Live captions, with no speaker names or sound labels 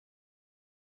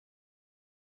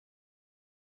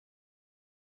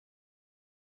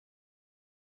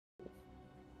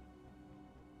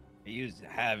used to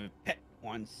have a pet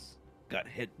once. Got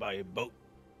hit by a boat.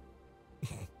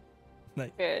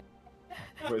 Nice. Good.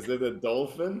 Was it a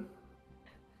dolphin?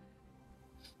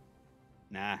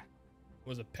 Nah,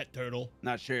 Was a pet turtle.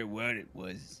 not sure what it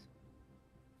was.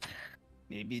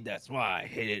 Maybe that's why I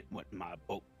hit it with my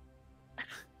boat.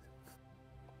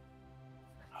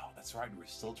 Oh, that's right. We're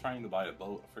still trying to buy a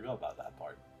boat. I forgot about that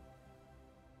part.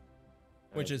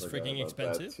 Which I is forgot freaking about that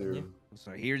expensive, too. yeah.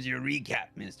 So here's your recap,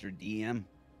 Mr. DM.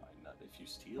 Why not if you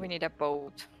steal? We need a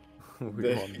boat. We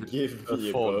They want give a me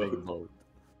a folding boat. boat.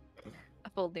 A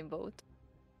folding boat.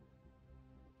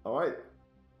 All right.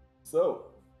 So,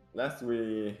 last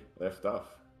we left off,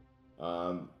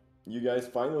 you guys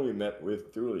finally met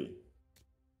with Thule.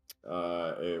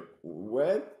 It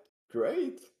went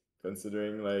great,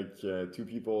 considering like two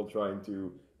people trying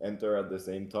to enter at the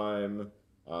same time,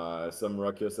 some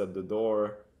ruckus at the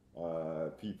door,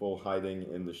 people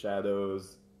hiding in the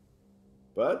shadows.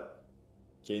 But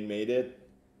Kane made it.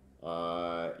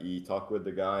 He talked with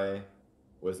the guy,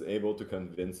 was able to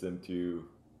convince him to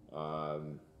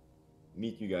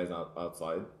meet you guys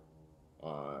outside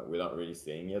without really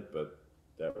saying it, but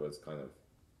that was kind of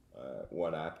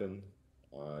what happened.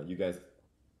 You guys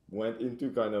went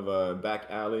into kind of a back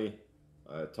alley,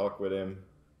 talked with him,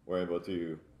 were able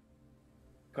to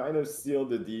kind of seal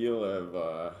the deal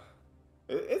of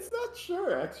it's not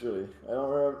sure actually. I don't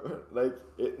remember. Like,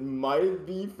 it might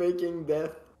be faking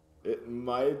death, it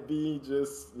might be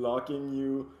just locking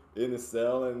you in a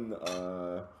cell and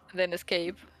Then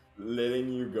escape.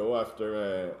 letting you go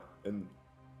after an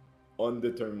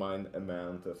undetermined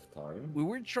amount of time. We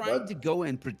were trying to go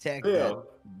and protect Still,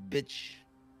 that bitch.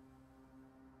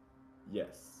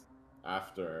 yes.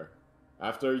 After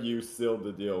you sealed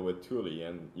the deal with Thule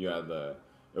and you had a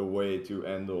way to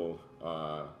handle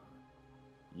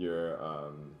your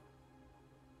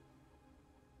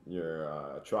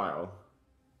trial,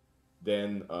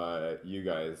 then you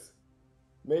guys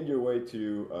made your way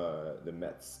to the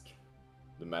Metsk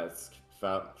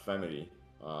family.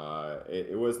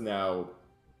 It was now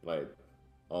like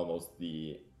almost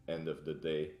the end of the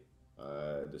day.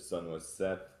 The sun was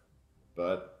set,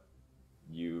 but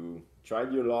you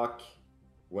tried your luck,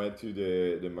 went to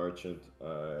the merchant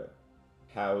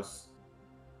house.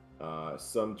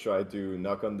 Some tried to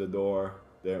knock on the door,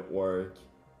 didn't work.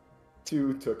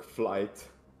 Two took flight,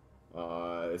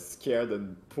 scared a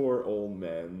poor old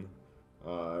man,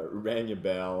 rang a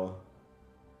bell.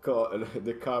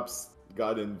 The cops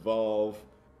got involved.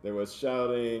 There was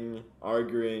shouting,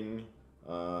 arguing.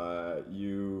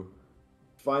 You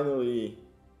finally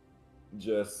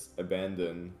just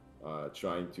abandoned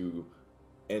trying to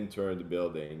enter the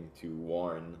building to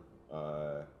warn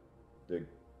the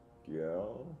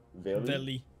girl,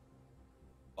 Veli.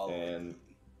 and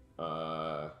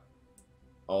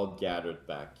all gathered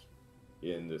back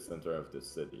in the center of the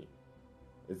city.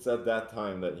 It's at that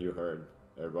time that you heard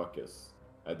a ruckus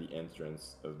at the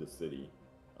entrance of the city,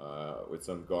 with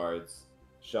some guards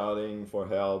shouting for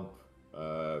help,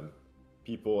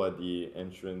 people at the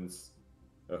entrance,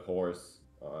 a horse.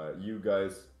 You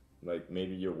guys, like,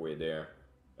 maybe your way there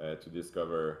to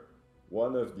discover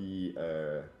one of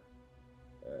the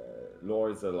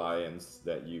Lord's Alliance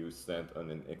that you sent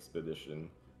on an expedition,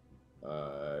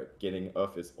 getting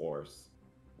off his horse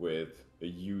with a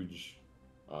huge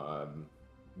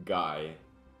guy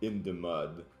in the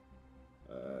mud,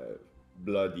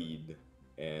 bloodied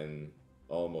and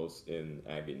almost in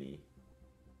agony.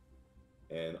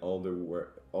 And all the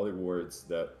words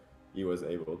that he was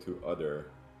able to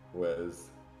utter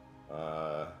was,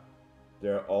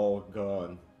 "They're all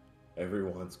gone.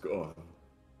 Everyone's gone."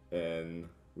 And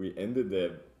we ended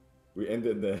the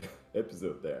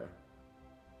episode there.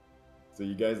 So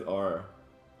you guys are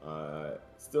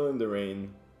still in the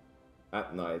rain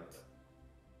at night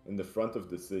in the front of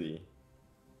the city.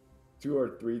 2 or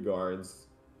 3 guards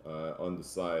on the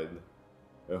side,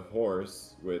 a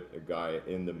horse with a guy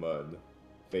in the mud,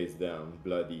 face down,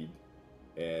 bloodied,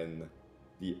 and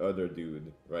the other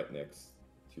dude right next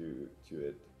to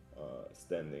it,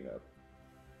 standing up.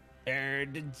 They're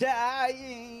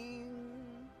dying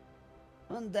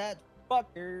on that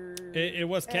fucker. It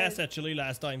was Cass actually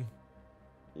last time.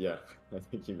 Yeah, I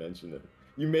think you mentioned it.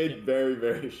 You made very,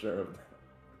 very sure of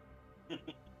that.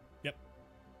 Yep.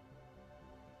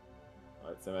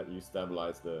 Alright, Semath, you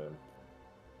stabilize the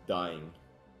dying.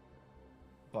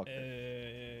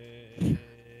 Fucker.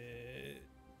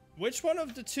 Which one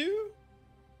of the two?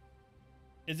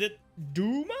 Is it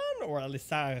Duman or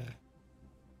Alisar?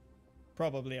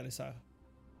 Probably Alisar.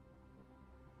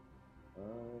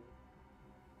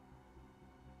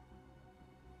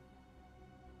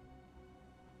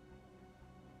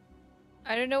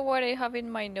 I don't know what I have in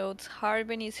my notes.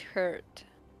 Harbin is hurt.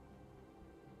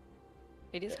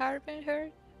 It is Yes. Harbin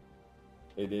hurt?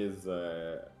 It is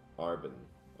Arbin.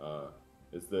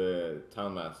 It's the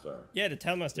town master. Yeah, the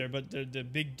townmaster, but the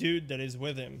big dude that is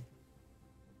with him.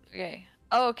 Okay.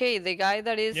 Oh, okay. The guy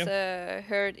that is Yep.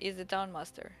 hurt is the town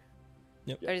master.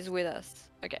 Yep. That is with us.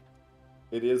 Okay.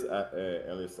 It is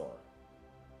Elisar.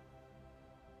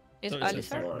 Is So it's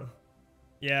Alisar? Elisar.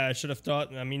 Yeah, I should have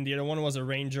thought. I mean, the other one was a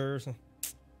ranger, so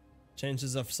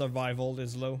chances of survival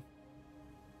is low.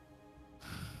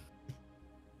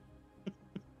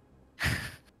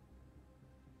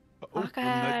 Oh, I'm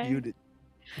not Okay. muted.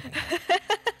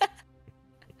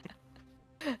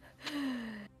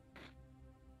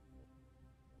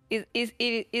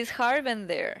 Is Harbin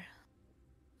there?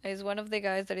 Is one of the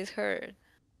guys that is hurt?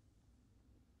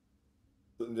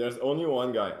 There's only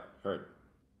one guy hurt.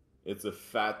 It's a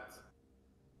fat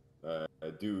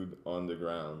dude on the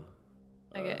ground,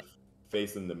 Okay.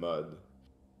 face in the mud.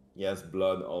 He has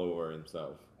blood all over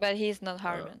himself. But he's not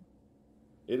Harbin.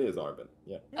 It is Arbin,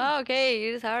 yeah. Oh, okay,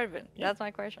 it is Harbin. Yeah. That's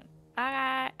my question.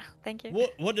 Alright, thank you.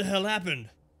 What the hell happened?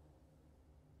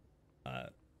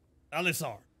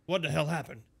 Alisar, what the hell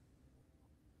happened?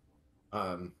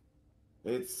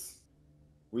 It's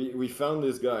we found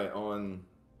this guy on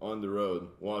the road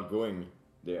while going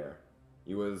there.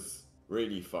 He was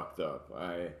really fucked up.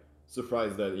 I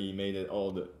surprised that he made it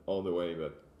all the way,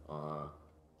 but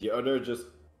the other just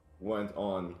went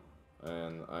on,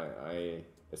 and I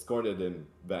escorted him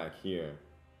back here,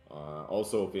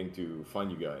 also hoping to find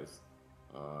you guys.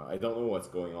 I don't know what's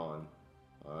going on.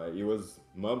 He was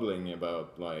mumbling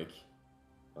about like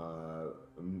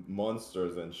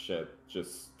monsters and shit,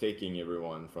 just taking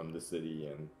everyone from the city,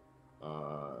 and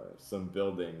some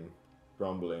building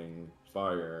crumbling,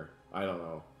 fire. I don't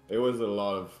know. It was a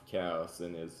lot of chaos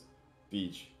in his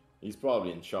speech. He's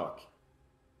probably in shock.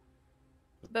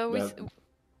 But That-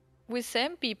 we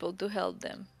sent people to help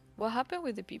them. What happened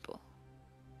with the people?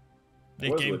 They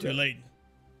Was came with too them. late.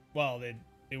 Well,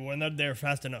 they were not there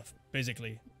fast enough,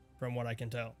 basically, from what I can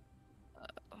tell.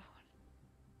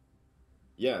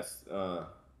 Yes,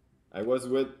 I was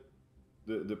with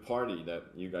the party that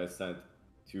you guys sent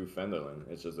to Phandalin.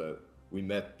 It's just that we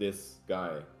met this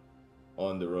guy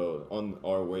on the road, on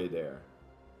our way there.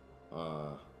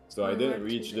 So I We didn't were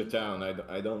reach too the late. town.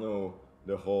 I don't know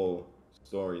the whole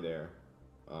story there.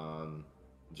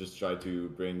 Just try to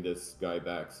bring this guy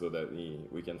back so that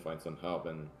we can find some help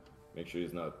and make sure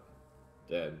he's not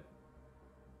dead.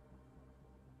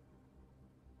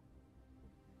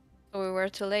 So we were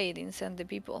too late in send the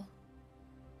people.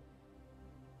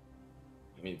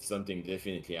 I mean, something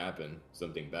definitely happened.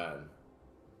 Something bad.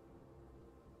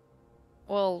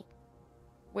 Well,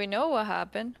 we know what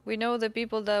happened. We know the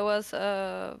people that was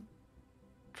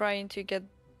trying to get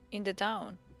in the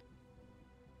town.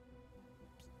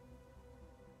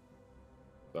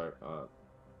 Sorry,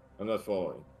 I'm not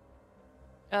following.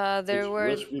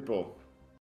 Which people?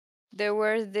 there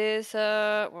were this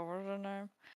what was the name?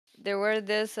 There were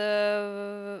this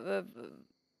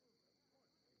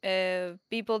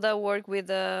people that work with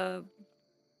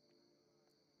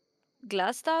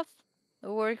glass stuff,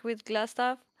 work with glass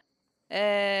stuff,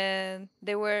 and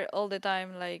they were all the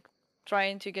time like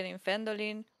trying to get in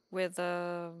Phandalin with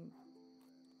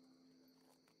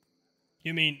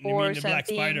You mean Horse the and black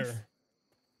things. spider?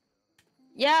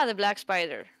 yeah, the black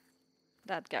spider,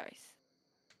 that guys.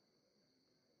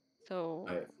 So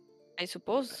I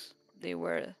suppose they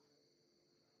were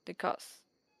the cause.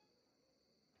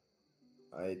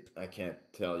 I can't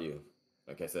tell you.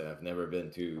 Like I said, I've never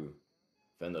been to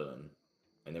Phandalin.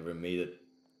 I never made it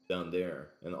down there,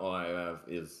 and all I have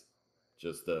is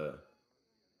just the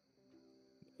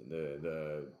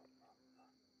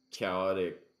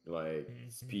chaotic like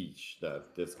speech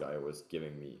that this guy was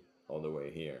giving me all the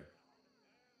way here.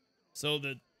 So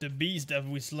the beast that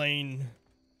we slain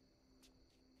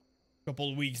a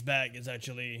couple weeks back is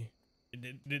actually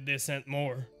they sent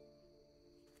more.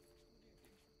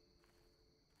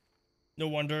 No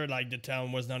wonder like the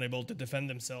town was not able to defend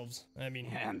themselves. I mean,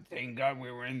 And thank God we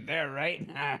were in there, right?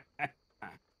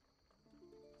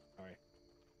 Sorry.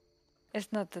 It's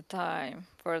not the time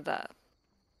for that.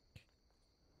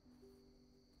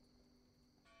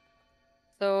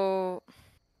 So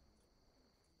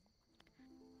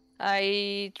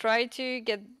I try to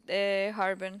get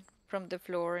Harbin from the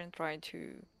floor and try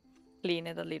to clean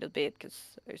it a little bit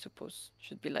because I suppose it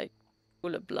should be like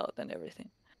full of blood and everything.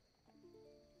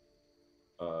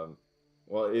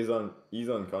 Well, he's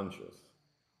unconscious.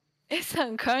 It's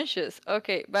unconscious.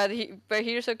 Okay, but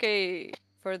he's okay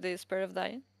for the spirit of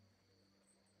dying.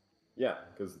 Yeah,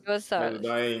 because It was when you're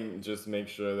dying, just make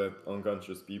sure that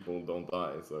unconscious people don't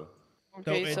die. So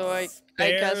Okay, so it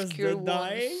I cast spares cure the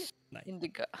dying? wounds Nice. in the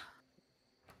guy.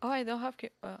 Oh, I don't have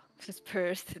cure.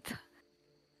 Spares it.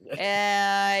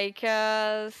 I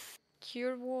cast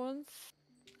cure wounds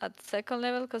at second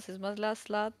level because it's my last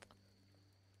slot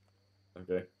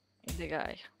okay, in the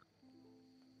guy.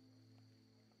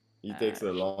 he takes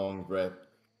a long breath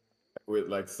with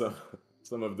like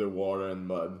some of the water and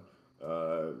mud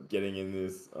getting in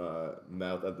his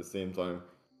mouth at the same time.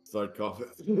 Start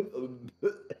coughing.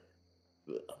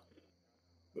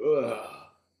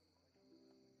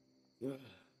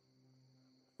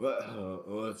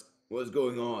 What's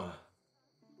going on?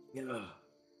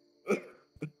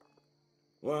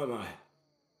 Where am I?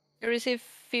 You receive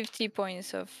 50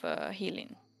 points of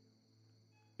healing.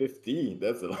 15.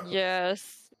 That's a lot.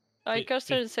 Yes, I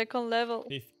casted at second level.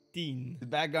 15. He's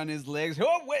back on his legs.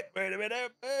 Oh, wait a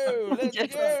minute. Oh, let's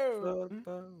Yes. go.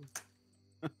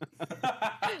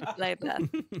 Like that.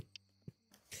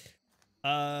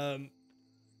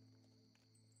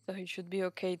 So he should be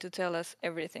okay to tell us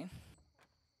everything.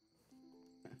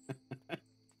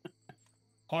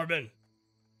 Harbin,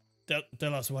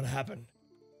 tell us what happened.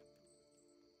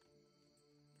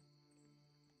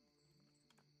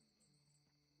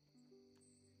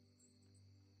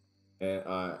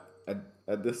 And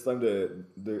at this time,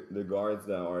 the guards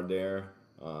that are there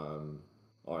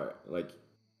are like,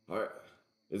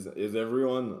 is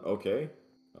everyone okay?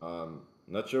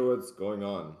 Not sure what's going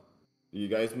on. Do you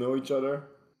guys know each other?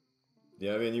 Do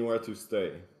you have anywhere to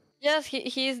stay? Yes,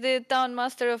 he's the town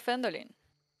master of Phandalin.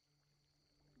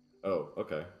 Oh,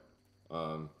 okay.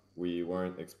 We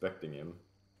weren't expecting him.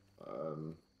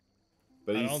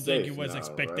 But I he's don't think he safe was now,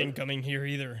 expecting right? coming here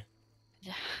either.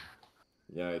 Yeah.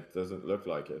 Yeah, it doesn't look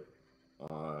like it.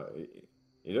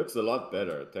 He looks a lot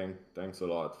better. Thanks a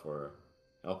lot for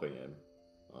helping him.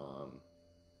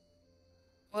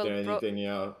 Is there anything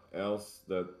else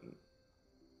that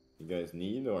you guys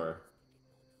need, or?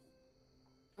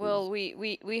 Well,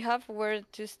 we have where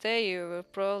to stay.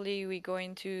 Probably we're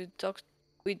going to talk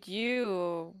with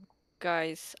you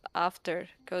guys after,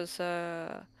 because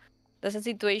there's a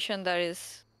situation that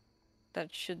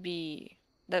should be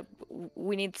that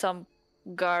we need some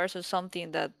guards or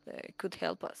something that could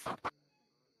help us.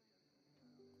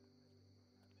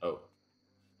 Oh,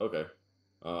 okay.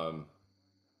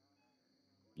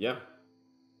 Yeah.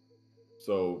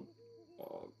 So,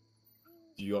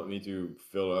 do you want me to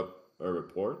fill up a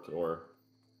report, or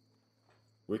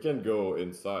we can go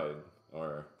inside,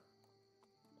 or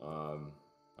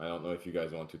I don't know if you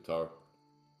guys want to talk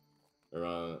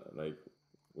around like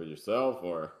with yourself,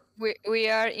 or We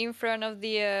are in front of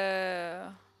the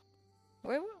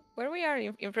where we are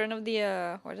in front of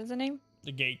the what is the name?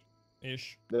 The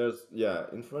gate-ish. there's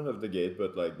in front of the gate,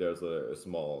 but like there's a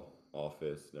small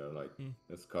office there, like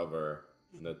let's cover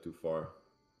not too far.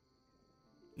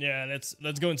 Yeah, let's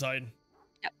go inside.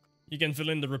 Yep. You can fill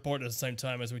in the report at the same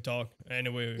time as we talk.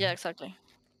 Anyway. Yeah, exactly.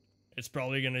 It's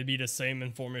probably gonna be the same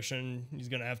information. He's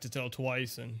gonna have to tell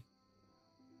twice, and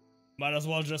might as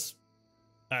well just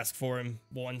ask for him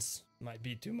once. Might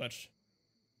be too much.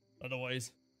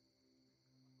 Otherwise,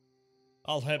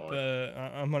 I'll help.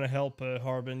 I'm gonna help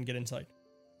Harbin get inside.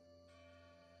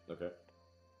 Okay.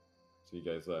 So you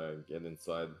guys get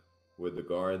inside with the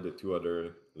guard. The two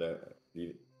other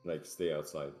like stay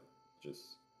outside,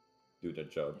 just do their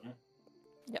job.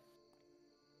 Yep.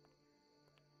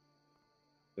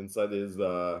 Inside is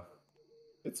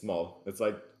it's small. It's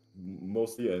like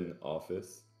mostly an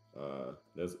office.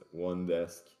 There's one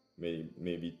desk,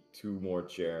 maybe two more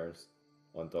chairs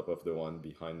on top of the one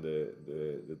behind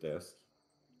the desk.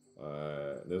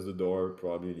 There's a door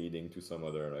probably leading to some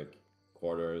other like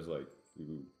quarters, like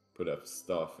you put up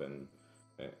stuff and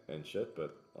shit.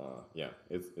 But yeah,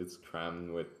 it's crammed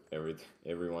with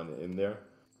everyone in there,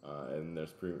 and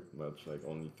there's pretty much like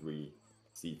only 3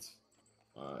 seats,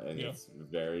 and it's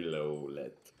very low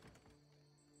lit.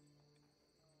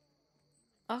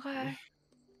 Okay.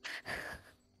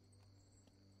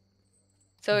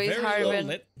 So is Very Harbin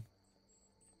lit.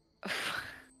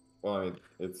 Well, I mean,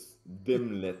 it's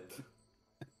dim lit.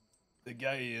 The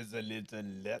guy is a little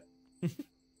lit.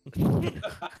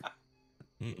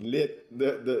 Lit.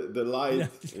 The light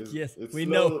is. Yes, it's we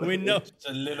slow. know. We know. It's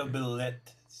a little bit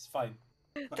lit. It's fine.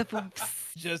 the bumps?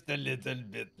 Just a little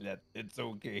bit lit. It's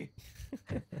okay.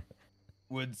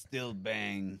 Would still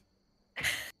bang.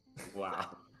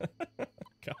 Wow.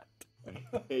 God.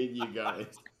 I hate you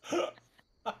guys.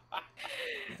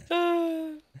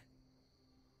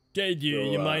 Cade,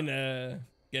 you So, mind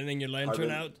getting your lantern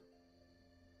Harbin- out?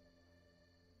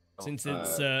 Since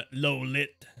it's low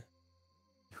lit.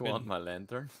 want my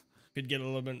lantern? Could get a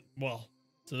little bit, well,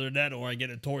 so they're dead, or I get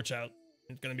a torch out.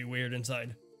 It's gonna be weird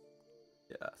inside.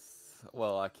 Yes.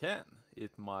 Well, I can.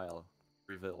 It might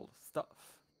reveal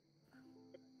stuff.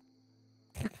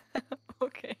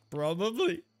 Okay.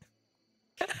 Probably.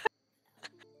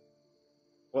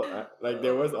 Well, like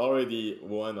there was already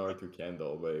 1 or 2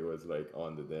 candle, but it was like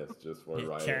on the desk just for Yeah,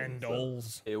 writing.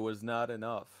 candles. It was not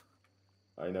enough.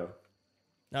 So, I know.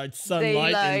 Now it's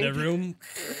sunlight in the Daylight. room.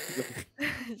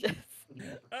 Yes.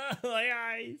 My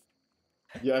eyes.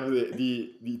 You have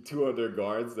the 2 other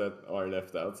guards that are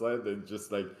left outside. They're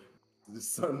just like the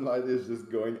sunlight is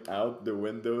just going out the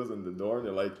windows and the door. And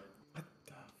they're like, what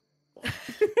the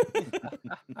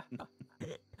fuck?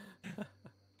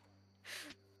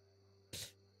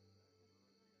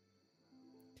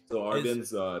 So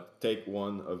Arden's take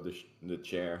one of the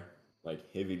chair,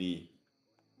 like heavily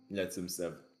lets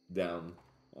himself down.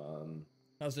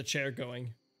 How's the chair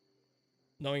going?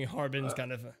 Knowing Harbin's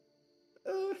kind of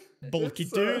bulky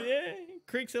it's, too. Yeah,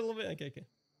 creaks a little bit. Okay.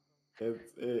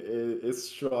 It's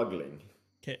struggling,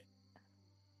 Okay.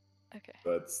 Okay.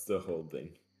 but still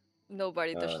holding.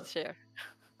 Nobody touched the chair.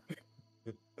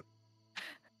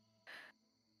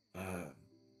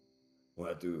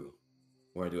 Where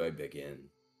do I begin?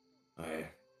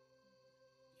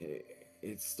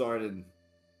 It started,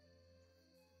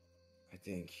 I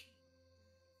think,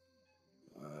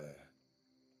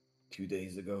 2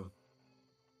 days ago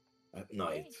at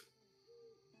night.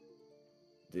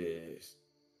 These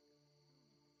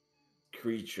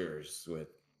creatures with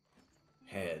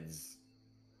heads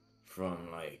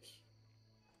from like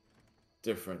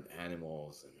different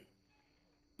animals and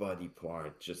body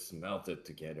parts just melted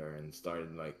together and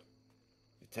started like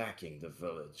attacking the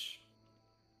village.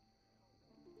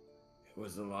 It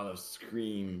was a lot of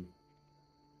scream,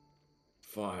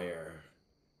 fire,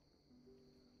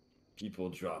 people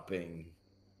dropping,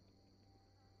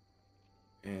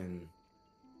 and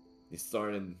they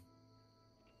started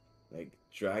like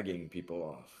dragging people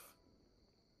off.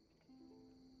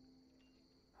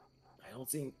 I don't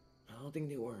think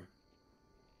they were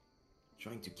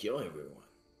trying to kill everyone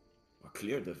or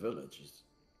clear the villages.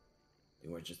 They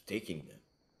were just taking them.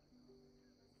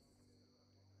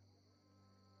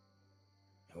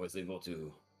 I was able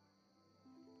to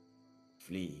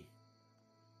flee,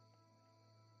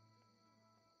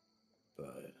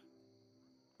 but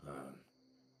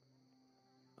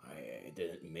I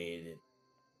didn't made it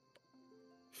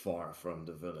far from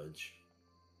the village,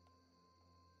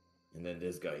 and then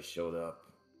this guy showed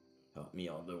up, helped me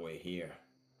all the way here.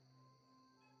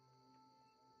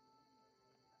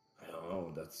 I don't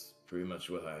know, that's pretty much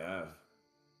what I have.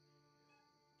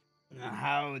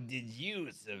 How did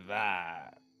you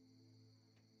survive?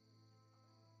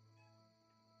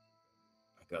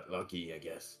 I got lucky, I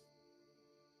guess.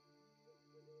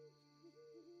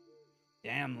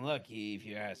 Damn lucky, if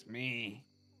you ask me.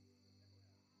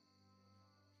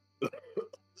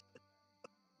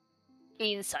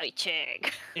 Inside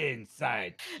check.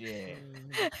 Inside check.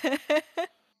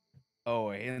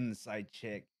 Oh, inside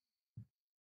check.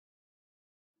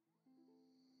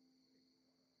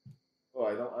 Oh,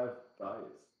 I don't have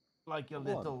dice. Like a Come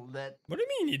on. little let. What do you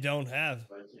mean you don't have?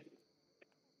 Thank you.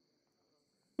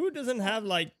 Who doesn't have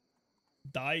like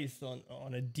dice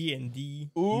on a D&D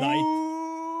Ooh. night?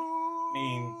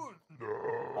 mean,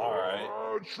 all right.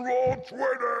 Natural 20!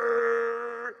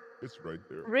 It's right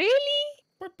there. Really?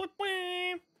 Just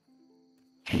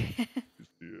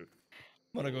see it.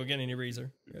 Wanna go get an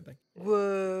eraser? Be right back.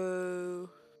 Whoa.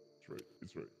 It's right.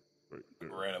 It's right. Right there.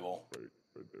 Incredible. Right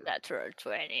there. Natural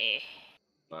 20.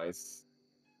 Nice.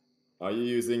 Are you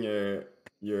using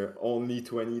your only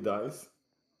 20 dice?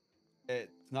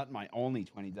 It's not my only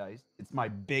 20 dice. It's my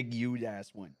big huge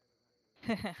ass one.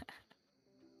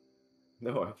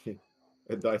 No, I think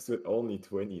a dice with only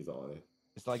 20s on it.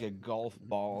 It's like a golf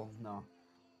ball. No,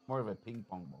 more of a ping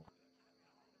pong ball.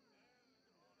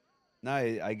 No,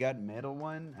 I got metal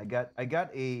one. I got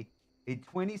a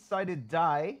 20-sided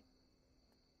die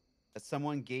that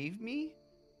someone gave me.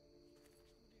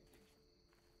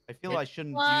 I feel I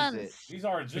shouldn't use it. These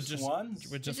are just ones?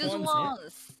 With just, Just ones.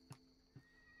 once. Yeah.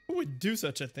 Who would do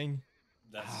such a thing?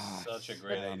 That's Ah, such a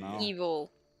great I don't idea. know.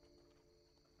 Evil.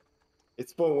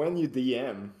 It's for when you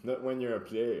DM, not when you're a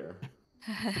player.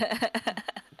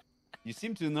 You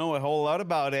seem to know a whole lot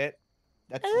about it.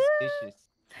 That's suspicious.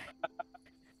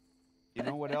 You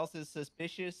know what else is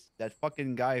suspicious? That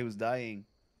fucking guy who's dying.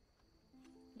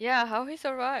 Yeah, how he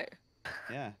survived?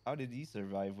 Yeah, how did he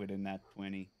survive with a nat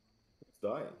 20? It's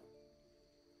dying.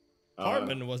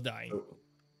 Harbin was dying. So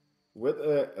with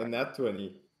a nat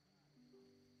 20,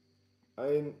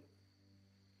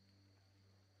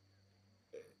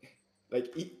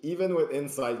 like even with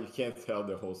insight, you can't tell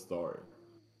the whole story.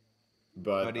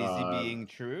 But is he being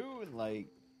true? Like,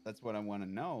 that's what I want to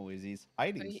know. Is he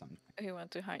hiding He, something? he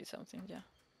want to hide something, yeah.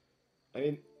 I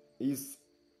mean,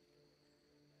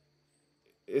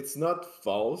 it's not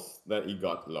false that he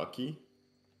got lucky,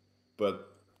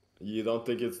 but you don't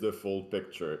think it's the full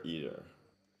picture either.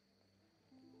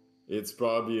 It's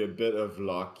probably a bit of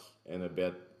luck and a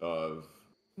bit of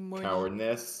Money.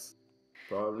 cowardice,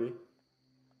 probably.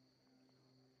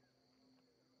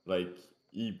 Like,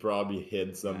 he probably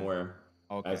hid somewhere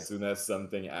Okay. as soon as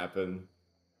something happened.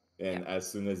 And as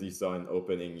soon as he saw an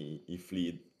opening, he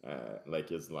fled. Like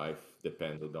his life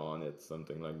depended on it,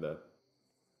 something like that.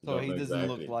 So Don't he know doesn't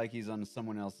exactly. look like he's on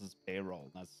someone else's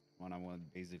payroll. That's what I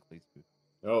want basically to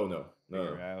Oh, no.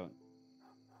 figure out.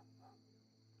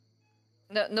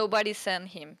 No, nobody sent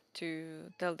him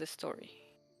to tell the story.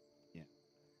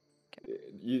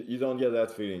 You don't get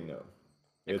that feeling, no.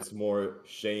 It's more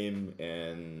shame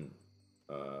and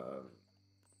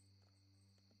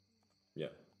yeah,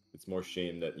 it's more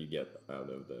shame that you get out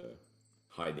of the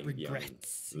hiding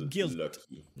Regrets, behind guilt.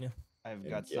 lucky. Yeah. I've And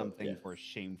got guilt, something yeah. for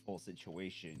shameful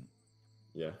situation.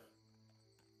 Yeah.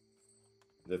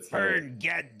 That's how.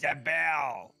 Forget the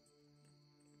bell.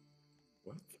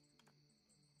 What?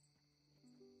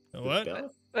 A what? The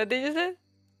bell? What did you say?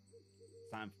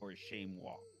 Time for a shame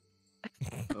walk.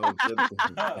 Oh, good.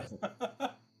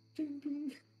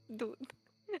 Dude.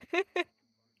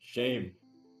 Shame.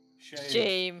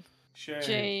 Shame. Shame.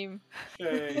 Shame.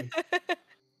 Shame.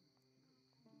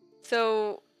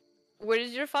 So, where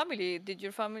is your family? Did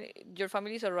your family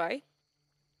is alright?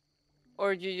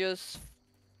 Or you just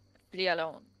flee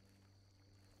alone?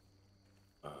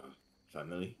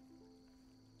 Family.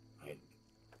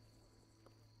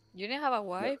 You didn't have a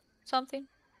wife? Something?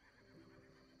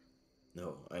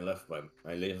 No, I live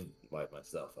by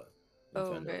myself. In Oh,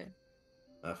 Phandalin. okay.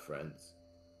 I have friends.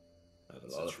 I have a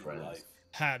It's lot a of true friends. life.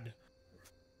 Had.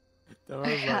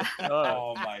 Thamara's like, oh,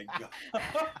 Oh my god.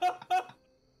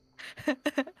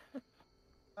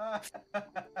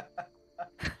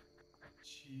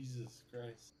 Jesus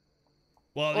Christ.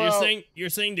 Well, you're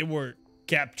saying they were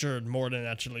captured more than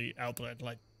actually outright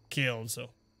like killed. So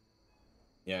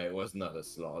Yeah, it was not a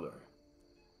slaughter.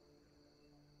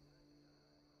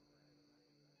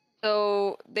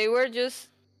 So, they were just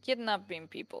kidnapping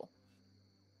people.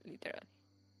 Literally.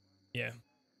 yeah.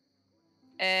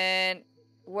 And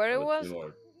where I it would was say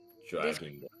more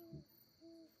dragging them.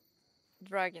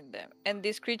 dragging them. And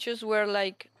these creatures were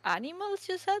like animals,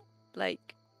 you said?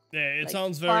 Like, Yeah, it like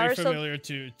sounds very parts of- familiar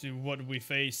to what we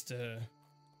faced.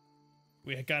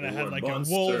 We kind They of had were like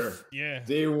monster. a wolf. Yeah.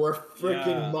 They were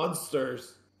freaking Yeah.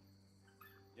 monsters.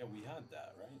 Yeah, we had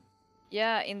that, right?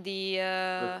 yeah, in the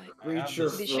Creature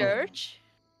the from church,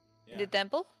 Yeah. the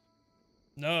temple.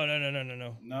 No.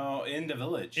 No, in the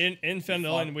village. In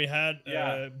Phandalin, fought- we had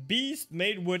Yeah. a beast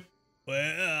made with.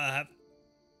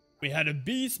 We had a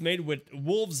beast made with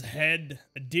wolf's head,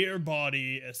 a deer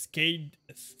body, a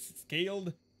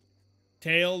scaled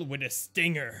tail with a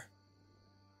stinger.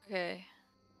 Okay.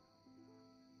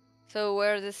 So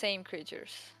we're the same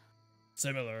creatures.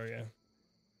 Similar, yeah.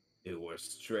 It was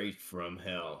straight from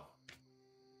hell.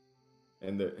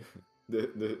 And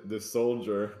the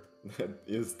soldier that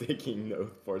is taking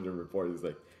note for the report is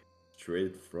like,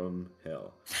 straight from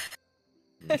hell.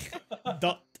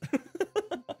 Dot.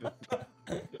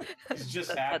 He's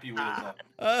just happy with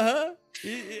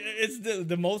his It's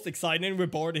the most exciting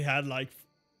report he had like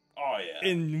Oh yeah.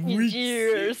 in In weeks.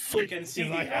 years. You can see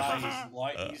He's the like, eyes.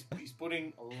 Like he's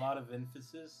putting a lot of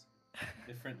emphasis,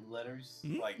 different letters.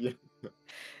 Hmm? Like Yeah.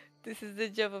 This is the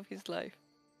job of his life.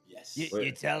 yes.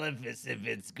 Wait. tell if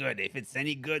it's good. If it's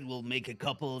any good, we'll make a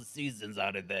couple of seasons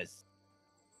out of this.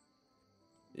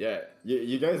 Yeah,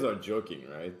 you guys are joking,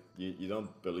 right? You don't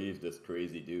believe this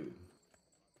crazy dude.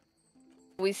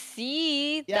 We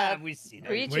see Yeah, that we see that.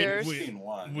 creatures. We've seen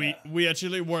one. We yeah. we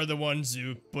actually were the ones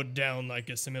who put down like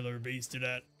a similar beast to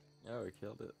that yeah, we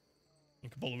killed it. a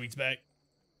couple of weeks back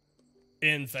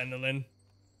in Phandalin.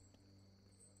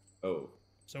 Oh,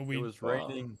 So we It was Wow.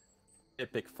 raining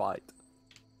epic fight.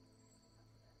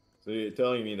 so you're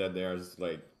telling me that there's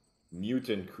like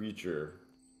mutant creature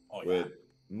Oh yeah. with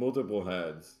multiple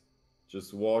heads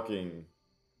just walking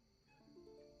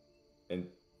and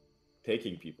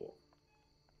taking people.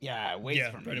 Yeah, ways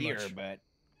Yeah, from pretty here, much. but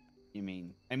I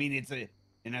mean, it's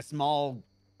in a small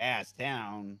ass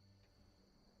town.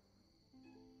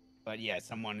 But yeah,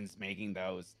 someone is making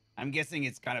those. I'm guessing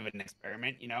it's kind of an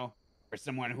experiment, for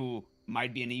someone who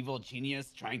might be an evil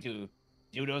genius trying to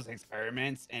do those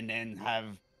experiments and then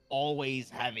always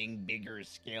having bigger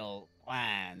scale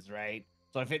plans, right?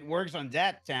 So if it works on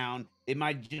that town, they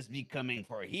might just be coming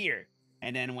for here.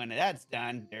 And then when that's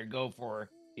done, they'll go for,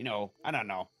 you know, I don't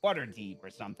know, Waterdeep or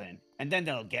something. And then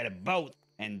they'll get a boat,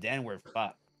 and then we're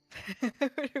fucked.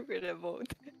 With a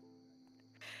boat.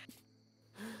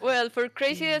 Well, for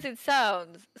crazy as it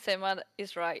sounds, Semath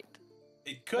is right.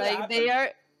 It could Like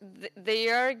happen. they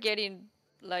are getting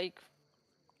like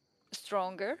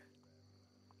stronger.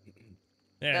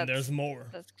 Yeah, and there's That's more.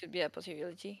 that could be a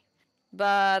possibility.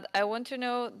 But I want to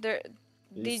know there.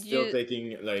 He's Did still you?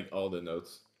 taking like all the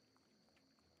notes,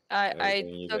 I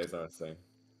everything you guys are saying.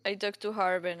 I talked to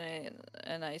Harbin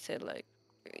and I said like,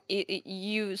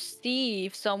 you see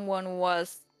if someone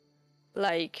was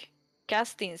like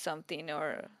casting something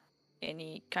or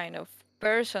any kind of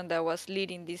person that was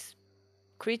leading these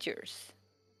creatures.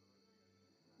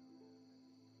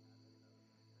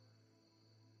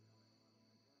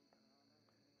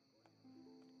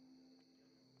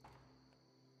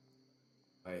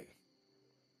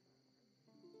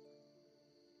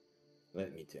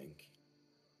 Let me think.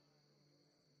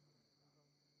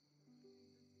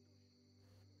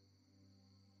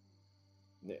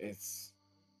 It's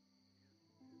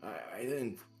I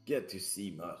didn't get to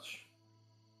see much.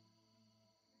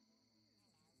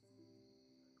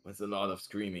 It's a lot of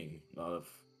screaming, a lot of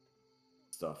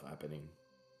stuff happening.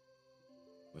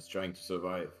 Was trying to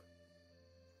survive.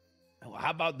 Well, how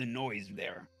about the noise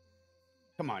there?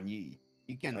 Come on, you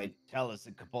can I- tell us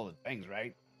a couple of things,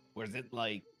 right? Was it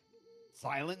like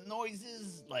silent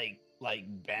noises, like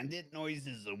bandit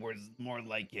noises, or was it more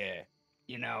like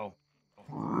you know,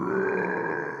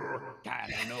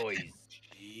 kind of noise?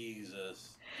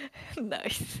 Jesus.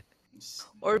 Nice. S-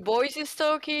 Or voices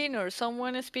talking, or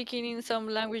someone is speaking in some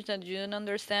language that you don't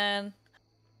understand.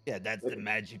 Yeah, that's the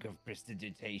magic of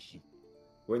prestidigitation.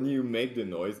 When you make the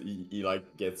noise, he like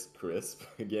gets crisp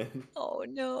again. Oh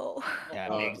no.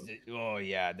 Yeah, it makes it. Oh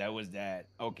yeah, that was that.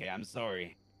 Okay, I'm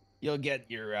sorry. You'll get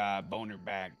your boner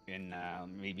back in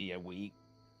maybe a week.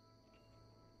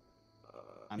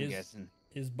 I'm His- guessing.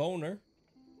 His boner.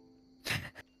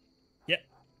 Yep.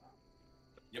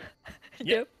 Yep.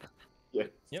 Yeah.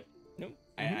 Yep. Nope.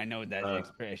 I know that Uh.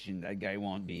 expression. That guy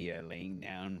won't be laying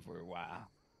down for a while.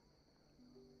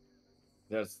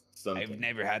 There's something. I've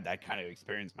never had that kind of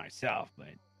experience myself, but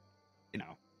you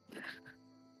know.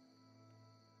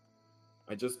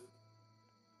 I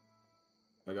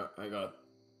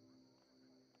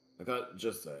got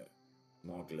just a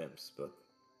small glimpse, but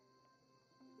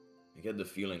I get the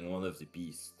feeling one of the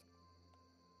beasts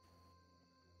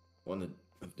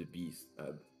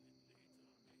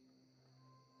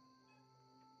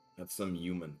had some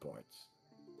human parts.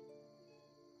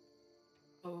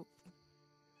 Oh.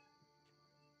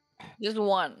 Just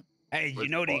one. Hey, you Which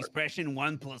know the part? expression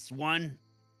 1+1?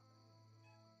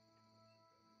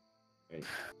 I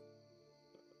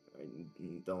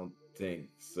don't think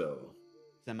so.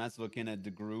 Semath's looking at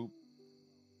the group.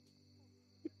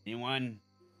 Anyone?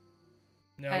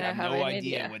 No. I I don't have have no any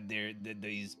idea idea. what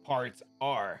these parts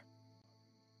are.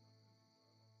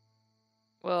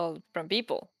 Well, from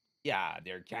people. Yeah,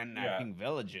 they're kidnapping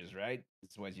villages, right?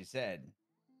 That's what you said.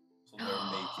 So they're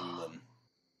making them.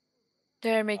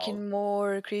 They're making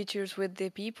more creatures with the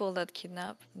people that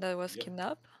was Yep.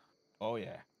 kidnapped. Oh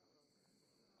yeah.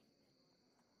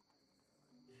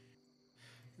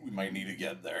 We might need to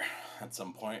get there at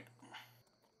some point.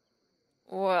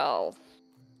 Well,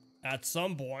 At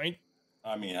some point.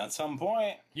 I mean, at some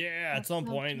point. Yeah, at some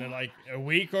point, in like a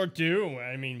week or two.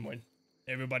 I mean, when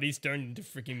everybody's turned into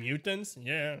freaking mutants.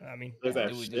 Yeah, I mean. There's Yeah,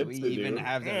 that do shit we to even do.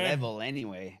 have the level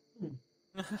anyway?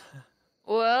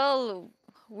 well,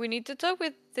 we need to talk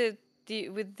with the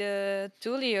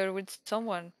Tuli or with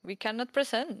someone. We cannot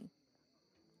present.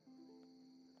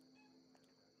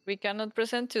 We cannot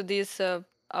present to this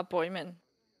appointment.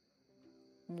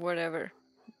 Whatever.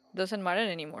 Doesn't matter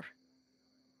anymore.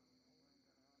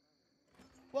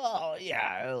 Well,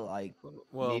 yeah, like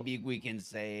Well, maybe we can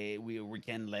say we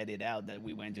can let it out that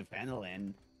we went to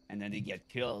Phandalin and then they get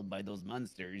killed by those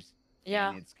monsters. Yeah.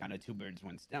 And it's kind of two birds,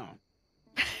 one stone.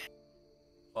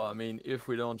 well, I mean, if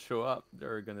we don't show up,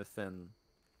 they're gonna send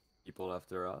people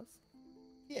after us.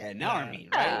 Yeah, an Yeah. army,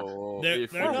 Yeah. right? So They're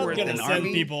if we not worth gonna an send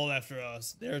army? people after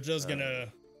us. They're just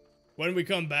gonna. When we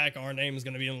come back, our name is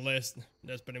gonna be on the list.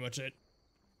 That's pretty much it.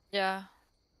 Yeah.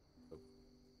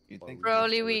 You Well, think?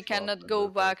 Probably Just we finish off cannot and go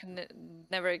that's it. back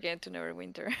never again to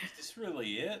Neverwinter. Is this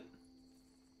really it?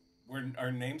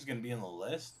 Our name's gonna be on the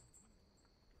list?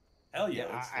 Hell yeah,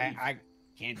 Yeah, let's leave. I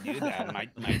can't do that. My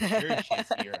church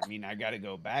is here. I mean, I got to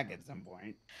go back at some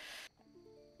point.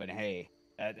 But hey,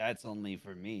 that's only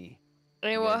for me.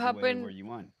 And You what guys do whatever happened? you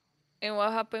want. And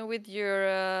what happened with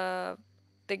your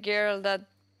the girl that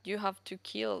you have to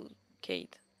kill,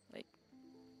 Cade. Like,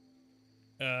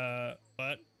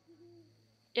 What?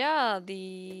 yeah,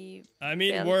 the I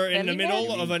mean, Bell- we're in the Belly middle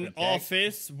You of mean an protect?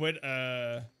 office with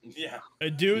Yeah. a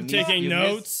dude taking you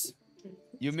notes.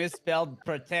 You misspelled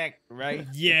protect, right?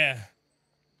 Yeah.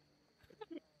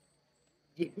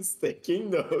 He's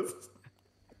taking notes.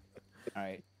 All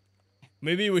right.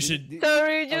 Maybe we should.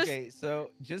 Sorry, just Okay, so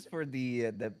just for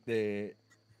the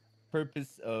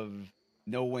purpose of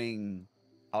knowing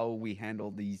how we handle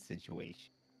these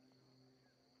situations,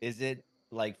 is it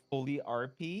like fully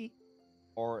RP,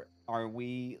 or are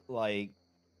we like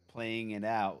playing it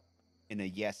out in a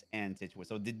yes and situation?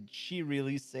 So did she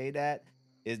really say that?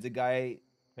 Is the guy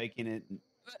taking it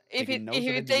if taking notes if of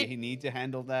you it? Did he take need to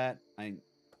handle that? I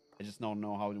just don't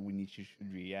know how we need should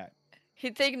react. he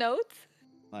take notes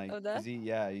Like, of that. is he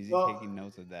Well- taking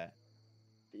notes of that?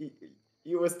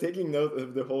 He was taking note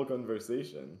of the whole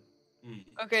conversation. Mm,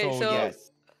 Okay, So so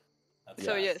yes. that's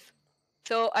so yes. yes.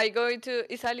 So I go into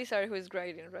it's Alisar who is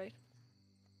writing, right?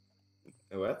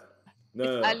 What? No,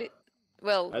 It's no, no. Ali.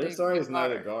 Well, Alisar is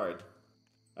not a guard. guard.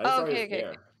 Oh, Alisar okay, is okay,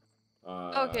 there.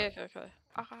 okay.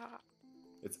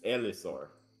 It's Elisor.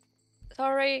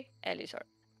 Sorry, Alisar.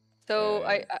 So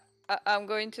Yeah. I'm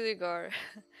going to the guard,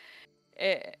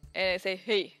 and I say,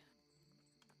 hey,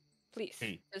 please,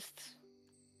 Hey. just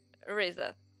erase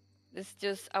that. It's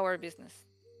just our business.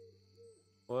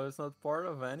 Well, it's not part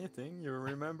of anything. You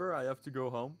remember, I have to go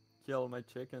home, kill my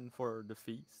chicken for the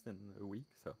feast in a week.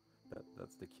 So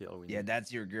that's the kill we Yeah, need.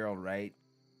 that's your girl, right?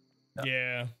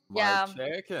 Yeah. My Yeah.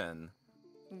 chicken.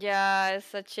 Yeah,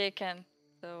 it's a chicken.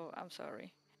 So I'm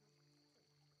sorry.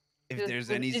 If there's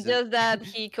any, It's just that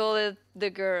he called it the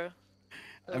girl.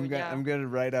 So, yeah. I'm gonna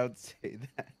write out say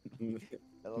that.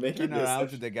 I'll Make turn it around to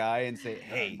deception. the guy and say,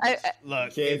 "Hey, I-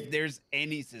 look, Okay. if there's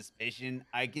any suspicion,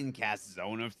 I can cast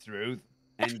Zone of Truth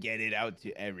and get it out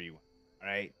to everyone. All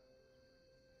right?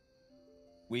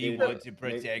 We Okay, want to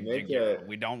protect make the girl. a-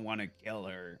 We don't want to kill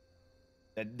her.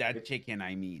 That chicken,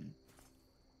 I mean.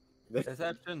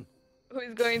 Deception. Who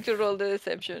is going to roll the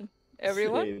deception?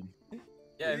 Everyone? Cade.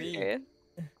 Yeah, me. Okay.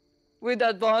 With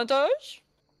advantage?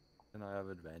 And I have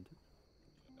advantage.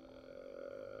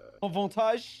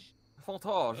 Avantage.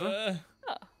 Avantage.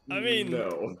 I mean,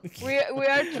 No. We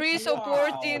are three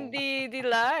supporting Wow. the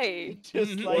lie.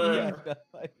 Just Mhm. like Where- that.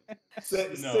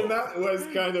 No. Semath was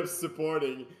kind of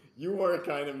supporting. You were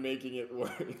kind of making it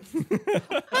worse.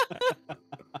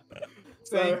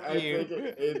 So Thank I you. think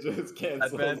it just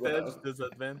cancels Advantage. out.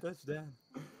 Disadvantage then.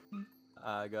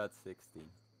 I got 16.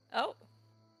 Oh,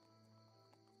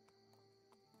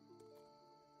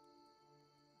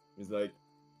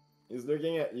 He's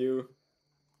looking at you,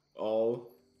 all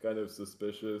kind of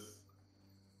suspicious,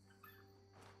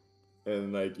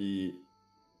 and like he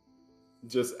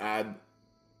just add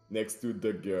next to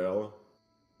the girl,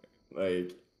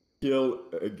 like kill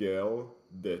a girl,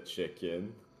 the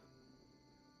chicken,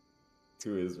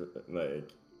 to his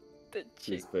like the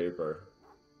his chick. paper.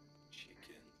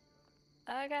 Chicken.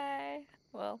 Okay.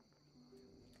 Well,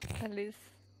 at least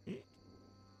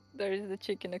there is the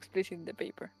chicken explicit in the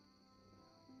paper.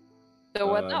 So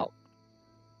what now?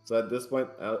 So at this point,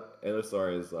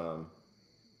 Elisar is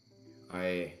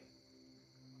I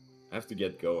have to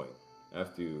get going. I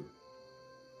have to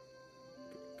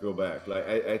go back. Like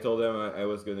I told him I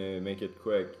was gonna make it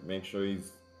quick, make sure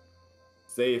he's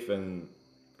safe, and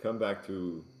come back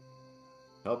to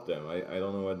help them. I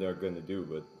don't know what they're gonna do,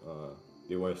 but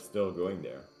they were still going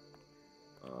there.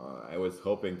 I was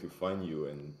hoping to find you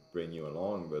and bring you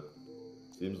along, but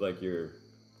seems like you're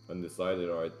undecided,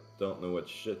 or I don't know what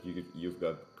shit you've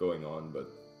got going on, but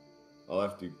I'll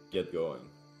have to get going.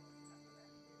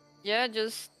 Yeah,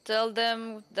 just tell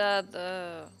them that.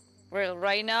 Well,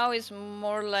 right now it's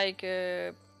more like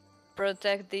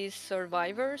protect these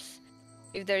survivors,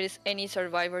 if there is any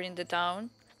survivor in the town,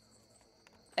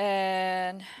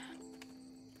 and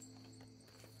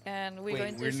we're Wait,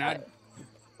 going to.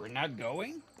 we're not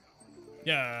going?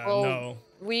 yeah, Well, no.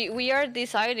 We are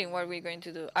deciding what we're going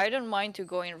to do. I don't mind to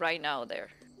going right now there.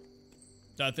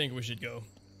 I think we should go.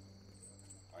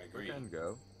 I We agree. can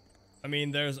go. I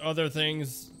mean, there's other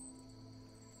things.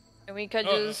 And we can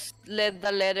Oh, just let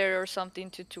the letter or something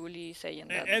to Tuli saying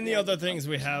that. And we the are other the things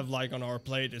we ones. have like on our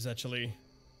plate is actually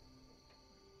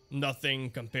nothing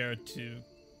compared to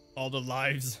all the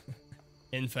lives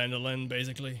in Phandalin,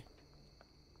 basically.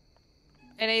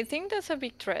 And I think that's a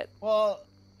big threat. Well,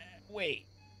 wait.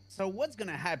 So what's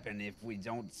gonna happen if we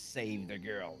don't save the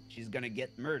girl? She's gonna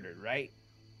get murdered, right?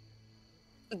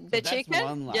 The that's chicken?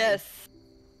 one life. Yes.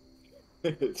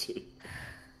 Poor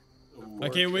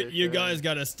Okay, you chicken. guys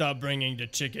gotta stop bringing the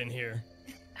chicken here.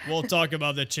 we'll talk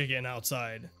about the chicken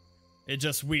outside. It's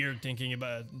just weird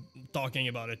talking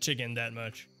about a chicken that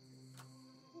much.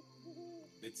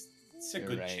 It's a You're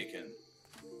good right. chicken.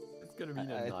 It's gonna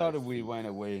be I a thought nice we feast. went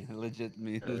away.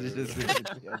 Legitimately,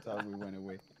 I thought we went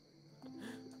away.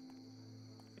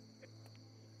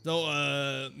 So,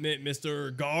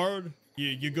 Mr. Guard,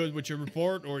 you good with your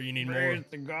report, or you need more? Where's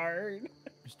the guard?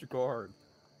 Mr. Guard.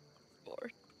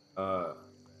 Lord.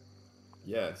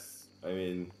 Yes. I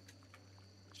mean,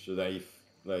 should I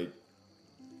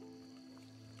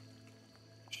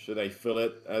should I fill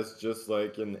it as just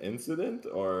like an incident,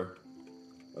 or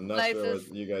I'm not Like sure this-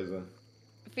 what you guys are.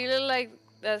 Feeling like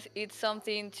that it's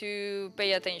something to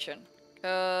pay attention,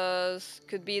 cause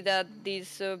could be that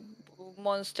these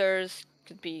monsters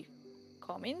could be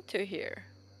coming to here.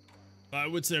 I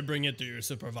would say bring it to your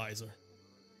supervisor.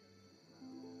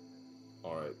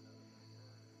 All right.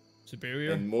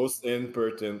 Superior? And most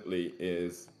importantly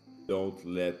is don't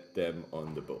let them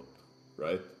on the boat.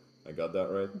 Right? I got that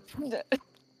right?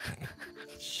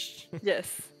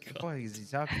 Yes. What is he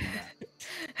talking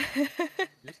about? You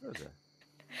said that.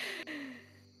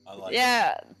 I like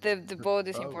Yeah, the boat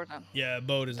is Oh. important. Yeah,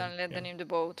 boat is. Don't let yeah. them in the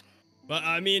boat. But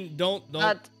I mean, don't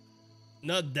But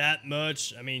not that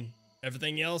much. I mean,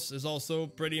 everything else is also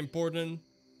pretty important.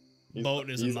 Boat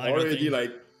is a he's minor already thing.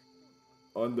 like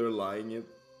underlying it,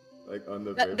 like on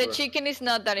the the paper. chicken is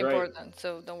not that Right. important,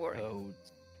 so don't worry. Oh,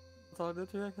 Talk the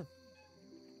chicken.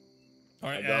 All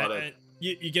right, I got it.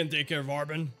 you can take care of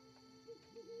Arbin.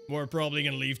 We're probably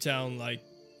gonna leave town like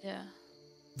Yeah.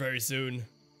 very soon.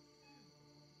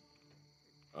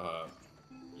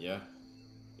 Yeah.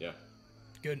 Yeah.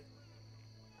 Good.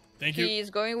 Thank you, He is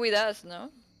going with us,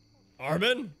 no?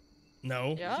 Arbin.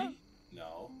 No. Yeah.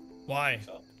 No. Why?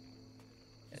 So,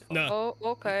 No. Oh,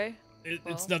 okay. It's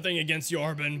well. nothing against you,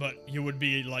 Arbin, but you would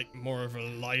be like more of a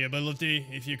liability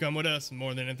if you come with us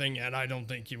more than anything, and I don't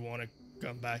think you want to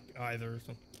come back either.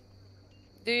 So.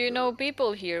 Do you know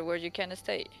people here where you can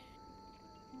stay?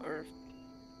 Or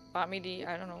family?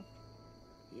 I don't know.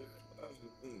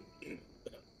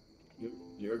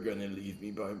 You're gonna leave me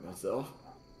by myself?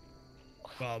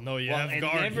 Well, no, you well, have in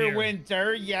guard here.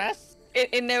 Neverwinter, yes.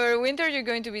 In Neverwinter, you're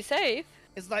going to be safe.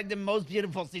 It's like the most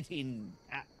beautiful city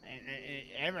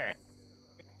ever.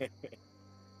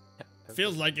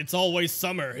 Feels like it's always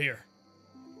summer here.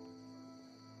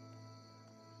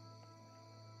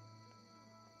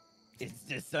 It's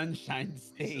the Sunshine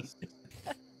State.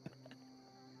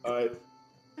 Alright.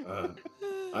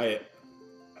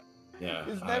 Yeah.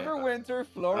 Is Neverwinter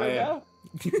Florida?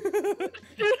 I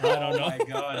don't oh know. my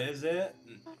god, is it?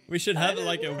 We should have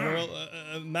like a world,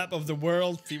 a map of the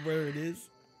world, see where it is.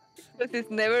 But it's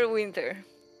Neverwinter.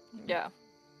 Yeah.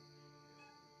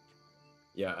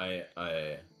 Yeah,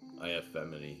 I have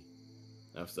family.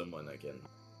 I have someone I can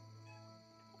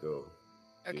go.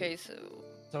 Okay, so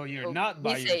So you're Well, not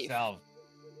by be safe. yourself.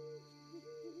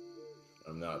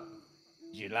 I'm not.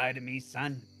 Did you lie to me,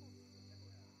 son?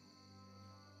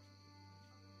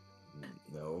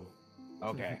 No.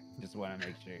 Okay, just want to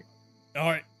make sure. All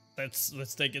right,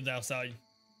 let's take it outside.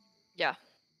 yeah.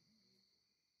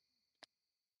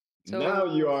 So Now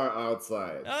you are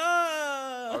outside.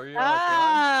 Ah! Are you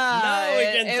outside? Now we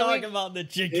can and talk about the In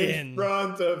chicken.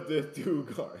 front of the two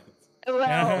guards.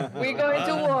 Well, we're going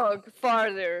to walk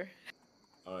farther,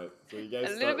 Alright, so you a guys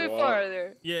little start bit walking.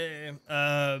 farther.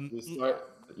 Yeah.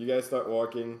 You guys start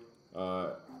walking.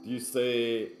 Do you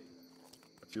say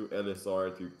to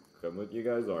LSR to come with you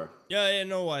guys, or? Yeah.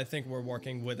 No, I think we're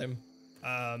working with him.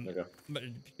 Okay. But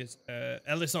because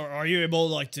Elisar, are you able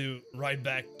like to ride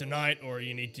back tonight, or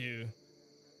you need to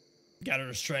gather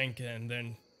the strength and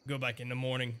then go back in the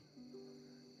morning?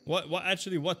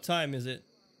 What time is it?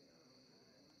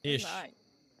 Ish.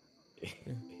 Nice.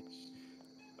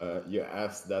 You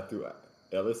asked that to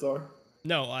LSR?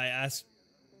 No, I asked.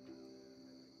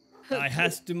 I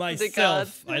asked to The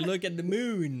myself. god. I look at the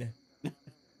moon.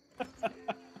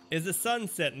 Is the sun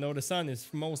set? No, the sun is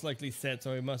most likely set,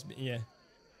 so it must be. Yeah.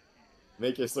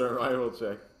 Make a survival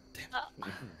check.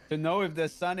 To know if the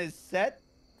sun is set?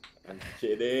 I'm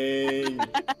kidding.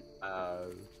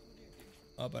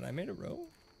 Oh, but I made a roll.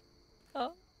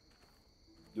 Oh,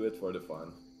 Do it for the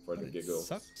fun, for the It giggle.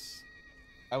 sucks.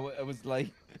 I was like,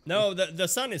 No, the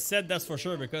sun is set. That's for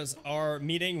sure because our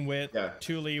meeting with Yeah.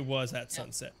 Thule was at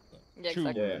sunset, yeah, true.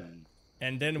 exactly. Yeah.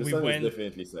 and then The we sun went is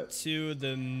definitely set. to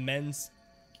the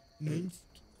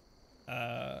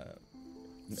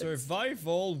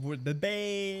survival with the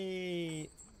bay.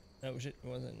 Oh shit, it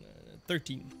wasn't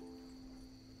 13.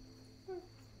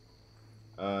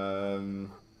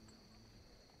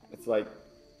 It's like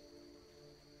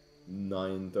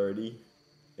 9:30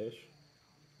 ish.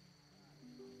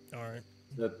 All right.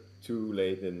 It's not too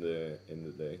late in the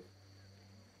day.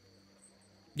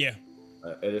 Yeah.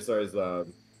 Elisar is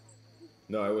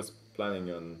no, I was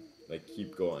planning on like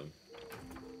keep going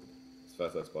as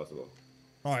fast as possible.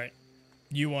 All right.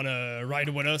 You want to ride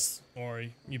with us, or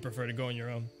you prefer to go on your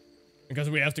own? Because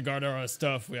we have to guard our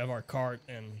stuff. We have our cart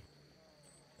and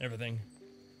everything.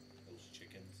 Those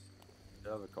chickens.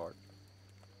 You have a card.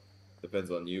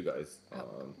 Depends on you guys.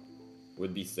 Oh.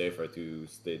 Would be safer to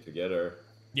stay together.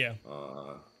 Yeah.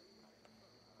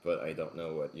 But I don't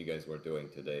know what you guys were doing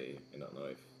today. I don't know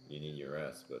if you need your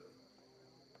rest, but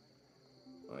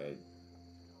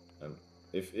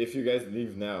if you guys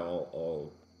leave now,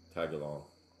 I'll tag along.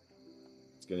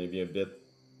 It's gonna be a bit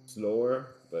slower,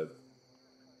 but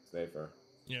safer.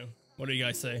 Yeah. What do you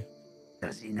guys say?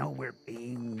 Does he know we're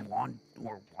being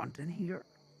wanted here?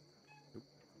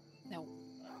 No,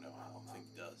 I don't think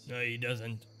it does. No, he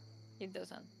doesn't. he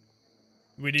doesn't.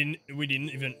 We didn't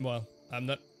even. Well, I'm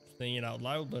not saying it out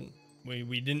loud, but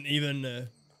we didn't even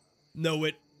know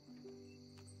it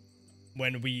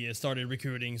when we started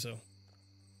recruiting. So.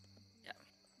 Yeah.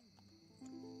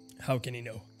 How can he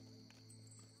know?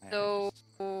 So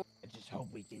I just hope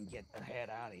we can get the head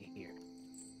out of here.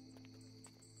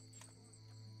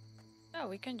 no,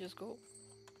 we can just go.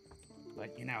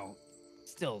 But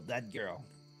still, that girl.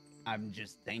 I'm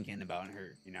just thinking about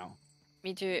her,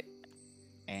 Me too.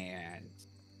 and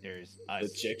there's us. The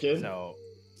chicken? So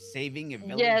saving a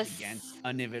village Yes. against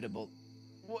inevitable.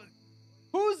 What?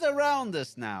 Who's around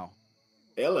us now?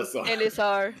 Elisar.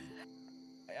 Elisar.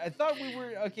 I thought we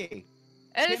were okay.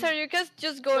 Elisar, you can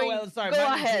just So, go sorry, go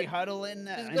mind if we ahead. huddle in.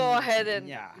 Just go ahead and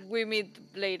yeah, we meet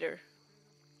later.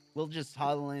 we'll just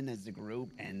huddle in as a group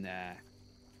and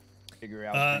figure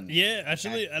out. things. Yeah,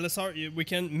 actually, Elisar, we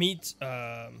can meet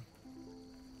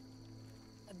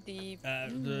The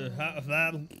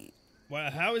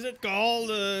how is it called?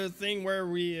 The thing where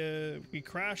we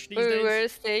crash these we days? were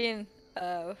staying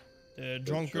The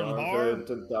drunken bar?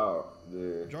 Drunken Tower.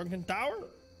 Drunken tower?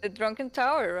 the Drunken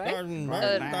Tower, right? Drunken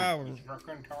Drunken tower.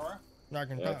 Drunken Tower?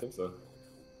 Drunken Yeah, I tower. think so.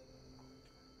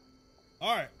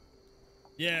 Alright.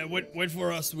 Yeah, wait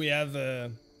for us. We have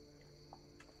a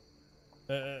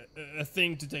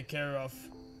thing to take care of.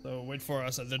 So wait for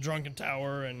us at the Drunken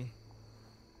Tower and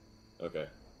Okay.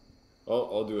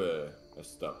 I'll do a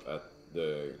stop at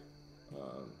the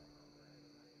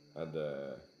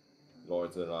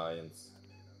Lord's Alliance.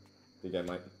 I think I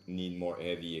might need more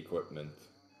heavy equipment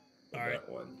for Alright.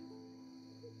 that one.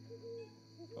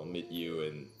 I'll meet you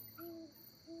in.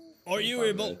 are you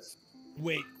 25 able minutes.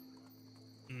 wait.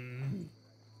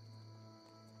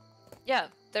 Yeah,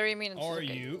 30 minutes. is Are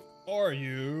okay. you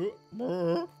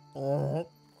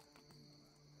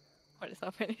What is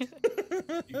happening?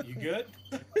 You good?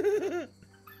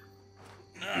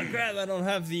 Oh crap, I don't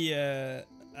have the I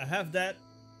have that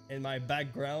in my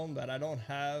background, but I don't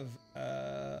have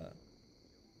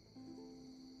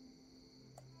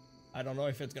I don't know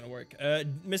if it's gonna work.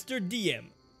 Mr. DM.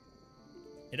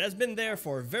 It has been there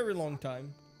for a very long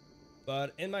time,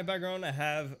 but in my background I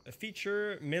have a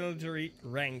feature military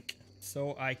rank,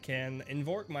 so I can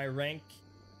invoke my rank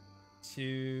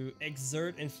to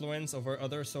exert influence over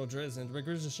other soldiers and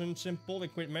requisition simple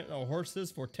equipment or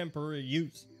horses for temporary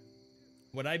use.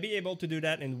 Would I be able to do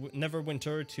that in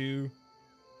Neverwinter to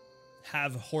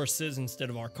have horses instead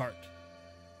of our cart?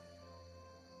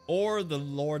 Or the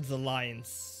Lord's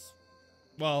Alliance?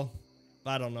 Well,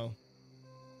 I don't know.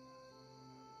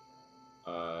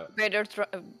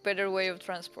 Better way of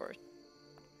transport.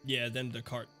 Yeah, then the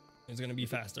cart is gonna be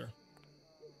faster.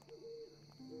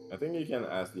 I think you can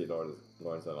ask the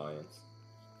Lord's Alliance.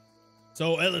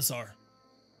 So, Elisar,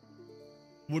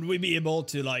 would we be able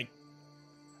to, like,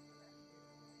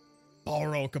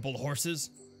 borrow a couple of horses?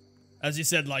 As you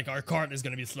said, like, our cart is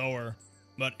gonna be slower,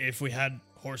 but if we had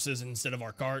horses instead of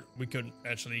our cart, we could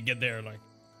actually get there, like,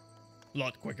 a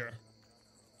lot quicker.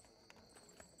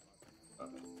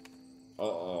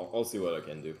 I'll see what I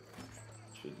can do.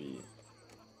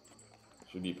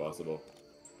 Should be possible.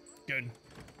 Good.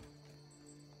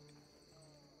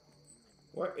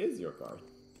 Where is your car?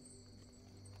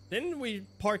 Didn't we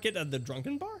park it at the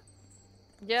drunken bar?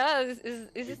 Yeah, is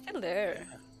it still there?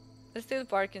 It's still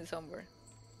parking somewhere.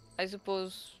 I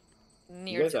suppose You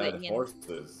near guys to the had inn.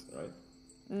 horses, right?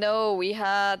 No, we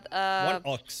had One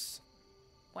ox.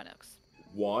 one ox.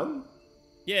 One?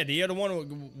 Yeah, the other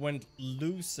one went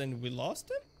loose and we lost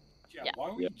him? Yeah. Why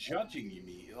are we Yeah. judging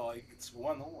me? Like, it's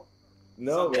one or.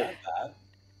 No, it's but not that bad.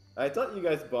 I thought you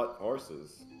guys bought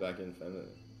horses back in Phandalin.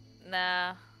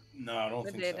 Nah, No, I don't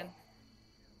we think didn't.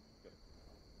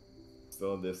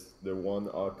 Still the one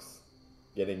ox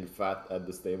getting fat at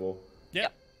the stable. Yeah.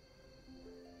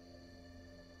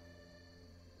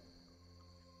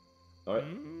 All right.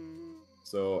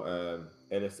 So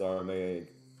LSR may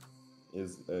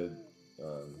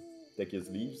take his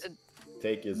leaves.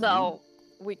 Take his leave. No,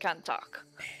 we can't talk.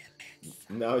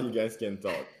 Now you guys can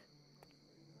talk.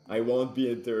 I won't be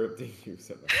interrupting you,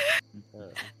 Semath.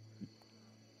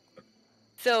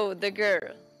 So the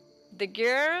girl, the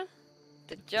judge,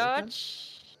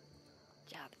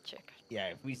 yeah, the chicken.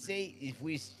 Yeah, if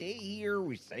we stay here,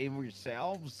 we save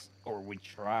ourselves, or we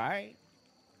try,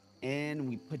 and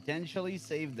we potentially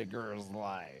save the girl's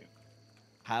life.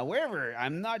 However,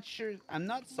 I'm not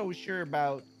so sure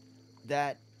about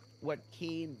that. What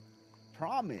Cade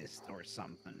promised or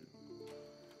something.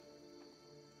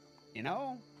 You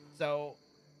know, so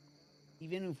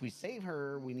even if we save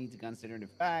her, we need to consider the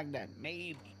fact that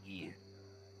maybe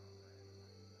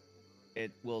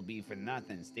it will be for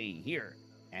nothing staying here.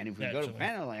 And if we go to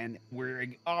Phandalin, we're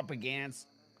up against,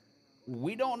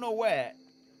 we don't know what,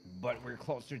 but we're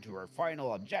closer to our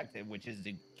final objective, which is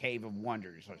the Cave of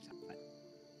Wonders or something.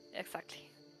 Exactly.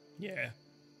 Yeah.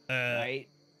 Right?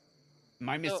 Am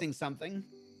I missing something?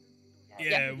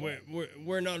 Yeah,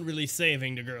 we're not really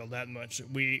saving the girl that much.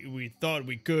 We thought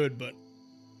we could, but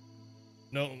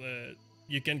no.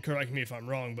 You can correct me if I'm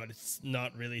wrong, but it's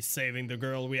not really saving the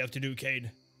girl. We have to do,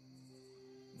 Cade.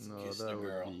 No, Kiss that the would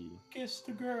girl. be Kiss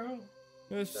the girl.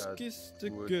 Let's That kiss the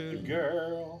would girl. The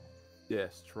girl.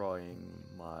 destroying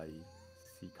my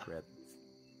secret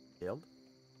guild.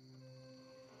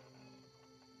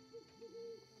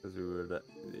 Because we would,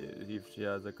 if she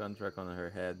has a contract on her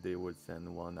head, they would send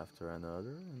one after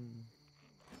another. And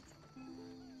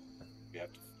We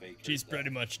have to fake her She's death. pretty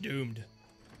much doomed.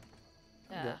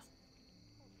 Yeah. Yes.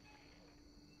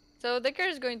 So the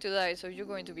girl's going to die, so you're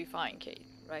going to be fine, Cade,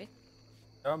 right?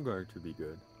 I'm going to be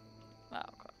good. Oh,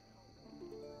 okay.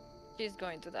 She's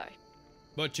going to die.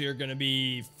 But you're gonna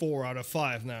be 4 out of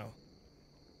 5 now.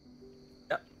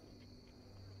 Yeah.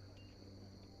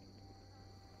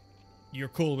 You're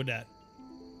cool with that.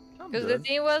 I'm Because the good.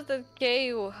 thing was that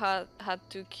Kay had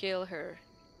to kill her.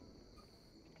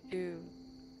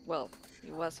 Well,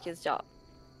 it was his job.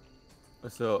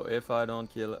 So if I don't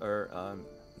kill her, I'm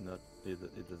not. It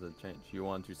doesn't change. You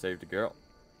want to save the girl.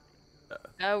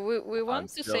 We I'm want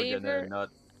to still save gonna her.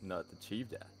 not achieve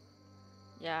that.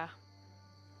 Yeah.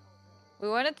 We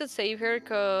wanted to save her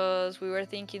because we were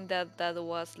thinking that that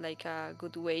was like a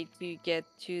good way to get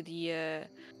to the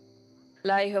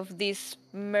life of this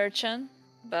merchant,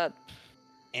 but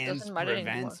And doesn't matter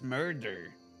anymore. prevents murder.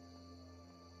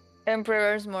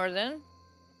 Emperor's Morden.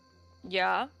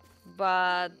 Yeah,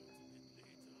 but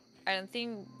I don't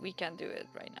think we can do it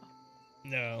right now.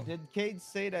 No. Did Cade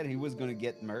say that he was gonna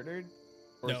get murdered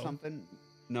or No. something?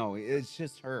 No, it's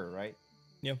just her, right?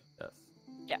 Yes.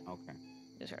 Okay.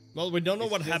 Yes, sir. Well, we don't know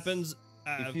It's what just- happens.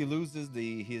 If he loses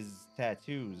his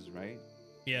tattoos, right?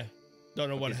 Yeah. Don't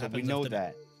know what Okay, so happens. we know after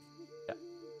that.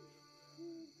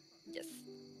 Yes.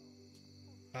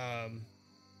 that.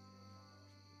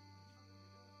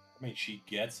 I mean, she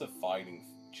gets a fighting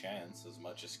chance as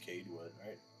much as Cade would,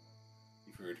 right?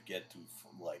 If we were to get to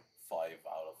like 5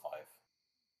 out of 5.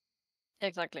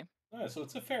 Exactly. Yeah, so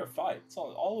it's a fair fight. It's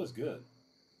always good.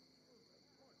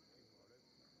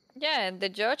 Yeah, and the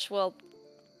judge, well,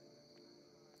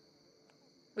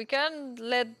 we can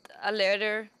let a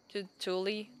letter to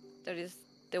Tully, that is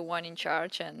the one in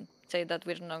charge, and say that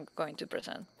we're not going to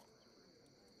present.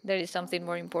 There is something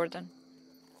more important.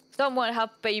 Someone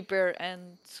have paper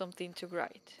and something to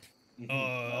write.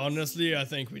 That's- Honestly, I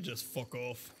think we just fuck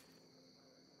off.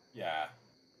 Yeah.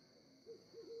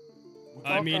 We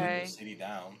I can mean- burn Okay. the city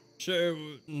down. Sure,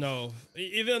 no.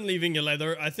 Even leaving a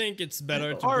letter, I think it's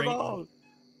better to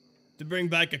bring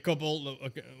back a couple,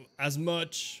 as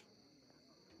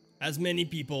many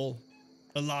people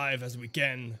alive as we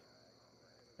can,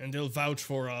 and they'll vouch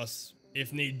for us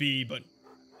if need be. But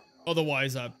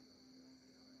otherwise, I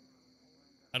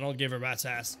don't give a rat's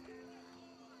ass.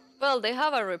 Well, they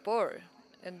have a report,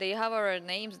 and they have our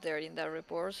names there in that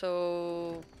report,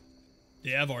 so...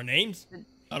 They have our names.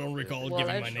 I don't recall Well,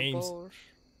 giving I my names. suppose.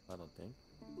 I don't think.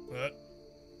 What?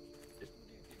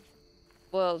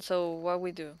 Well, so what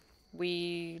we do?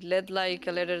 We let like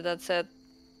a letter that said,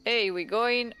 "Hey, we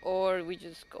going," or we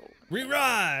just go. We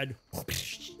ride.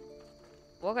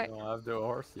 Okay. I don't have the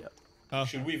horse yet. Oh,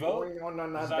 Should we vote? Going on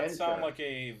an Does that sound adventure. like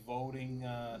a voting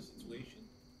situation?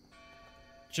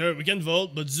 sure, we can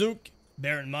vote, but Zook,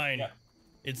 bear in mind, Yeah.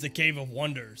 it's the Cave of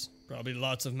Wonders. Probably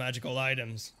lots of magical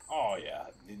items. Oh yeah,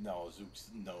 no, Zook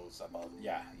knows about.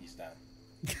 Yeah, he's down.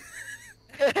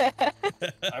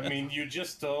 I mean, you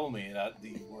just told me that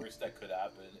the worst that could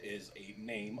happen is a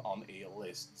name on a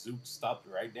list. Zook stopped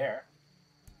right there.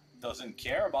 doesn't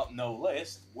care about no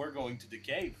list. We're going to the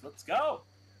cave. Let's go.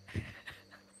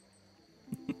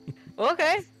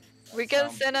 Okay, we can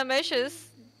Sounds- send a message.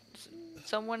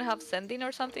 Someone have sending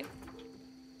or something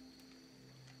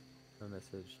A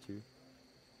message too.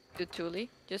 to Tuli,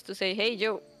 just to say, hey,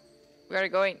 Joe, we are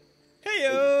going. Hey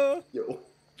yo! Yo.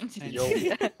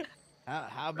 Yo.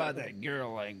 How about that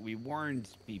girl? Like, we warned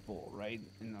people, right?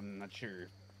 And I'm not sure.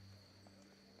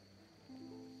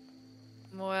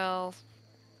 Well,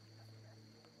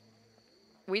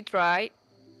 we tried.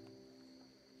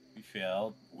 We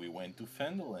failed. We went to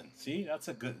Phandalin. See, that's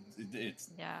a good. It's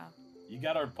Yeah. you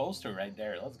got our poster right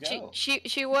there. Let's go.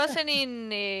 She wasn't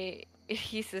in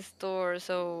his store,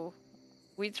 so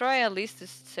we try at least to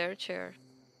search her.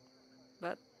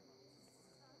 But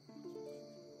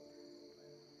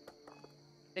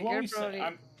the Who are girl we se- probably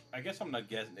I guess I'm not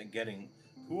getting.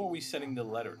 Who are we sending the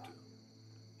letter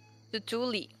to? to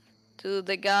Tuli, to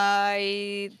the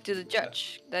guy, to the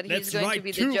judge, that he's Let's going to write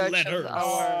be the 2 judge letters. of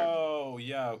our. Oh,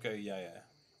 yeah. Okay, yeah.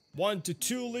 1 to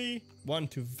Tuli, 1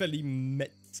 to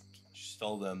Velimetsk. Just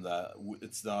tell them that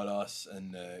it's not us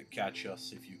and catch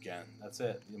us if you can. That's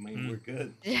it. I mean, we're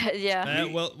good. Yeah, yeah.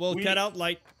 We'll we- cut out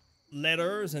like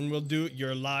letters and we'll do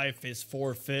your life is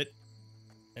forfeit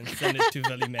and send it to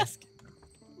Velimetsk.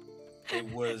 It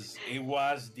was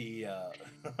the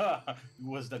it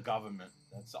was the government.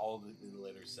 That's all the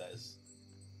letter says.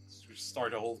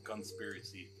 Start a whole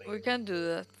conspiracy thing. We can do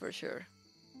that for sure.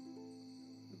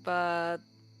 But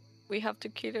we have to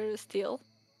kill her still.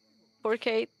 For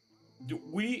Cade.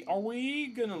 Are we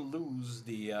gonna lose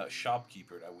the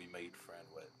shopkeeper that we made friend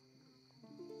with?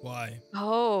 Why?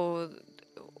 Oh,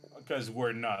 Because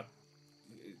we're not.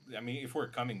 I mean, if we're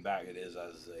coming back, it is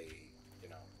as a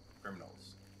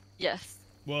criminals. yes.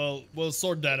 Well, we'll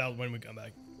sort that out when we come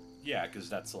back. Yeah, because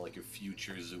that's like a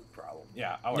future Zook problem.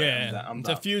 Yeah. All right. Yeah, I'm it's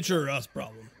a down. future us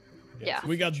problem. Yeah.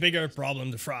 We got bigger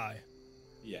problem to fry.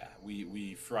 Yeah,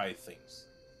 we fry things.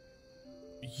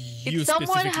 You If someone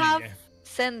specifically, have yeah.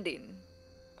 sending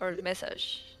or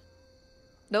message.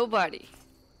 Nobody.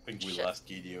 I think we Shit. lost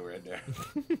Kedio right there.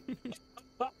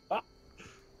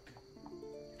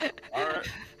 All right.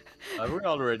 Have we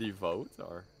already vote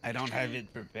or? I don't have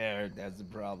it prepared. That's the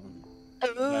problem.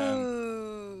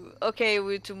 Ooh. Okay,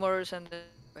 we tomorrow send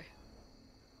it.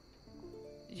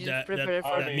 You That- prepare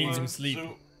for that means we sleep.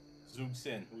 Zook's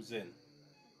in. Who's in?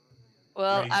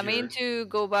 Well, I raise mean your- to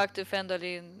go back to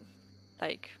Phandalin,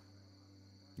 like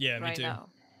Yeah, me right too. now.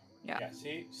 Yeah.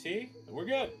 Yeah. See, we're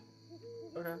good.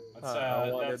 Okay. That's, I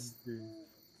wanted that's- to.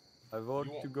 I vote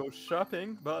You to want- go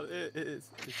shopping, but it's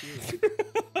you.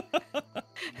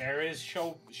 There is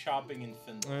shopping in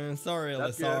Finland. Sorry,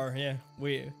 That's LSR. Yeah,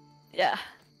 we Yeah.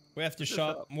 have to Just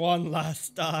shop up. one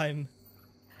last time.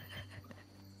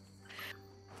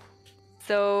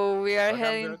 So we are Okay, I'm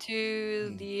heading good.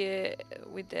 to the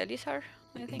with Elisar,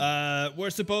 I think. We're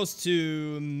supposed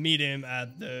to meet him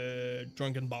at the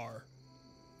drunken bar.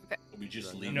 We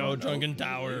just No, leave. No, him drunken out.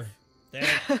 tower. There.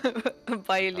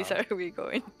 By Elisar are we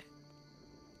going?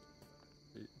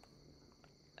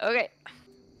 Okay.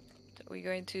 So we're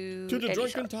going to To the Elisar.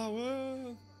 drunken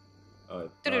tower.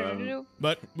 Do-do-do-do-do.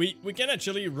 But we can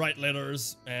actually write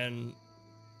letters and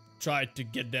try to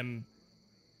get them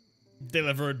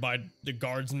delivered by the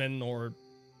guardsmen or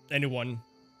anyone.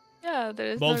 Yeah, there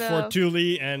is Both not for a...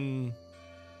 Tuli and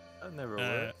That never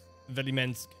uh, works.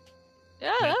 Velimensk.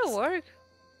 Yeah, that'll Yes. work.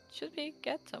 Should we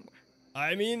get somewhere?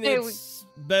 I mean, Hey, it's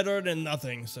better than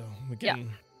nothing, so we Yeah.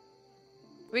 can.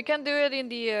 We can do it in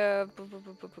the in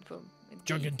the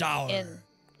Drunken tower. inn.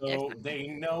 So they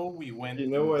know we went You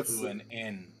know what's- to an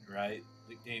inn, right?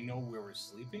 They know where we're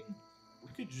sleeping. We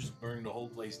could just burn the whole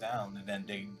place down, and then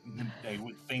they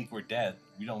would think we're dead.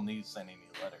 We don't need to send any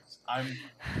letters. I'm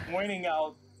pointing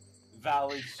out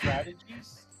valid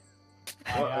strategies.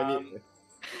 Well, I I am mean,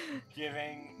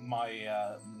 giving my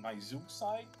my Zook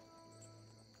side.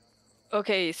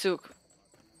 Okay, Zook.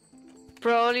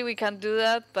 Probably we can do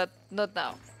that, but not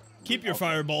now. Keep your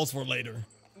fireballs for later.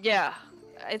 Yeah,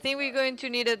 I think we're going to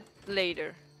need it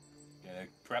later. Gonna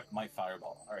prep my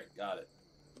fireball. All right, got it.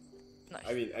 Nice.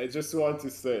 I mean, I just want to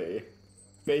say,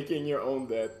 faking your own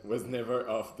death was never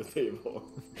off the table.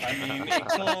 I mean, it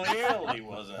clearly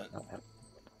wasn't.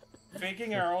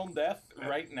 Faking our own death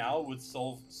right now would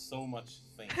solve so much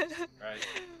things, right?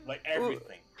 Like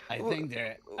everything. I W- think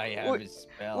that I have we- a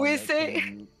spell we that say-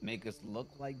 can make us look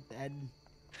like dead.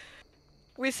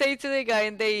 We say to the guy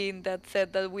in the inn that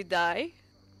said that we die,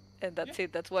 and that's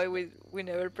it. That's why we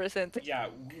never present it. Yeah,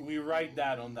 we write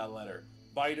that on that letter.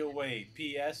 By the way,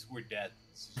 P.S. We're dead.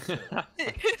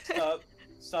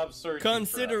 Stop searching.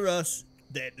 Consider us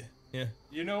dead. Yeah.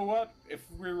 You know what? If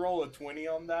we roll a 20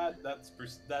 on that, that's an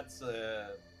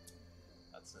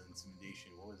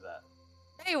intimidation. What was that?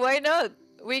 Hey, why not?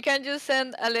 We can just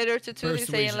send a letter to Tuli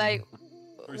saying Persuasion. like,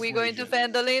 we're going to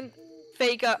Persuasion. Phandalin,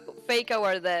 fake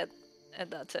our death, and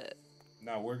that's it.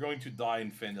 No, we're going to die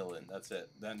in Phandalin. That's it.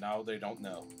 Then now they don't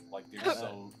know. Like they're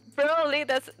so. Probably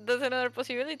that's another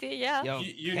possibility. Yeah. Yo,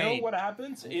 You know Cade, what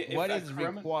happens? If what that is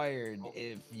Kremen- required Oh.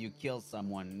 if you kill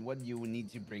someone? What do you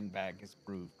need to bring back as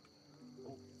proof?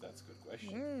 Oh, that's a good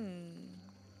question.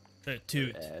 Hmm. A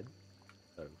tooth. Ed.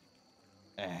 So,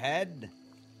 A head?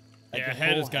 Like Yeah, a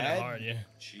head whole is kind of head? hard. Yeah.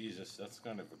 Jesus, that's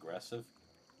kind of aggressive.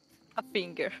 A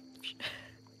finger.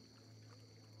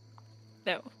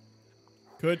 No.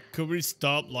 Could we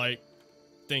stop like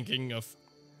thinking of,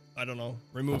 I don't know,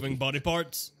 removing body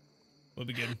parts? Would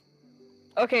be good.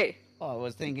 Okay. Oh, I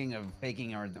was thinking of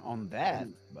faking our on that,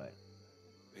 but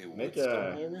It would Make stop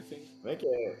a- everything. Make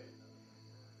a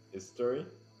history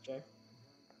check.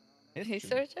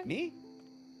 History check? Me?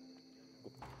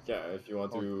 Yeah, if you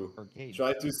want to Or Cade?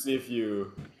 try to see if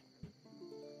you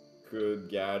could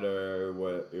gather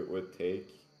what it would take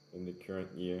in the current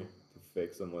year to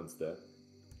fake someone's death.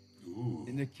 Ooh.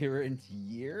 In the current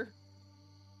year?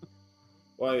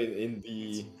 Well, in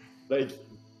the like,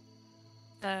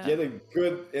 get Uh, a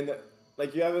good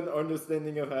like you have an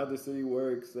understanding of how the city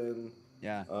works and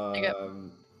Yeah. Yep.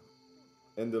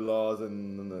 and the laws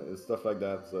and stuff like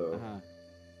that. So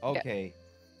Uh-huh. Okay.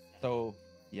 So,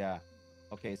 yeah.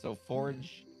 Okay, so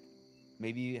forge.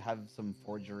 Maybe have some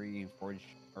forge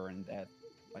earn that,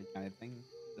 like kind of thing.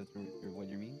 That's what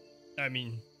you mean? I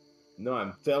mean, no,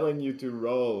 I'm telling you to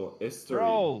roll history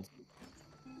Roll!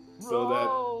 so that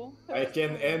Roll! I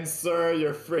can answer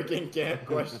your freaking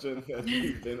question that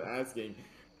you've been asking.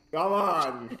 Come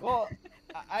on. Well,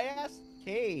 I asked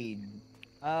Cade.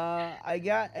 I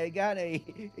got a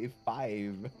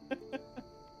 5.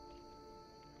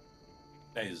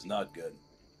 That is not good.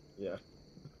 Yeah.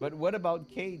 But what about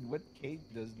Cade? What Cade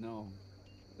does know?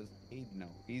 Does Cade know?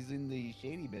 He's in the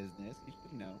shady business. He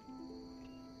should know.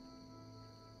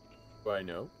 do I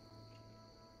know?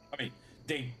 I mean,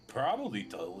 they probably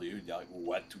told you like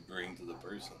what to bring to the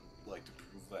person, like to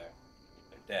prove that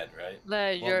they're dead, right?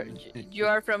 like Well, you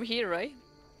are from here, right?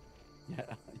 Yeah,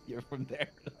 you're from there.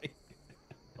 Like,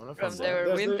 I'm not From from there.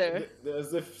 there. Winter.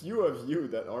 There's a few of you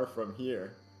that are from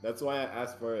here. That's why I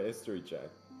asked for a history check.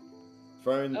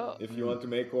 Fern, Oh. if you want to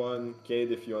make one.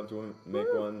 Cade, if you want to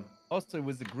make one. also, it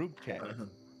was a group chat.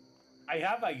 I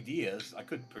have ideas. I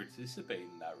could participate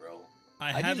in that role. I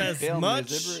I have didn't as fail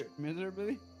much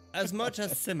miserably. as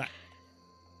Semath.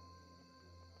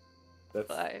 That's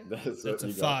 5. that's That's what a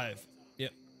you got. 5.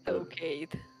 Yep. Okay.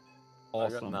 I got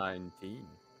Awesome. 19.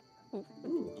 Ooh.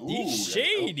 He's that's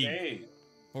shady. okay.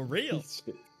 For real.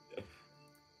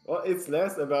 Well, it's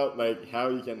less about like how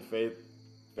you can fake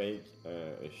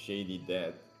a shady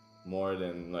death, more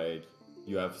than like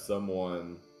you have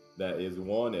someone that is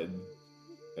wanted,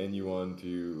 and you want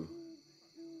to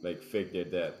like fake their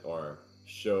death or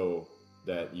show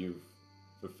that you've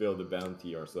fulfilled the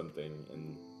bounty or something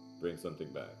and bring something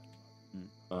back.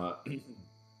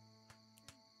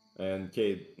 And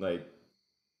Cade, like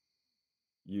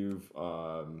you've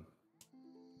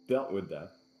dealt with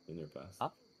that in your past, Huh?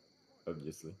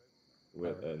 obviously,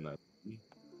 with a knife.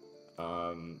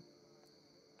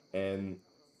 And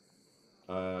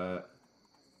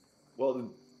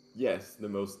well, yes, the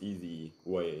most easy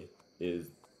way is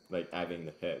like having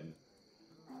the head.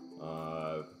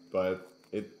 But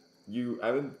you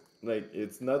haven't like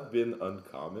it's not been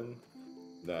uncommon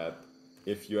that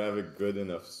if you have a good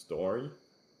enough story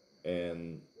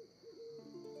and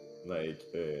like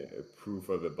a proof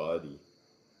of a body,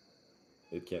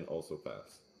 it can also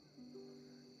pass.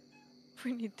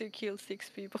 We need to kill 6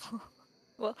 people.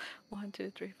 Well, 1,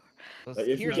 2, 3, 4. So Like,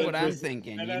 if you here's can what I'm pres-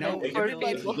 thinking. No, You no, know, no, If For you,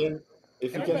 everybody, if you can, if you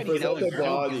can everybody present knows the Zook is a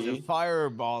body,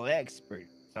 fireball expert.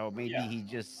 So maybe Yeah. he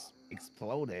just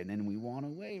exploded and we won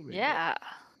away with it. Yeah.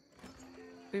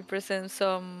 We present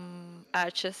some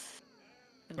ashes.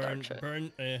 And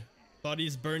Burn,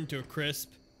 bodies burned to a crisp.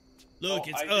 Look,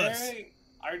 it's are us.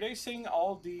 Are they saying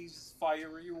all these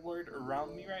fiery words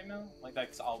around me right now? Like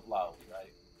that's out loud,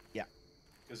 right? Yeah.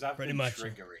 Because I've Pretty been much.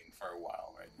 triggering for a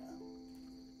while right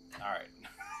now. All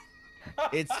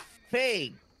right. It's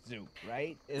fake, Zook,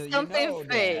 right? You Something know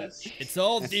that. fake. It's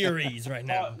all theories right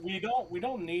now. We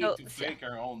don't need No, to yeah. fake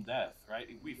our own death, right?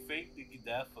 If we fake the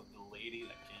death of the lady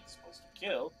that Kate's supposed to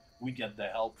kill, we get the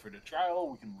help for the trial.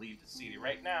 We can leave the city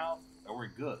right now, and we're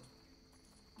good.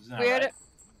 Isn't that We're right?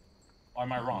 Or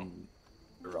am I wrong?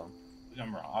 You're wrong.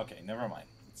 I'm wrong. Okay, never mind.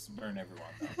 Let's burn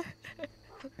everyone down.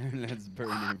 Let's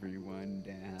burn everyone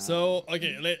down. So,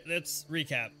 okay, let's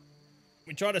recap.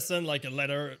 We try to send like a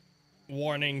letter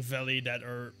warning Veli that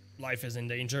her life is in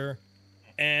danger.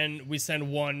 And we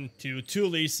send one to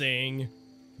Thule saying,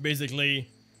 basically,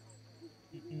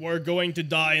 we're going to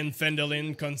die in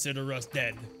Phandalin, consider us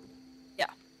dead. Yeah.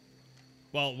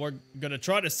 Well, we're gonna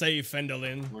try to save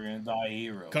Phandalin, We're gonna die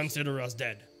heroes. consider us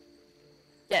dead.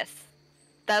 Yes.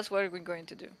 That's what we're going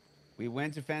to do. We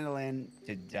went to Phandalin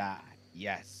to die.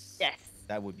 Yes. Yes.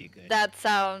 That would be good. That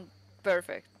sounds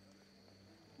perfect.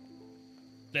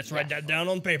 Let's write that down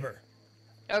on paper.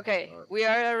 Okay, we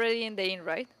are already in the inn,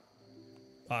 right?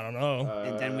 I don't know.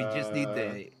 And then we just need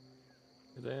the.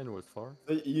 The end was far.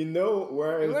 So you know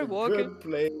where We is were a walking. good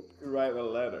place to write a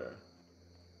letter?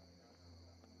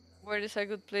 Where is a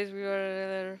good place we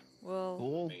are? Well, I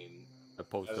Cool. mean, A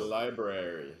post. A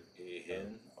library.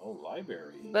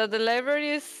 library. but the library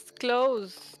is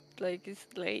closed. Like it's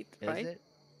late, Is right? it?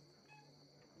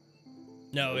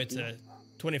 No, it's a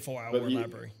 24-hour But you-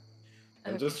 library.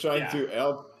 I'm just trying Yeah. to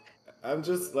help. I'm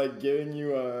just like giving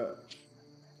you a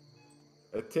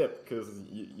tip because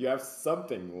you have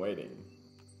something waiting.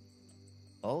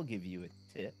 I'll give you a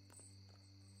tip.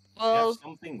 You have Well,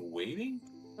 something waiting?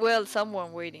 well,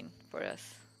 someone waiting for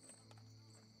us.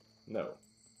 No,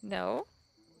 No.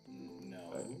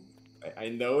 No. I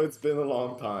know it's been a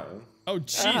long time. Oh,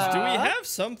 jeez, do we Uh-huh. have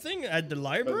something at the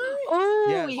library? Oh,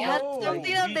 Yes. we had Oh,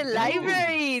 something at we the do.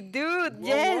 library, dude. What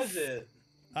yes. was it?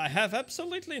 I have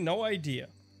absolutely no idea.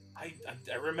 I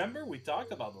remember we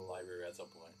talked about the library at some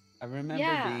point. I remember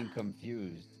Yeah. being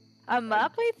confused. A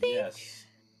map, I think, Yes.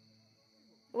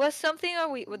 was something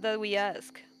that we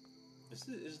asked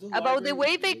Is the about the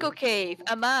library Waybaker here? Cave.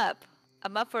 A map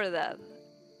for that.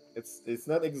 It's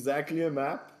not exactly a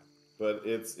map, but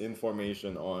it's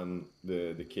information on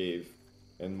the cave,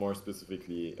 and more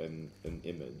specifically an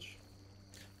image.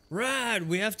 Right,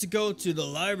 we have to go to the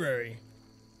library.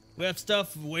 We have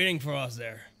stuff waiting for us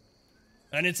there.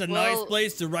 And it's a nice Well-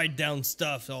 place to write down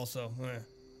stuff also.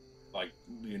 Like,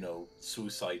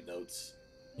 suicide notes.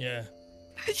 Yeah.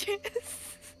 Yes.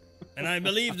 And I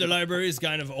believe the library is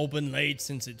kind of open late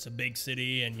since it's a big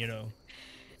city and,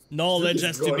 knowledge It's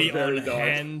has to going be very on dark.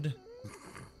 hand.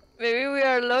 Maybe we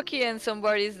are lucky and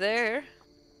somebody's there.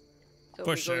 So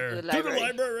For we go sure. to the To the library.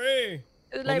 library!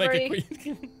 To the We'll make library.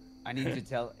 it quick. I need to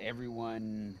tell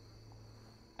everyone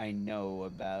I know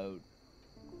about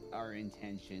our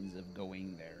intentions of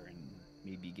going there and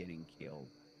maybe getting killed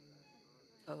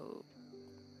Oh.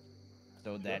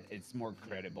 so that it's more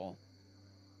credible.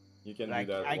 You can Like,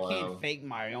 do that I while can't fake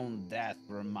my own death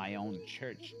from my own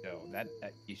church, though. That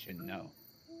you should know.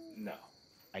 No.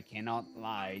 I cannot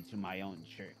lie to my own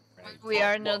church, right? We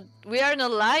are not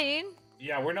lying.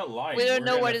 Yeah, we're not lying. We don't We're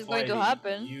know what gonna is going to fight a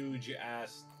happen. Huge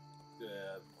ass,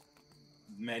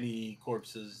 many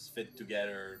corpses fit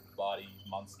together body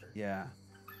monster. Yeah.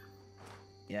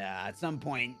 Yeah, at some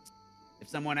point, if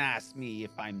someone asks me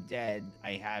if I'm dead,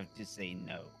 I have to say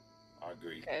no. I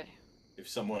agree. Okay. If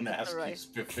someone asks you Alright.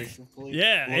 specifically,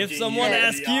 Yeah, if looking someone you in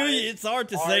asks the you, eyes, it's hard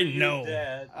to "Are say you no.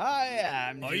 dead?"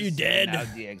 I'm Are just you setting dead?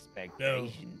 out the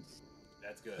expectations.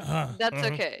 That's good. That's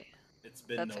Uh-huh. okay. It's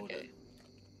been That's noted. okay.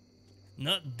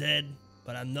 Not dead,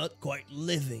 but I'm not quite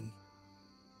living.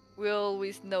 We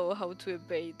always know how to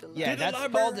evade the Yeah, the that's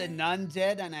called library. an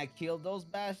undead, and I killed those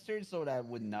bastards, so that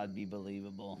would not be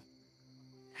believable.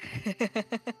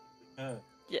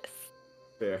 Yes.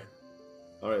 fair.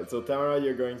 All right, so Thamara,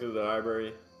 you're going to the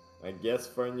library. I guess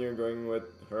Fern, you're going with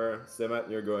her. Semath,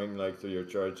 you're going like to your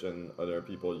church and other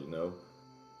people you know.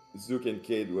 Zook and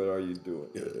Cade, what are you doing?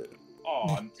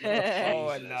 Oh, I'm Oh,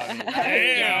 I Jesus. love it.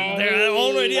 Damn, they're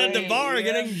already at the bar Yeah.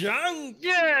 getting drunk.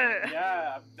 Yeah.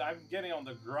 Yeah, I'm getting on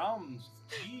the ground.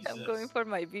 Jesus. I'm going for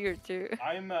my beer too.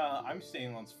 I'm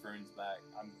staying on Fern's back.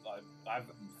 I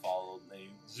haven't followed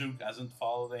Zook hasn't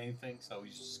followed anything, so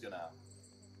he's just gonna.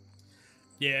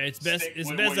 Yeah, it's best. Stick It's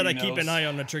with best what that I he keep an knows. eye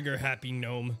on the trigger happy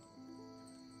gnome.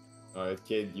 All right,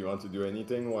 Cade, you want to do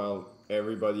anything while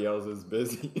everybody else is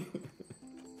busy?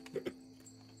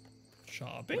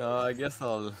 Shopping? I guess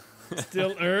I'll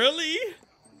Still early?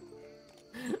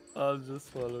 I'll just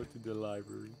follow to the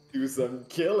library. do some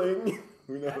killing.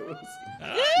 Who knows?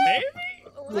 Maybe?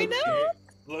 We know.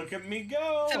 Look at me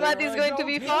go! Semath is I going to don't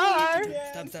be do it far.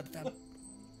 again. Stop.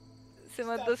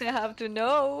 Semath doesn't have to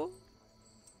know.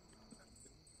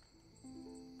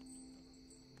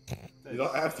 You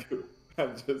don't have to.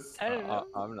 I'm just. I don't know.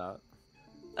 I'm not.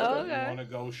 Oh, You okay. want to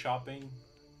go shopping?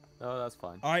 No, that's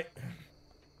fine. Alright.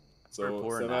 So We're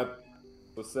poor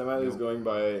Semath is going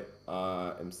by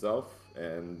himself,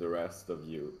 and the rest of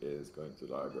you is going to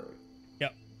the library.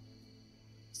 Yep.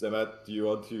 Semath, do you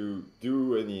want to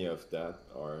do any of that,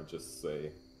 or just say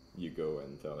you go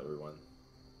and tell everyone?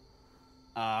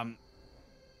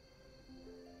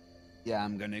 Yeah,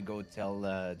 I'm gonna go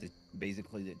tell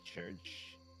basically the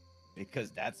church, because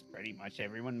that's pretty much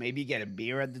everyone. Maybe get a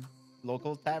beer at the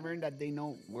local tavern that they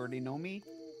know where they know me.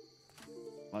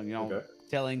 Well, Okay.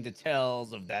 telling the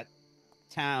tales of that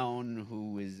town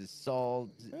who is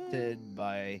assaulted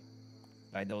by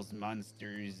those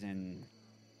monsters, and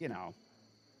you know.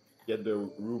 Get the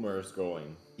rumors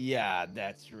going. Yeah,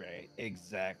 that's right.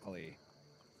 Exactly.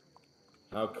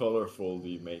 How colorful do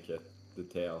you make it? The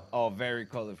tale. Oh, very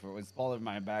colorful. It's part of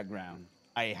my background.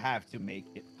 I have to make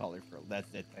it colorful. That's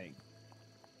the thing.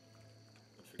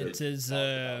 It's his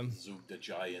Zook the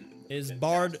giant. his and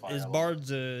bard cast his fire bard's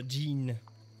gene.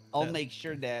 I'll Yeah. make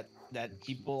sure that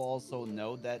people also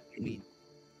know that we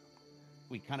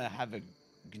kind of have a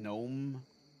gnome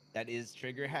that is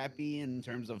trigger happy in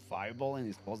terms of fireball and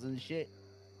his spells and shit.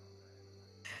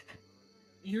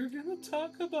 You're gonna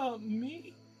talk about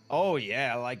me? Oh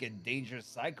yeah, like a dangerous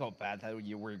psychopath that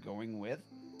you were going with.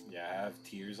 Yeah, I have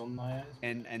tears on my eyes.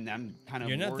 And I'm kind of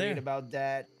You're not worried there. about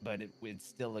that, but it's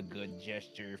still a good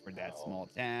gesture for that Oh. small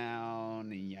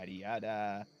town and yada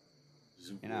yada.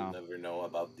 Zook You know. will never know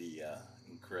about the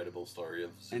incredible story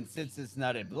of Zook. And since it's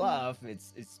not a bluff,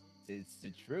 it's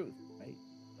the truth, right?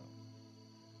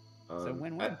 So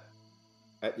win-win.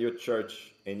 At your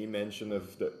church, any mention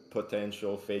of the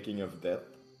potential faking of death?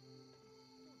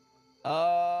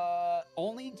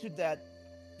 Only to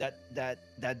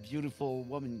that beautiful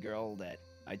woman girl that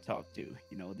I talked to.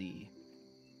 You know, the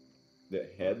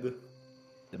head? the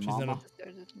She's not mama.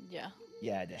 Yeah.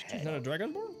 Yeah, the She's not a head.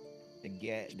 dragonborn?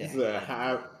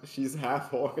 She's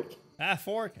half orc. Half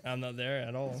orc? I'm not there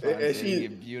at all. That's what I'm saying, She- a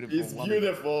beautiful She's woman.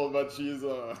 beautiful, but she's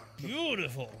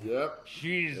Beautiful. Yep.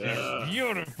 She's Yeah. a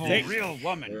beautiful, Take- real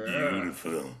woman.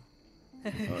 Beautiful.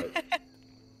 Alright.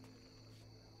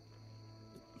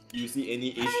 Do you see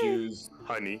any issues?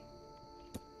 Honey.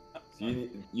 Do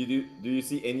you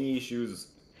see any issues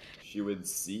she would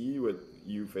see with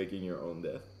you faking your own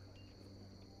death?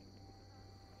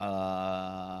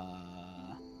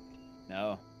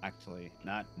 No, actually,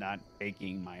 not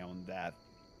faking my own death.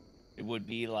 It would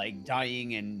be like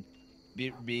dying and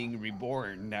being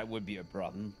reborn. That would be a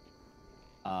problem.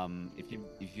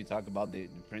 If you talk about the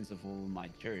principle of my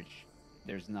church,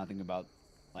 there's nothing about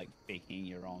like faking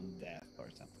your own death or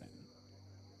something.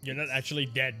 You're not actually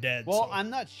dead. Well, so- I'm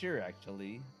not sure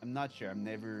actually. I'm not sure. I've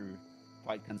never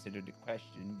quite considered the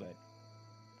question, but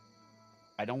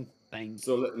I don't think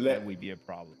So that would be a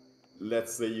problem.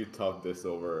 let's say you talk this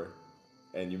over,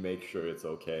 and you make sure it's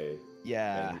okay.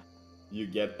 Yeah. And you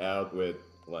get out with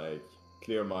like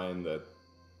clear mind that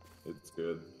it's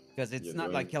good. Because it's You're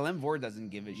not doing- like Kelemvor doesn't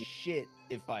give a shit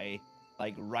if I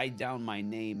like write down my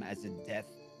name as a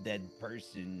dead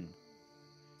person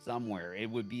somewhere. It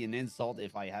would be an insult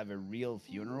if I have a real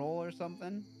funeral or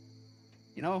something.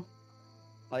 You know,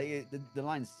 like the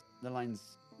lines,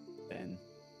 and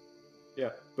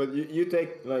Yeah, but you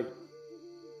take like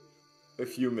a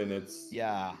few minutes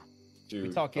yeah, to we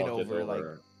talk it over, like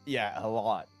yeah, a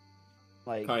lot.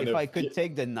 Like Kind if of, I could yeah.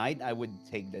 take the night, I would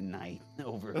take the night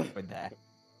over for that.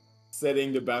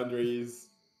 setting the boundaries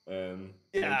and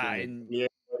Yeah, making it and clear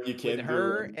what you can with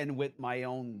her do. and with my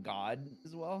own god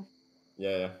as well.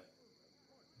 Yeah.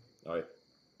 All right.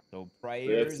 So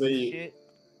prayers and say- shit.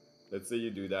 Let's say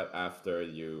you do that after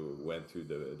you went to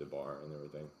the bar and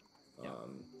everything. Yeah.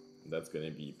 That's gonna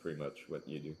be pretty much what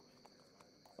you do.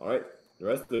 All right, the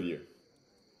rest of you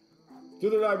to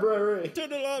the library. To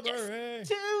the library.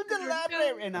 To the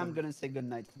library, and I'm gonna say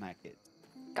goodnight to my kids.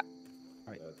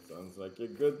 That sounds like a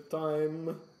good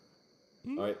time.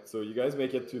 All right, so you guys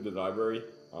make it to the library.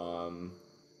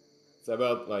 It's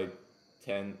about like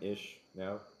 10-ish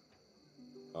now.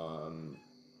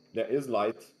 There is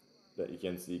light that you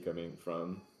can see coming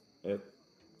from it.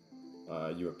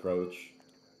 You approach.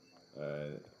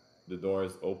 The door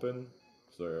is open,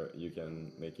 so you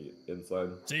can make it inside.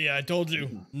 See, I told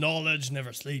you, knowledge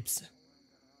never sleeps.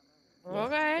 Yeah,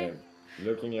 Okay. and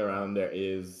looking around, there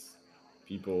is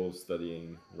people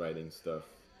studying, writing stuff.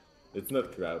 It's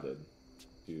not crowded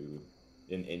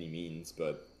in any means,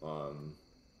 but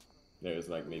there's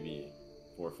like maybe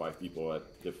 4 or 5 people at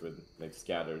different, like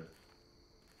scattered.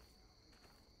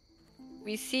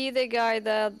 We see the guy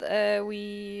that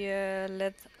we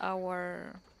let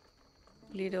our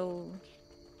little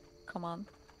command.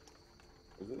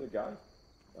 Is it a guy?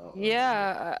 Oh,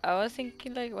 Yeah, I was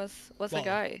thinking like was a Well-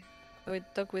 guy. We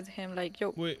talk with him like, yo.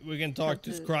 We can talk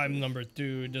to Talk to- scribe number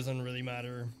 2. It doesn't really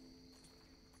matter.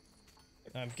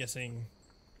 I'm guessing.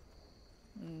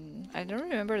 I don't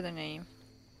remember the name.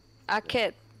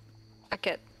 Cade.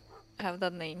 Cade. I have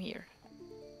that name here.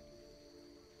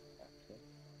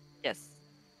 Yes.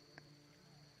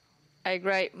 I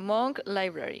write monk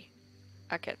library.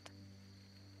 Cade.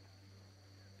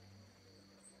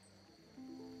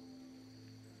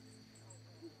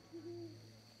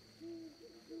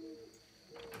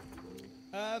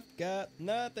 I've got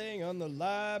nothing on the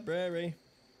library.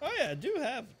 Oh yeah, I do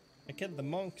have. I get the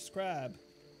monk scribe.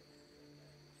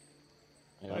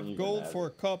 I don't 5 even gold have for a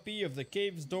it. copy of the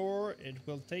cave's door. It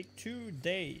will take 2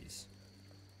 days.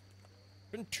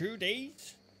 In 2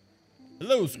 days?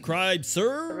 Hello, scribe,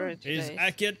 sir. Already 2 Is days.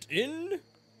 Akit in?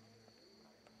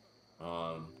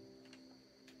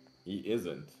 He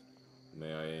isn't.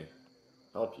 May I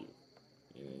help you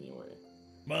in any way?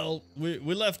 Well, we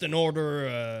left an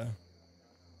order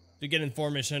to get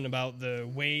information about the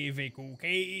Wave Echo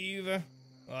Cave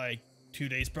like 2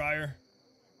 days prior.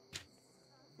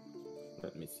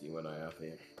 Let me see what I have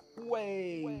here.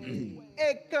 Wave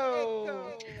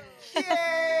Echo.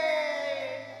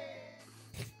 Yay!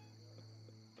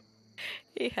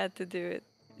 He had to do it.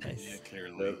 Yeah,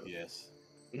 clearly, yes.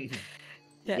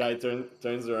 Yeah. Guy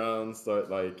turns around,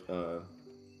 start like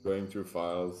going through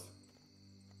files.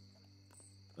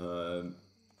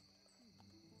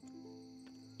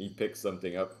 He picks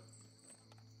something up.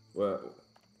 What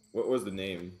was the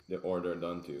name the order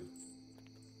done to?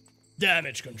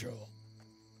 Damage control.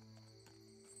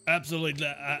 Absolutely,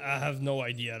 I have no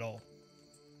idea at all.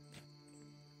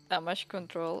 Damage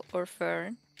control or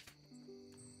Fern.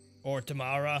 Or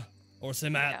Thamara, or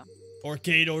Semath, Yeah. or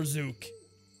Cade, or Zook.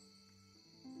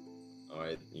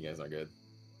 Alright, you guys are good.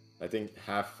 I think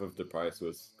half of the price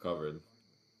was covered.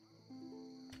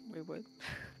 We would.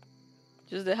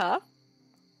 Just the half?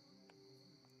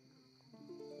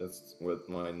 That's what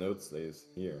my note says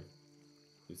here.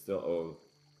 You still owe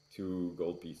 2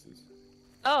 gold pieces.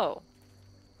 Oh.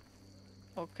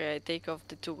 Okay, I take off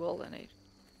the 2 gold and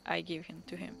I give him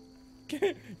to him.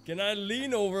 Can I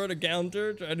lean over the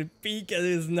counter, try to peek at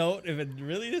his note if it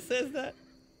really says that?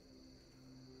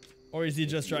 Or is he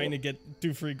just trying to get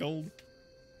 2 free gold?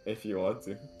 If you want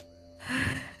to.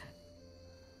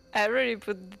 I already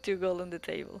put the 2 gold on the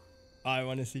table. I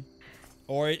want to see.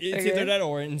 Or it's Okay. either that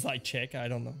or inside check, I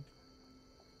don't know.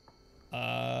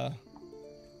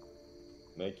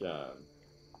 Make a...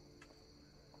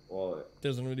 Well,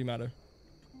 Doesn't really matter.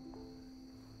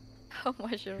 How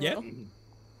much you Yeah. roll?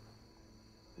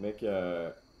 make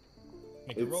a...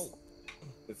 Make a roll.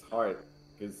 It's hard,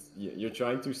 because you're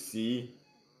trying to see,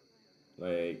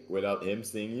 like, without him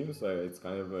seeing you, so it's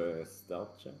kind of a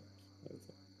stealth check.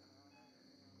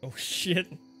 Oh shit.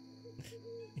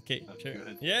 Okay, That's sure.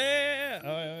 good. Yeah.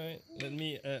 Alright. Let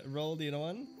me roll the other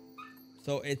one.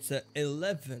 So it's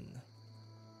 11.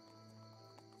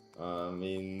 I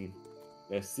mean,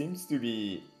 there seems to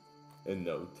be a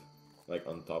note, like,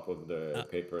 on top of the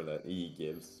paper that he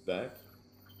gives back,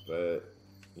 but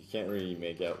you can't really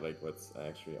make out, like, what's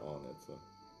actually on it, so...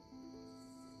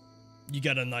 You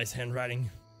got a nice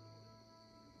handwriting.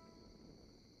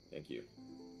 Thank you.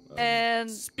 And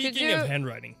could Speaking you... of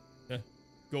handwriting,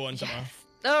 go on, Thamara.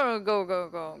 No,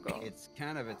 go. It's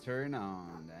kind of a turn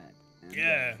on that. and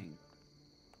Yeah.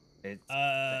 It's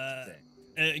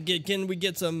Can we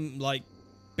get some like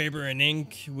paper and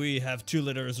ink? We have 2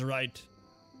 letters, right?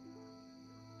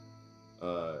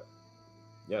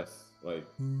 Yes, like...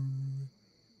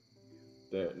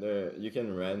 There, you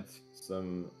can rent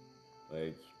some,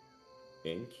 like,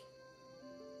 ink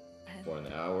for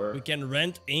an hour. We can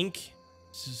rent ink,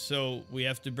 so we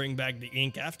have to bring back the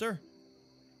ink after.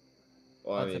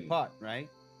 Well, I That's a mean, pot, right?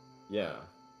 yeah.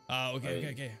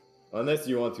 Okay. Unless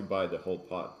you want to buy the whole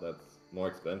pot, that's more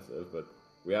expensive, but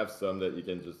we have some that you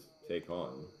can just take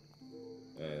on.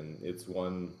 And it's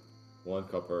one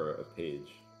copper a page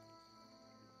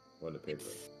for the paper.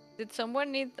 Did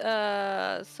someone need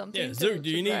something? Yeah, Zook, do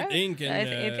you need grab? ink and, I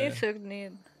think Zook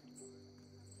need.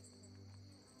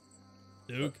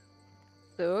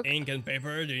 Zook, ink and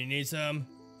paper. Do you need some?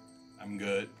 I'm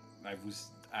good. I was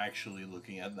actually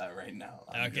looking at that right now.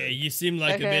 I'm Okay, good. you seem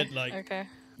like Okay, a bit like okay.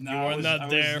 No, you I were was- not I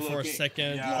was there for a looking-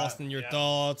 second, yeah, lost in your yeah.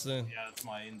 thoughts. And Yeah, that's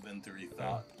my inventory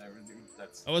thought. Everything-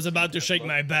 That's. I was about to that's shake what-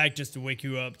 my back just to wake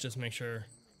you up, just make sure.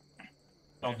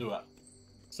 Don't do it.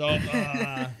 So,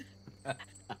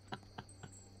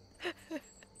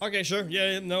 okay, sure.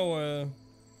 Yeah, no.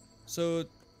 So,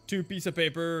 2 pieces of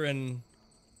paper and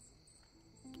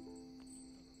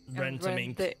rent some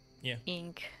ink. The Yeah.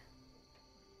 ink.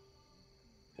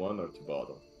 1 or 2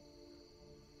 bottle.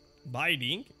 Buy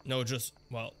the ink? No, just,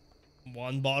 well,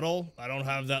 1 bottle. I don't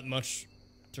have that much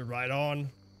to write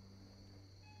on.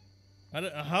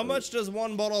 How much does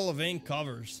 1 bottle of ink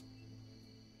covers?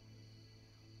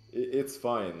 it's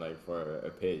fine, like for a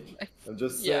page. I'm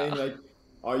just Yeah. saying, like,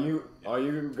 are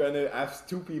you gonna have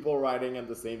two people writing at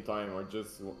the same time, or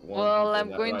just one? Well,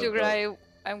 people that write both?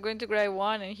 I'm going to grab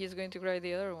one, and he's going to grab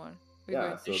the other one. We're Yeah,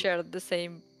 going to so- share the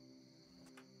same.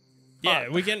 Yeah,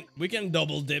 Pot. we can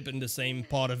double dip in the same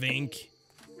pot of ink.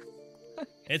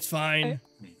 It's fine.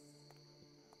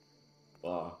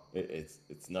 Well,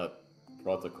 it's not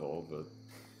protocol, but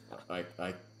I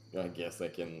guess I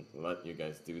can let you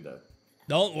guys do that.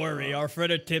 Don't worry, our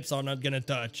further tips are not gonna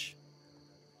touch.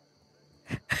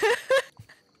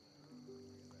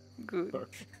 Good.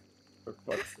 For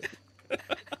fuck's sake.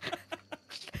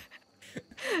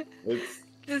 It's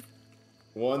Just-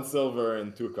 1 silver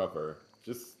and 2 copper.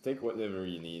 Just take whatever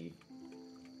you need.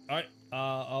 All right,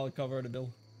 I'll cover the bill.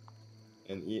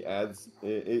 And he ends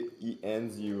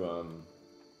you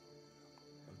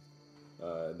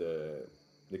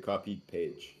the copied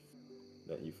page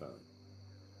that you found.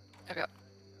 Okay.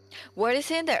 What is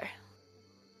in there?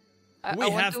 I We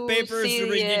want have to papers see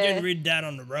to read. You the, can read that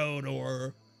on the road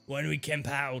or when we camp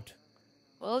out.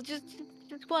 Well, just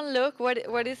one look. What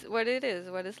it is?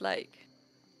 What it's like?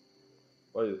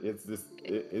 Well,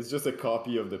 it's just a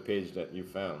copy of the page that you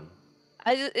found.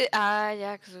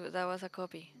 Yeah, because that was a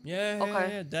copy. Yeah,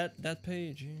 Okay. that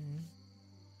page. Yeah.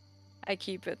 I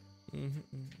keep it. Mm-hmm.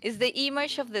 It's the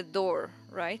image of the door,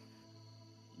 right?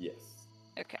 Yes.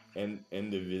 Okay. And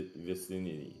the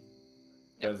vicinity.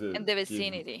 Yep. 'Cause it And the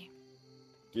vicinity.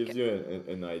 gives you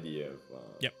an idea of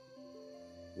Yep.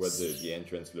 what the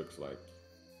entrance looks like.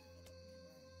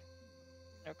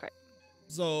 Okay.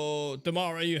 So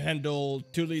tomorrow you handle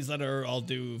Tuli's letter. I'll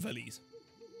do Veli's.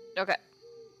 Okay.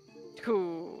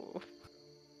 Cool.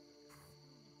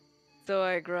 So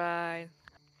I grind.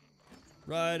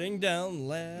 Writing down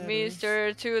letters.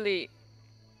 Mr. Thule,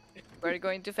 we're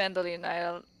going to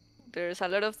Phandalin. There's a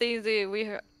lot of things that we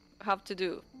have to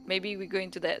do. Maybe we're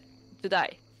going to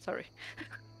die. Sorry.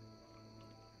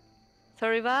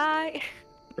 Sorry, bye.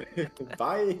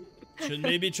 Bye. Should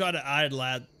maybe try to add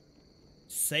lad.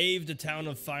 Save the town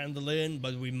of Phandalin,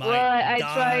 but we might Well, I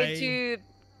die tried to in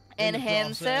the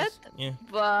enhance it, process. Yeah.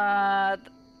 but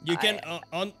You can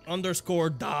underscore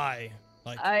die.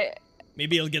 Like I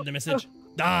maybe you'll get the message.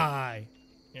 Die.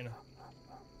 You know.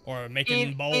 Or make it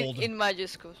in bold. in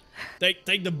majuscule.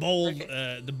 Take the bold,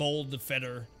 Okay. the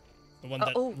feather, the one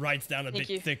that oh, writes down a thank bit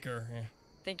you. thicker. Yeah.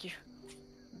 Thank you.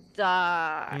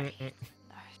 Die.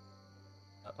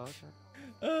 Okay.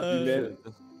 You Should You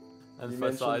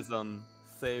emphasize on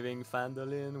saving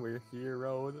Phandalin. We're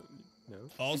heroes. No.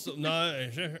 Also, no,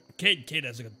 Cade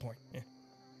has a good point. Yeah.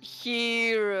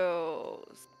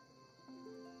 Heroes.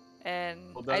 And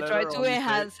Well, the I letter tried to only says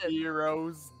enhance it.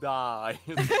 Heroes die.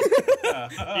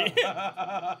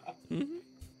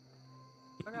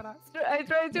 I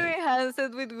tried to enhance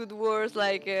it with good words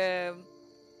like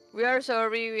we are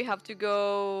sorry, we have to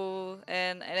go,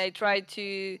 and I tried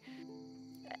to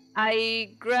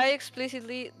write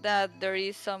explicitly that there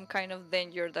is some kind of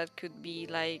danger that could be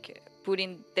like put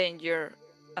in danger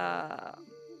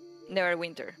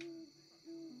Neverwinter.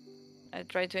 I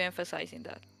tried to emphasize in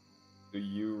that. Do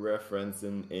you reference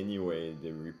in any way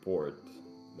the report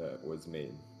that was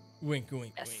made? Wink,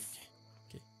 wink, Yes.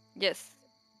 wink. Yes.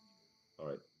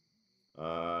 All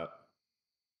right.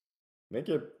 Make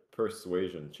a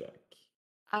persuasion check.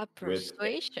 A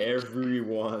persuasion. With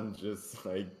everyone just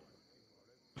like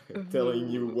telling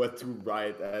you what to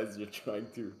write as you're trying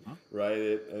to write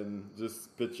it, and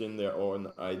just pitching their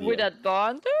own idea. With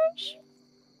advantage?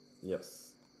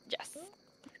 Yes. Yes.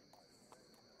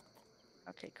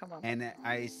 Okay, come on. And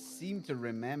I seem to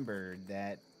remember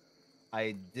that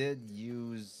I did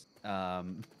use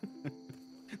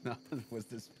no, was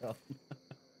the spell?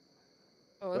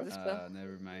 What was the spell?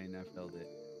 Never mind, I failed it.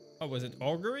 Oh, was it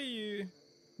augury? You...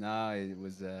 No, it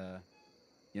was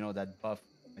you know, that buff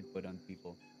I put on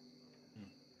people.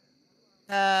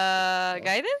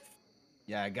 Guidance?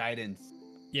 Yeah, guidance.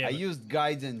 Yeah. I but used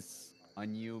guidance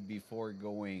on you before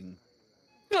going.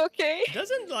 Okay.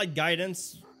 doesn't like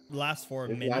guidance last for a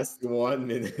It minute? lasts 1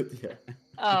 minute. Yeah.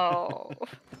 Oh.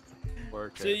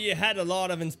 So you had a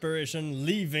lot of inspiration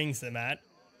leaving Semath,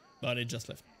 but it just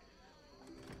left.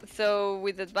 So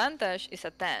with advantage, it's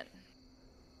a 10.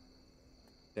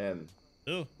 10.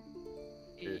 Oh,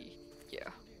 Yeah.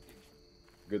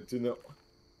 Good to know.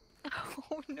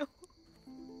 Oh no.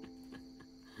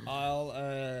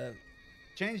 I'll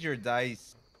Change your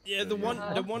dice. yeah, the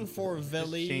one for Just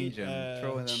Veli. change them.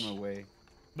 Throw them away.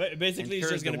 But basically, it's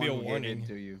Ensure just gonna the be a one who gave warning. it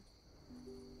to you.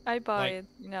 I buy Like- it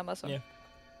in Amazon. Yeah.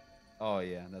 Oh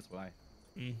yeah, that's why.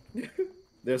 Mm.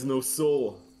 There's no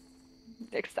soul.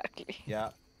 Exactly. Yeah.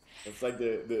 It's like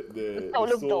the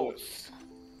All of soul. those.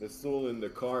 the soul in the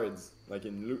cards, like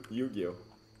in Yu-Gi-Oh.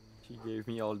 She gave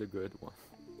me all the good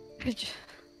ones.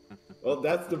 Well,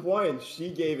 that's the point. She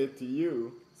gave it to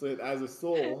you, so it has a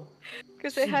soul.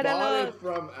 Because She I had a bought lot. it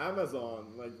from Amazon.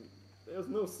 Like, there's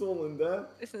no soul in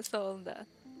that. This is all that.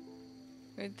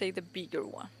 I'm gonna take the bigger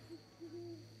one.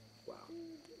 Wow.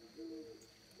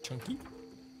 Chunky.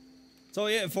 So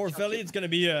yeah, for Feli, it's gonna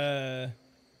be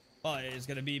it's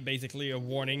gonna be basically a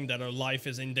warning that her life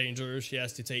is in danger. She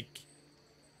has to take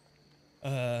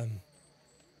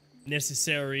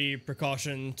necessary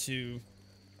precaution to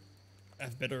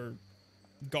have better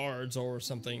guards or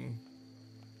something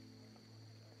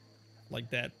like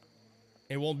that.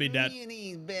 It won't be that. You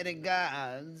need better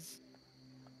gods.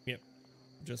 Yep,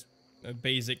 just a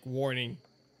basic warning.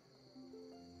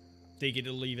 Take it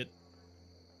or leave it.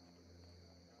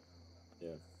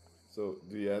 Yeah. So,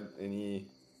 do you have any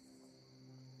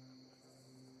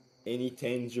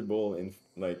tangible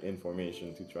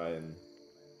information to try and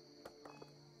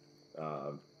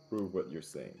prove what you're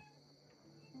saying?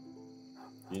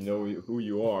 You know who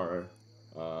you are,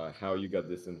 how you got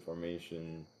this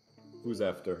information, who's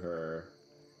after her,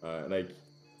 like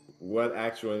what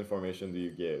actual information do you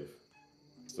give?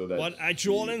 So that What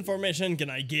actual information can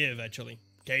I give, actually?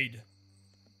 Cade.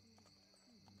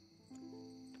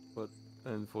 What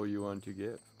info you want to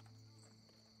give?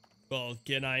 Well,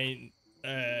 can I,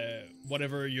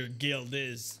 whatever your guild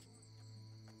is,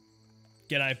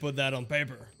 can I put that on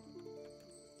paper?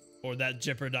 Or that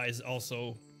jeopardize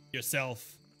also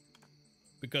yourself?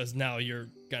 Because now you're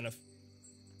kind of...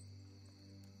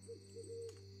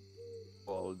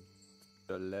 Well,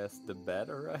 the less the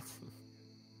better, right?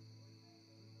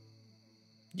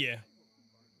 Yeah.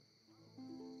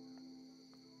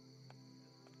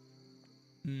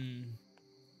 Hmm.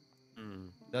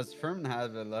 Does Ferme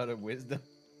have a lot of wisdom?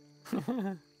 I don't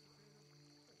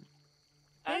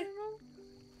know.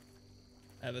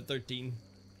 I have a 13.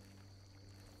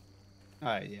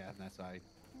 Alright, yeah, that's right.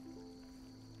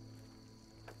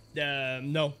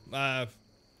 No, I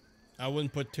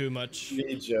wouldn't put too much.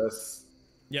 You just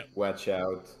Yep. watch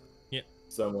out. Yep.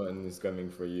 Someone is coming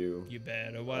for you. You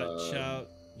better watch out.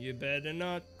 You better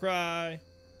not cry.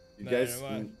 You guys Better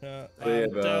watch out. say I'm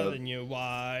about- telling you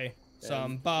why. Yeah,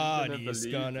 Somebody's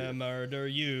believe gonna you. murder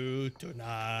you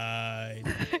tonight.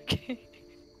 Okay.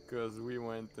 Because we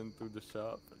went into the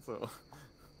shop, so...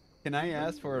 Can I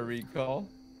ask for a recall?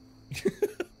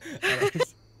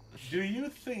 Do you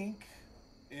think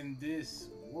in this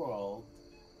world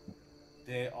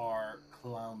there are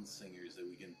clown singers that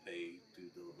we can pay to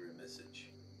deliver a message?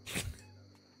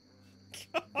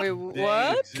 Wait, They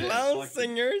what? exist, Clown like,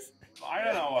 singers? I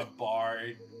don't know, a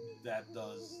bard that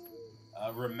does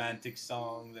a romantic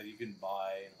song that you can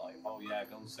buy, like, oh yeah,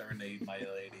 go serenade my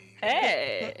lady.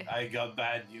 Hey. I got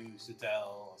bad news to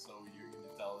tell, so you're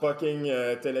gonna tell them. Fucking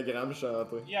telegram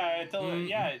chanté. Yeah, Mm.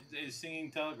 yeah, it's singing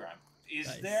telegram. Is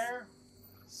Nice. there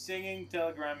singing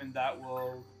telegram in that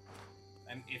world?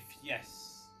 And if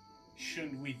yes,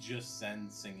 shouldn't we just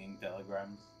send singing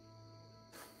telegrams?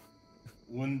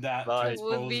 Wouldn't that Right.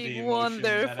 transpose Would the be emotion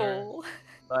better? wonderful.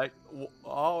 Like,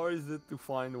 how is it to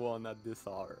find one at this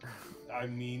hour? I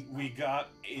mean, we got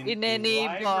In a any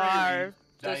library bar,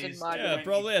 that doesn't is matter. Yeah,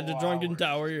 probably at the 24 Drunken hours.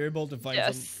 Tower, you're able to find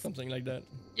Yes. something like that.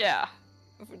 Yeah,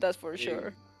 that's for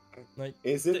sure. Like,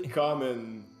 Is it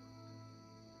common?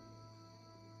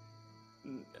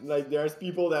 Like, there's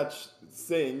people that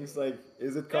sings. Like,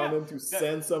 is it common to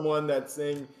send someone that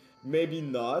sing? Maybe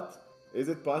not. Is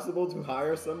it possible to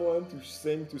hire someone to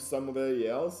sing to somebody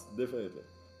else? Definitely.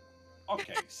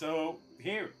 Okay, so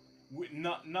here,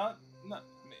 not.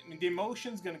 I mean, the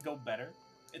emotion's gonna go better.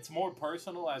 It's more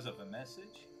personal as of a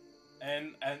message,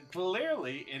 and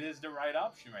clearly it is the right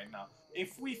option right now.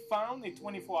 If we found a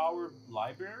 24-hour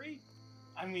library,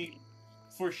 I mean,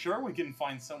 for sure we can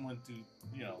find someone to,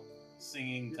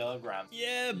 singing telegrams.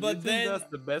 yeah, You but think then that's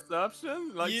the best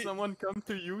option? Like you- someone come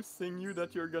to you, sing you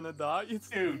that you're gonna die? It's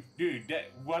Dude,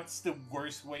 what's the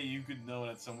worst way you could know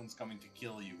that someone's coming to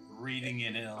kill you? Reading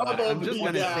it in a How letter. about I'm just Yeah,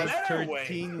 gonna yeah. say Letter way.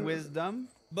 13 wisdom.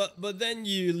 but then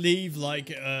you leave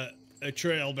like a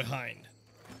trail behind.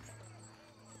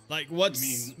 Like what's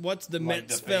the like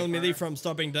the spell paper? melee from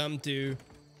stopping them to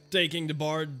taking the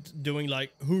bard, doing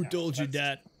like who told you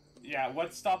that? Yeah,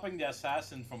 what's stopping the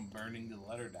assassin from burning the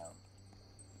letter down?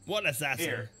 What assassin?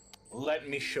 Here, let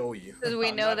me show you. Because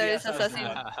we know Not the there is assassin.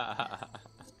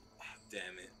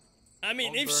 Damn it. I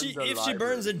mean, Don't if she burn the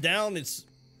burns library. it down, it's.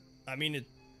 I mean, it.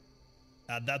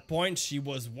 At that point, she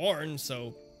was warned,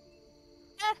 so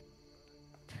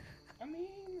I mean,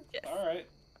 Yes. all right.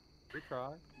 We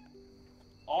try.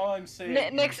 All I'm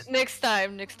saying Next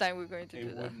time we're going to it do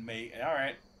that. wouldn't make. All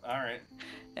right. All right.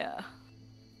 Yeah.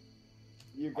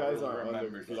 You I guys will are on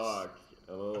remember the this. clock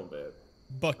a little bit.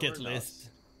 Bucket Or not. list.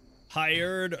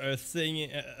 Hired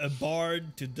a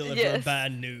bard to deliver Yes.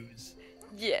 bad news.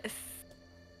 Yes.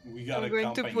 We got I'm a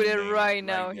going to company put it name right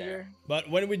now there. here. But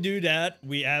when we do that,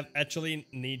 we actually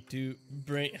need to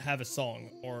have a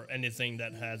song or anything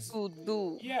that has.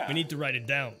 Do. Yeah. We need to write it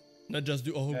down, not just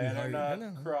do. Oh, we Better hired. not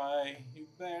No. cry. You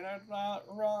better not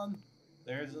run.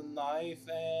 There's a knife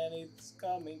and it's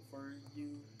coming for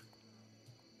you.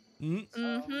 Mm.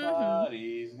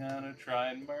 Somebody's gonna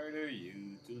try and murder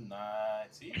you tonight.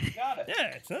 See, you got it.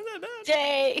 Yeah, it's not that bad.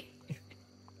 Jay.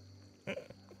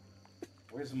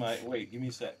 Where's my? Wait, give me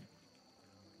a sec.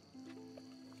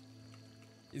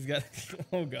 He's got.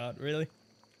 Oh God, really?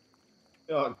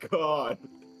 Oh God.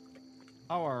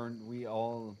 How aren't we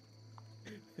all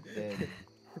dead?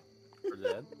 We're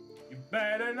dead. You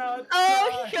better not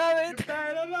Oh, cry. damn You it.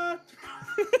 better not.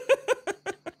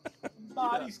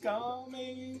 Somebody's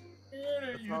coming.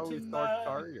 Murder That's you how we start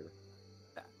tonight. career.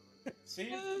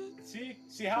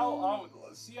 See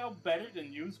how better the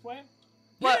news went.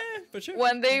 Well, Yeah, for sure.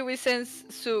 one day we send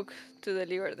Zook to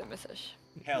deliver the message.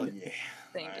 Hell yeah.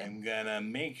 Thank you. I'm gonna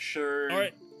make sure All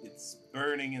right. it's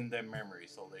burning in their memory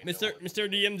so they know. Mr.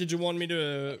 DM, did you want me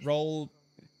to roll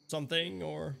something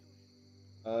or?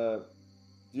 Do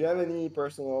you have any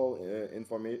personal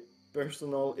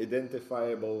personal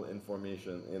identifiable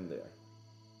information in there?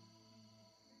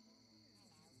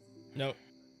 No.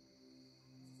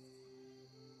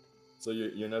 So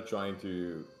you're not trying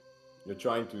to, you're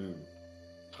trying to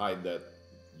hide that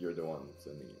you're the one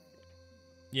sending it.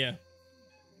 Yeah.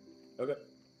 Okay.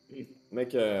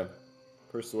 Make a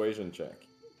persuasion check.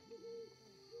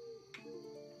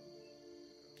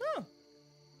 Oh.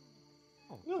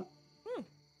 Yeah.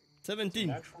 17.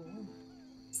 Natural one.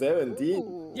 17.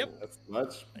 Ooh. Yep. That's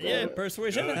much Yeah, better.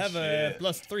 persuasion. I Good have a shit.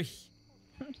 +3.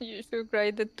 You should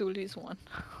write the Tulis one.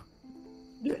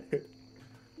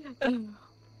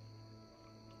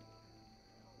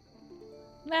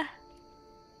 Nah.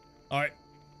 All right.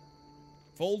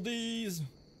 Fold these.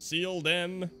 Seal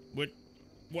them with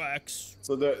wax.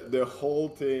 So the whole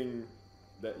thing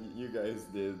that you guys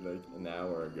did like an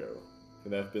hour ago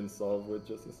could have been solved with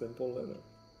just a simple letter.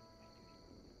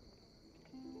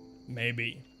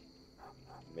 Maybe.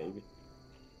 Maybe.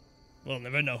 We'll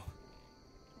never know.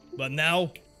 But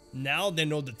now they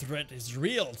know the threat is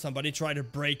real. Somebody tried to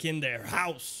break in their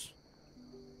house.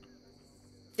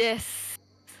 Yes.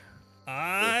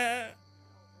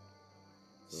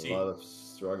 See, A lot of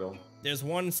struggle. There's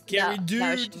one scary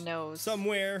Now she dude knows.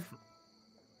 somewhere.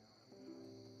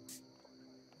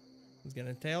 Who's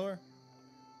gonna tell her?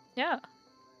 Yeah.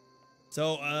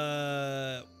 So,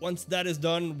 once that is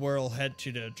done, we'll head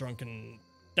to the drunken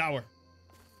tower.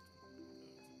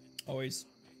 Always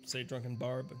say drunken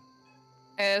bar, but...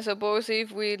 Suppose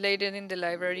if we laid it in the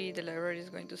library is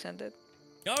going to send it.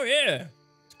 Oh yeah!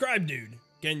 Scribe dude!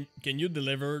 Can you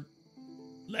deliver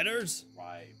letters?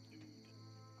 right,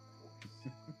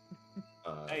 dude.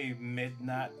 Hey,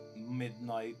 midnight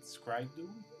scribe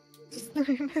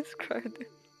dude. Describe it.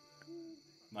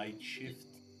 Night shift.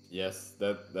 Yes,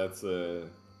 that's a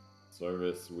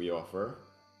service we offer.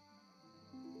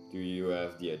 Do you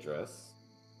have the address?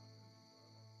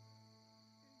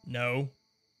 No.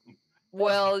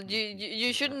 Well,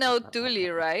 you should know Tuli,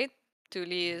 right?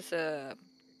 Tuli is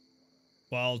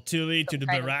Well, Tuli to the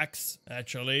kind of- barracks,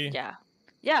 actually.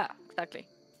 yeah, exactly.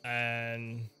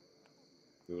 And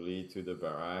To lead to the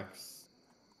barracks.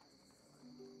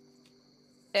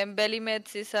 And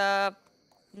Bellimets is a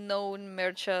known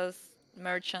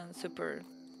merchant super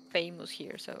famous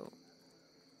here, so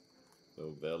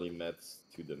So Valley Mets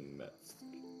to the Mets.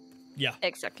 yeah,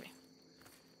 exactly.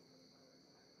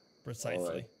 precisely.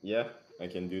 Alright. Yeah, I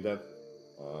can do that.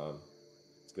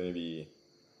 It's gonna be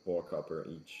 4 copper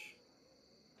each.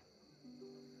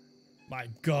 My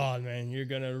God, man, you're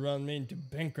gonna run me into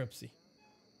bankruptcy.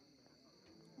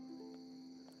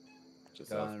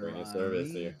 Just offering a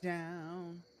service here.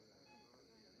 Down.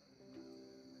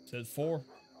 Said 4.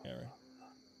 Yeah, right.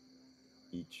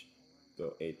 Each.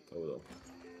 So 8 total.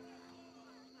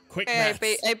 Quick I maths.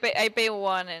 pay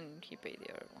one and he paid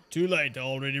the other one. Too late. I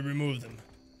already removed them.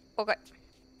 Okay.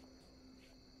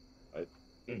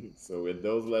 So with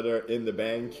those letters in the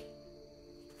bank,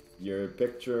 your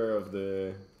picture of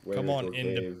the Come on, Wayne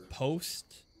in the Cave.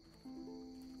 post.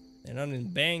 They're not in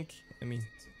bank. I mean,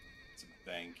 It's a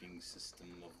banking system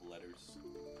of letters.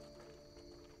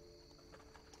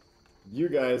 You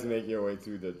guys make your way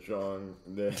to the drunk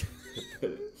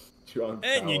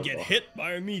and you tower get bar. hit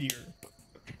by a meteor.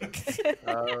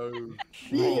 Oh,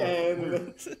 The end.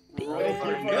 Good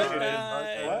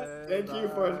Thank you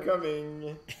for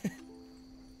coming.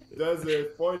 Does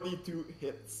it 42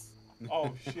 hits?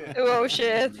 Oh shit! Oh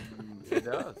shit. It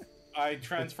does. I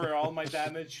transfer all my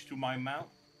damage to my mount,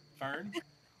 Fern.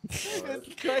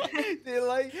 It's good. They're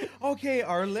like, okay,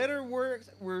 our letter works.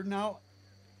 We're now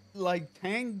like,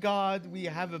 thank God we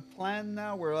have a plan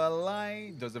now. We're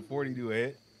aligned. Does a 42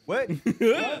 hit? What?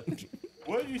 What?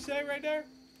 What did you say right there?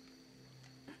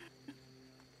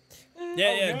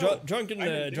 Yeah, Oh, no. drunken I'm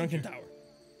in drunken danger. tower.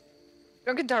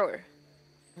 Drunken Tower.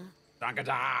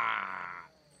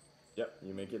 Yep,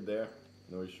 you make it there.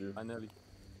 No issue. Finally.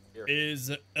 Here. Is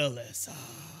Alyssa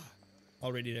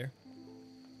already there?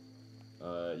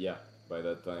 Yeah. By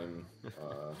that time,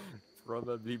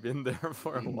 Probably been there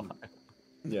for a while.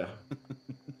 yeah.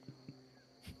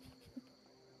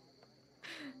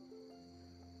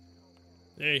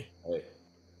 Hey, Hey.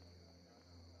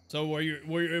 so were you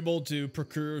able to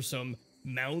procure some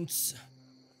mounts?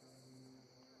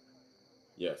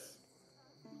 Yes.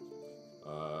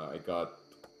 I got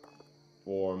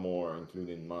 4 more,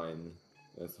 including mine.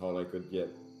 That's all I could get.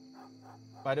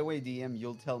 By the way, DM,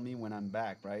 you'll tell me when I'm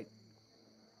back, right?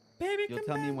 Baby, You'll come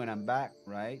tell me back. when I'm back,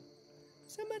 right?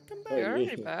 Semath, come back. Hey, You're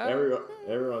already back.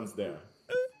 everyone's there.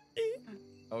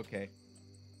 Okay.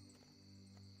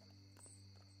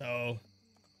 So,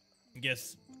 I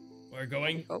guess we're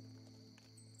going. Oh.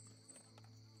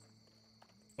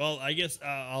 Well, I guess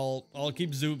I'll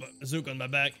keep Zook on my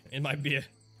back. It might be a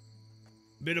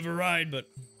bit of a ride, but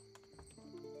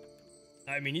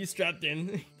I mean he's strapped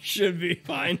in. Should be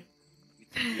fine.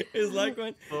 It's like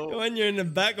when you're in the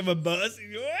back of a bus,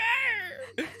 you go,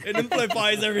 "Arr!" It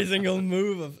amplifies every single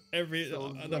move of every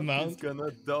So the Zook mount. is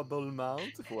gonna double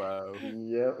mount. Wow.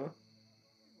 Yep.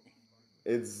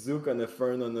 It's Zook and a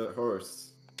Fern on a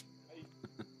horse.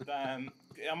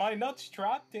 Am I not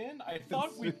strapped in? I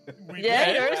thought we Yeah,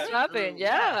 did you're that strapping. through-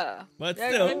 Yeah. But You're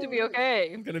still, going to be okay.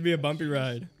 it's gonna be a bumpy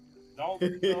ride. No,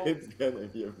 no. It's gonna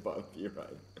be a bumpy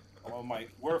ride. Oh my,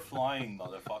 we're flying,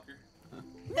 motherfucker.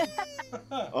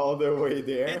 All the way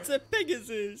there. It's a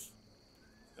Pegasus.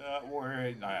 I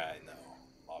know,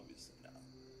 obviously not.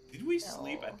 Did we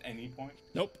sleep No. at any point?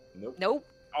 Nope. Nope. Nope.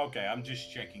 Okay, I'm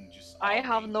just checking. I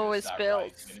have no dangerous, that spells.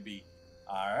 ride's gonna be.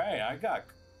 All right, I got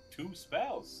 2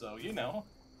 spells, so you know.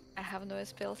 I have no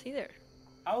spells either.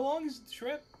 How long is the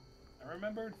trip? I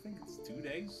remember. I think it's 2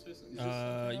 days. Is this something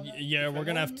like that? Yeah, Is we're that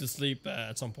gonna long? have to sleep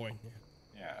at some point.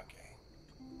 Yeah. Okay.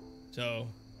 So,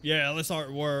 yeah, let's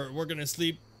start. We're gonna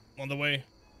sleep on the way.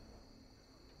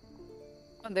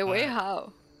 On the way,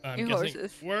 how? I'm You guessing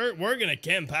horses. we're gonna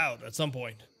camp out at some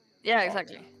point. Yeah,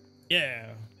 exactly.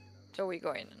 Yeah, So we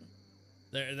going.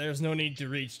 there's no need to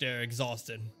reach there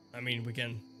exhausted. I mean, we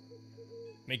can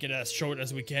make it as short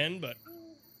as we can, but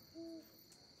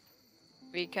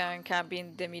We can camp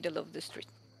in the middle of the street.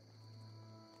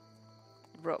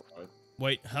 Road.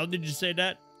 wait, how did you say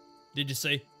that? Did you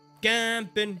say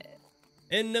camping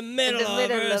in the middle, of,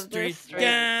 the street?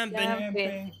 Camping.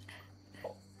 Camping.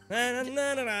 Na, na,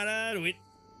 na, na, na, na, wait.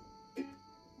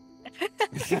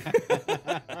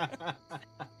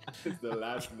 It's the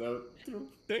last note.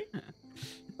 Ding.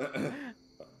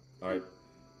 Alright.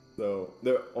 So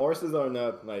the horses are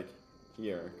not like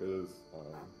here because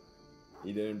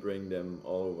he didn't bring them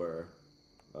all over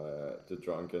to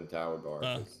Drunken Tower Bar.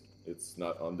 'Cause it's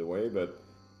not on the way, but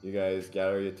you guys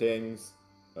gather your things,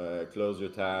 close your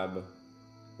tab,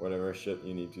 whatever shit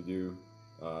you need to do.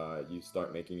 You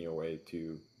start making your way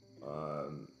to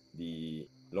the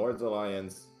Lord's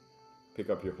Alliance. Pick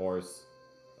up your horse.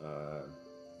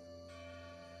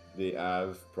 They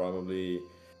have probably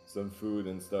some food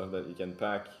and stuff that you can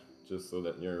pack just so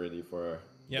that you're ready for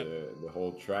Yep. the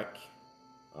whole trek.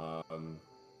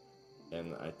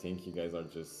 And I think you guys are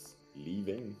just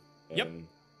leaving and Yep.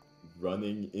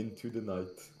 running into the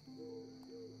night.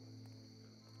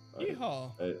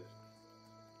 Yeehaw. Yeah, I'm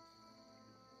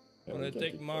we gonna can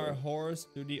take keep my going. horse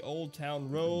to the old town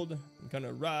road. I'm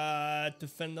gonna ride to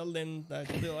Phandalin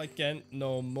until I can't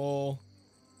no more.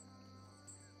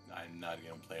 I'm not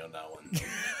gonna play on that one.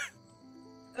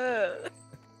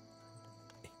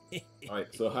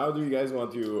 Alright, so how do you guys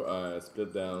want to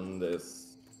split down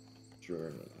this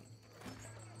journey?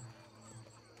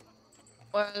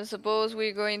 Well, suppose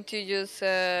we're going to just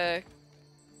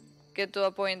get to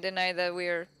a point in the night that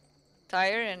we're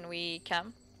tired and we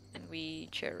camp and we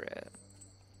share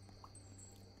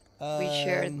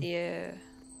the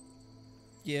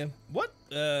Yeah. What?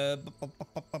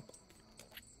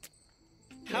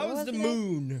 How's was the it?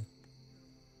 moon?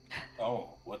 Oh,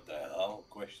 what the hell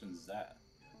question is that?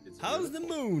 It's How's the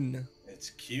beautiful. moon? It's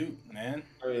cute, man.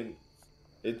 I mean,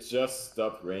 It just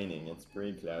stopped raining. It's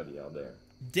pretty cloudy out there.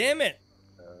 Damn it!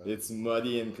 It's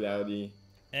muddy and cloudy.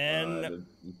 And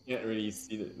You can't really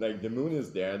see the like the moon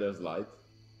is there. There's light,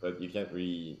 but you can't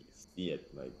really see it.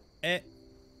 Like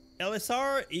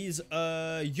LSR is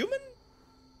a human?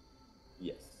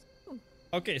 yes.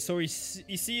 Okay, so he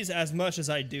sees as much as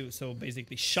I do, so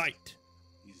basically shite.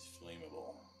 He's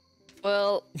flammable.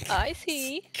 Well, I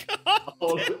see.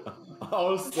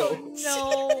 Also,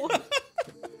 No.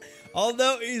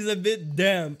 Although he's a bit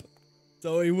damp,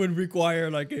 so it would require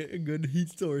like a good heat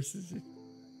source.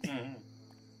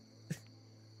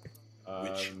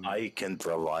 Which I can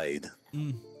provide.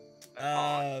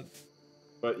 but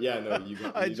yeah, no, you.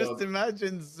 I you just don't-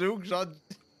 imagine Zook shot.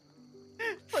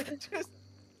 Like just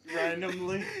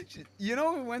Randomly. you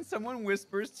know when someone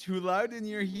whispers too loud in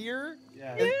your ear?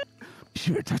 Yeah.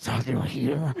 Sure, that's all you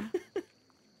hear.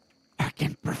 I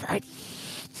can provide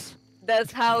heat.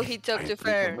 That's how he talked to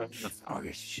Ferme.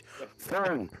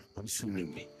 Fern, listen to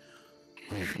me.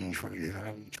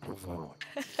 I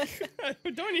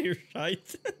don't hear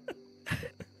shite.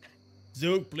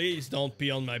 Zook, please don't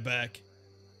pee on my back.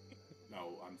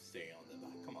 No, I'm staying on the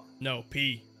back. Come on. No,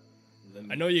 pee. Let me-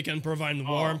 I know you can provide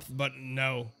warmth, but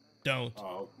no, don't.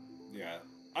 Oh, yeah.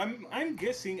 I'm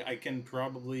guessing I can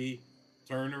probably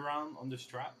turn around on the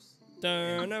straps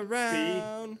Turn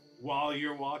around. while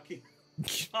you're walking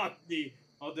on the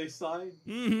other side.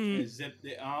 Mhm. And zip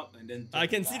it out and then. I turn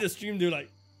can see back. the stream do like.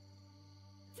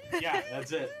 Yeah,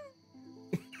 that's it.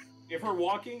 If we're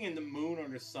walking and the moon or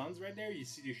the sun's right there, you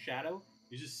see the shadow.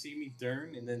 You just see me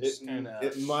turn and then just kind of.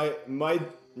 It might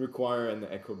require an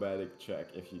acrobatic check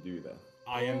if you do that.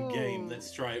 I am game. Ooh.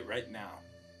 Let's try it right now.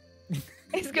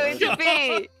 It's going to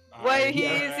be. Why I'm he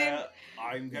gonna- is in?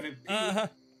 I'm gonna. Pee.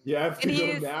 You have to And go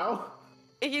he's- now.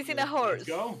 He's in a Let's horse.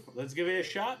 go. Let's give it a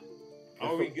shot.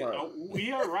 Are we good?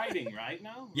 We are riding right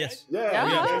now. Yes. Yeah, Yeah.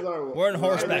 you guys are. We're on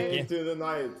horseback, riding yeah. into the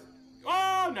night.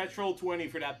 Right? Oh, natural 20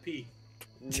 for that pee.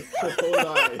 Whole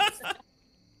night.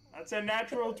 That's a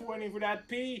natural 20 for that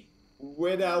pee.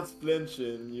 Without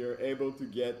flinching, you're able to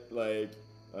get like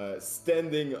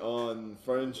standing on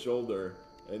Fern's shoulder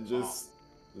and just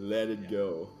let it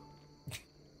go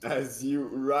as you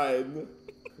ride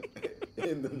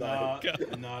in the night.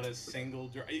 Not a single.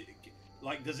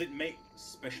 Like, does it make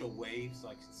special waves?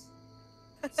 Like,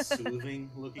 it's soothing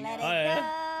looking Let at it it.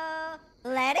 go.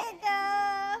 Let it go.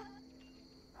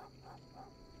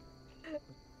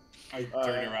 I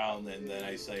turn around and then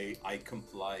I say, I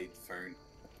complied, Fern.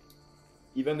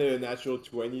 Even the natural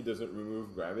 20 doesn't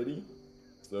remove gravity,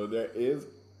 so there is,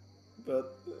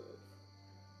 but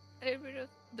A little bit of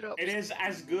drop. It is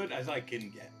as good as I can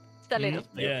get. Just a little.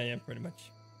 Yeah, pretty much.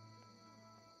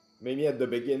 maybe at the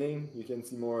beginning you can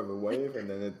see more of a wave, and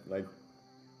then it like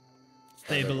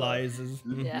Stabilizes.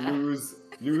 Yeah.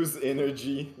 lose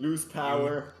energy, lose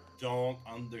power, Don't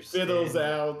understand. fiddles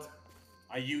out.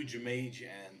 I use mage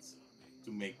hands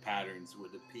to make patterns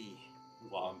with the P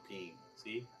while I'm peeing.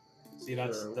 See,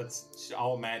 Sure. that's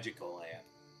all magical land.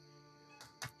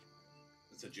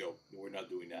 That's a joke. We're not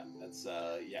doing that. That's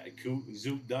yeah.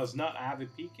 Zook does not have a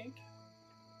pee kink.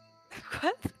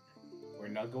 What? We're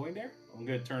not going there. I'm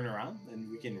gonna turn around and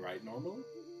we can ride normally.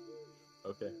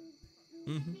 Okay,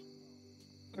 Mm-hmm.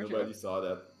 nobody saw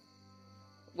that.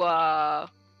 Wow.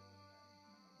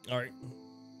 All right.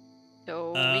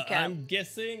 So we can. I'm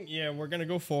guessing, yeah, we're gonna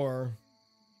go for.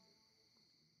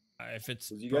 If it's.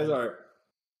 'Cause you guys are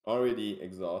already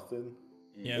exhausted.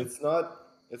 Yeah. It's not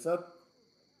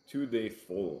 2-day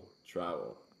full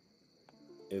travel.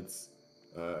 It's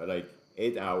like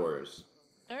 8 hours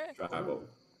Alright. travel.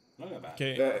 Not that bad.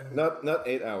 Okay. Not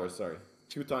 8 hours, sorry.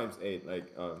 2 times 8, like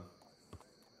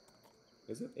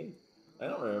is it 8? I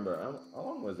don't remember. How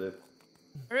long was it?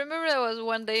 Remember that was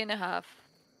 1 day and a half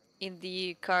in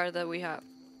the car that we have.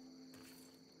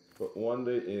 But 1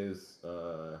 day is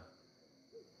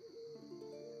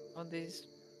On these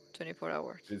 24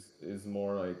 hours. is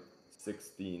more like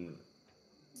 16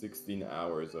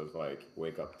 hours of like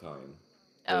wake up time.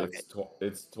 Oh, But okay.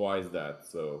 it's twice that,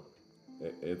 so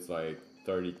it's like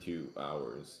 32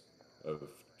 hours of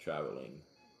traveling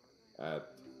at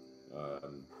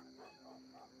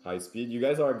high speed. You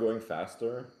guys are going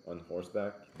faster on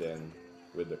horseback than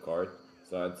with the cart,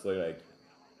 so I'd say like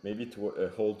maybe a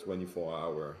whole 24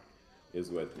 hour is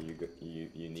what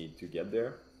you need to get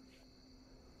there.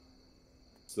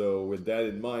 So with that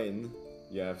in mind,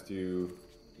 you have to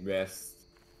rest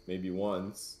maybe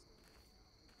once.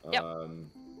 Yep.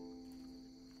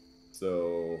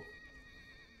 So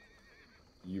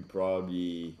you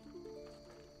probably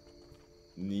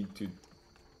need to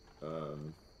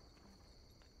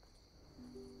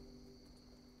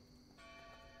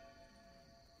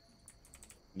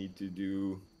need to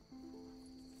do.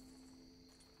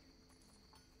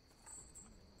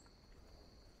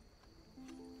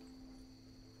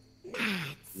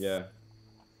 Yeah.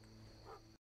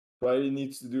 Probably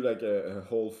needs to do like a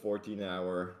whole 14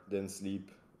 hour, then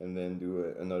sleep, and then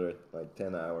do another like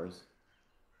 10 hours.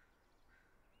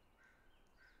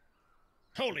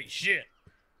 Holy shit!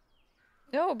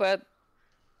 No, but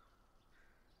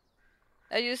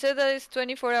you said that it's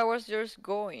 24 hours just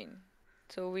going,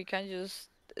 so we can just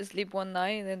sleep one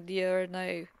night, and then the other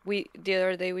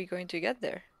day we're going to get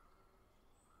there.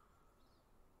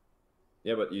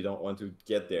 Yeah, but you don't want to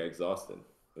get there exhausted,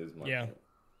 is my Yeah. point.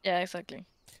 Yeah, exactly.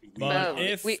 But Well,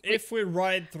 if we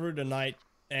ride through the night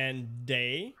and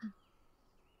day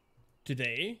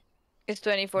today, It's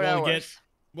 24 we'll hours.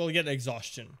 get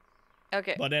exhaustion.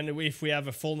 Okay. But then if we have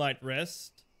a full night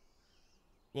rest,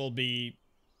 we'll be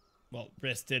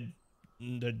rested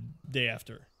the day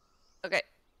after. Okay.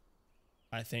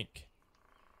 I think.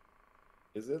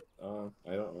 Is it?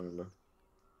 I don't remember.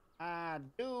 I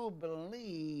do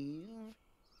believe.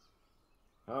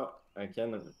 How I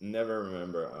can never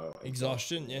remember how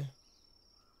Exhaustion, yeah.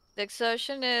 The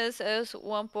exhaustion is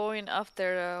 1 point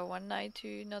after one night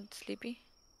to not sleepy,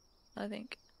 I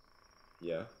think.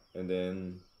 Yeah, and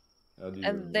then how do you?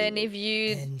 And then remove if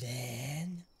you, And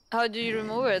then how do you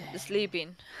remove it?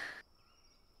 Sleeping.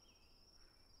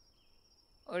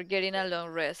 Or getting a long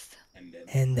rest. And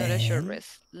then Not a short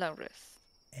rest, long rest.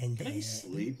 and can I then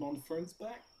sleep on Fern's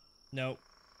back? no.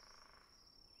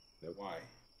 Why?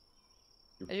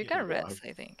 You can rest,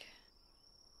 I think.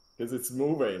 Because it's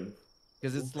moving.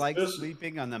 Because it's like Just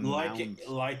sleeping on the Like mount.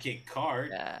 like a cart,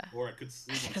 Yeah. or I could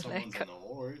sleep on someone's Like on a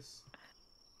horse.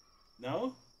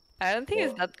 No, I don't think Well-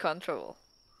 it's that comfortable.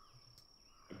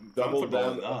 Double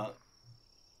comfortable down. or not.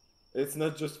 It's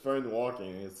not just Fern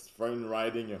walking; it's Fern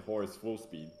riding a horse full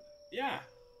speed. Yeah,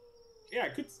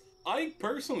 yeah. I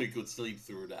personally could sleep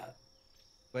through that.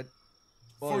 But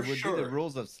well, For it would be sure. the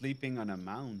rules of sleeping on a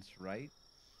mount, right?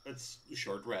 That's a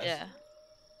short rest. Yeah.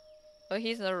 But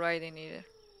he's not riding either.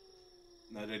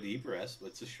 Not a deep rest, but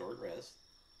it's a short rest.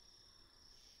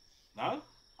 No?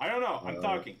 I don't know. I'm Uh,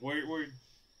 talking. We're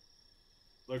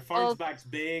like Well- Fart's back's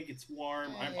big, it's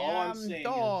warm. All I'm saying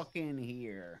talking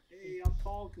here. is, hey, I'm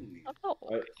talking to you. Oh.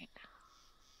 I-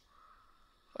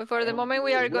 But for the moment,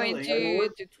 we are going willing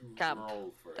to camp.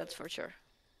 roll for That's it. for sure.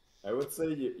 I would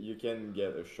say you can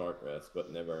get a short rest,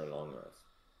 but never a long rest.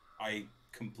 I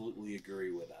completely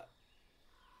agree with that.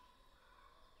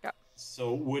 Yeah.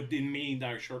 So would it mean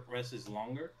that our short rest is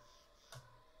longer?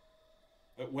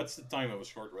 What's the time of a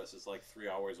short rest? It's like 3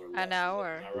 hours or less. An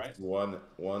hour. Is that right? It's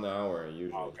 1 hour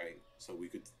usually. Oh, okay, so we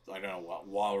could, I don't know,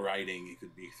 while riding, it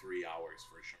could be 3 hours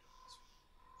for a short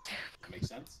rest. That makes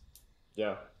sense?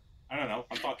 Yeah. I don't know.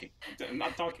 I'm talking. I'm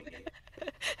not talking.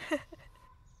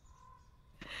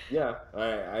 Yeah.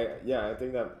 I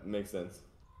think that makes sense.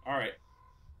 All right.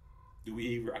 Do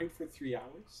we ride for 3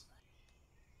 hours?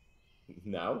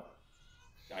 Now.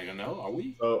 I don't know. Are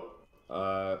we?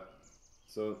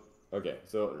 So okay.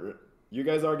 So you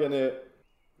guys are gonna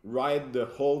ride the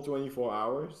whole 24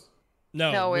 hours.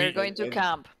 No, we're we, going to and-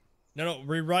 camp. No,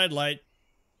 we ride like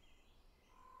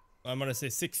I'm gonna say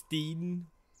 16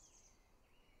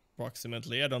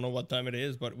 approximately. I don't know what time it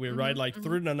is, but we ride like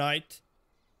through the night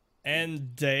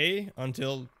and day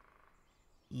until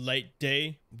late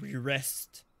day. We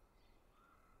rest.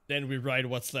 Then we ride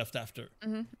what's left after.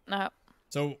 No.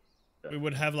 So we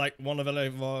would have like one level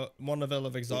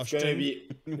of It's exhaustion. gonna be.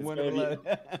 It's One gonna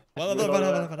of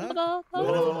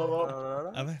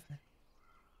be.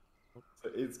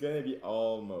 It's gonna be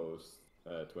almost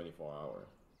 24 hours.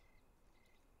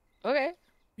 Okay.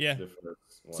 Yeah. The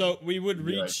first one. So we would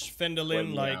Be like reach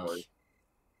Phandalin 20 like hours.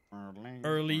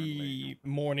 early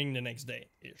morning the next day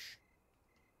ish.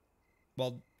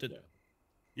 Well, Yeah.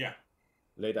 Yeah.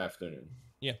 Late afternoon.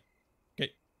 Yeah.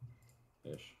 Okay.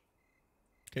 Ish.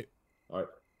 Okay. All right.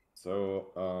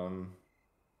 So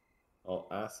I'll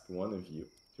ask one of you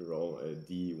to roll a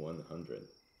D100.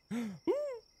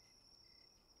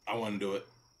 I want to do it.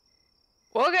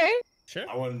 Okay. Sure.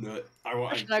 I want to do it. I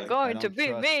want. It's not going to don't be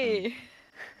trust me.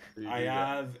 I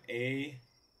have a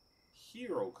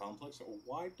hero complex. So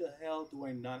why the hell do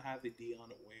I not have a D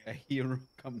on it? A Wait. hero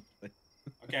complex.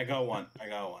 Okay, I got one.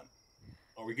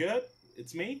 Are we good?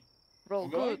 It's me. Roll I'm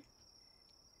going? good.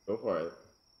 Go for it.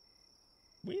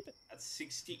 That's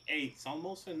 68. It's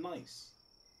almost a nice.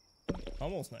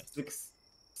 Almost nice.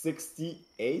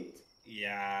 68.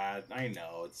 Yeah, I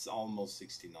know. It's almost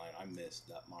 69. I missed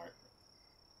that mark.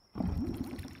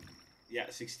 Yeah,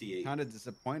 68. Kind of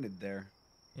disappointed there.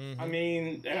 Mhm. I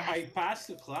mean, I passed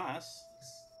the class.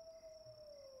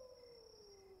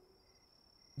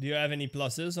 Do you have any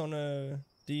pluses on a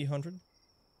D100?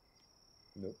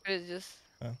 Nope. It's just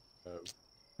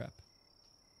Crap.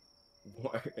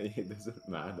 Why? It doesn't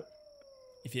matter.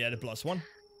 If you had a +1.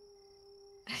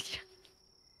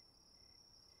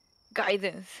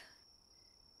 guidance.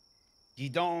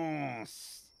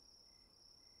 Guidance.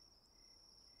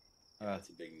 That's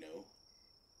a big no.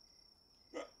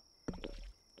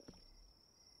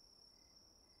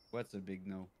 What's a big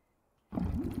no? No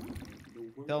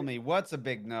Tell worries. me, what's a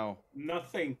big no?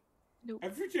 Nothing. Nope.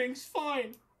 Everything's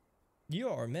fine. You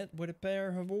are met with a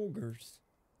pair of ogres.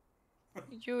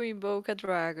 You invoke a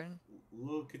dragon.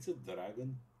 Look, it's a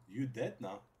dragon. You dead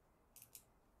now.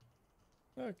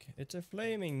 Look, it's a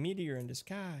flaming meteor in the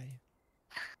sky.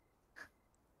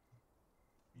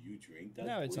 You drink that.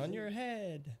 Now it's on poison? your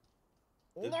head.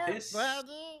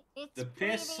 The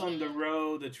piss on the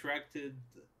road attracted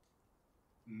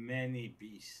many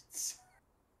beasts.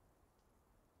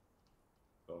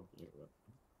 Oh, yeah.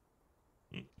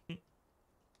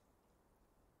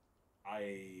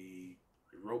 I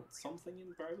wrote something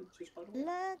in private just by the way.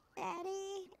 Look,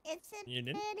 Daddy, it's a You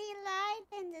did? pretty light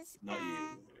in the sky. Not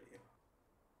you.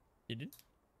 You did?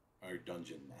 Our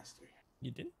dungeon master.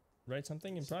 You did? Write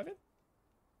something in private?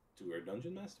 To our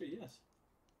dungeon master, yes.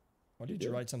 Or did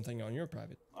you write something on your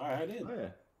private? I did. Oh, yeah.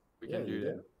 We Yeah, can you do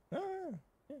did. that. Ah,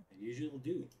 I usually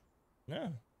do.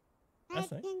 no. I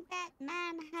That's nice. think that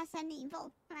man has an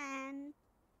evil plan.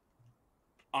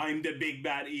 I'm the big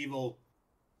bad evil.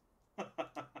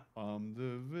 I'm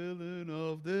the villain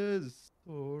of this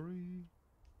story.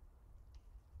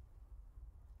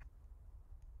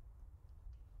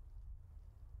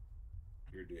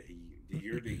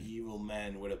 You're the evil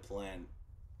man with a plan.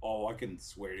 Oh, I can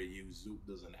swear to you, Zook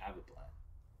doesn't have a plan.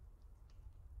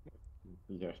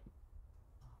 Yeah.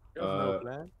 There's no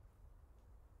plan.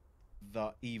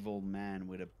 The evil man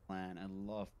with a plan. I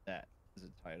love that as a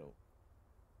title.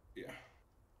 Yeah.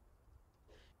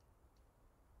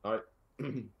 Alright.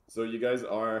 So you guys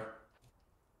are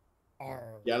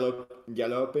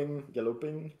galloping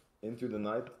into the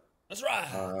night. That's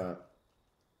right.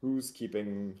 Who's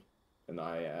keeping an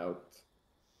eye out?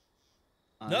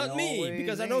 Not me,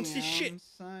 because I don't see always shit. am,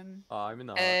 Son. I'm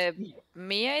not.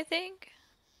 Me, I think.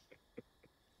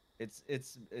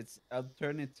 It's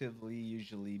alternatively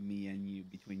usually me and you,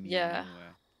 between me Yeah. and you.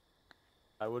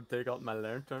 I would take out my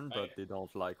lantern, but they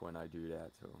don't like when I do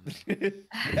that. So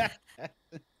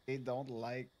They don't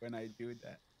like when I do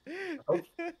that.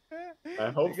 I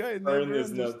hope the guy Fern never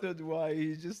is not- understood why.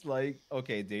 He's just like,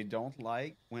 okay, they don't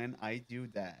like when I do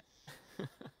that.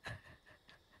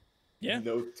 Yeah.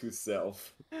 Note to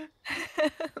self.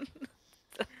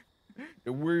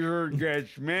 The wizard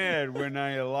gets mad when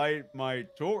I light my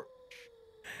torch.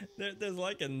 There's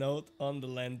like a note on the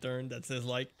lantern that says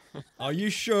like, "Are you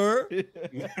sure?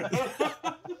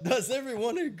 Does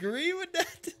everyone agree with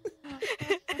that?"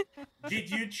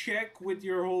 Did you check with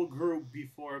your whole group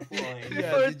before applying?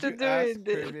 Before did you to ask doing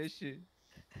this. permission?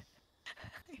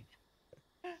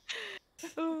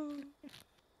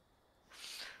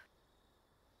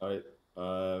 Alright.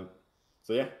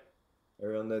 So yeah,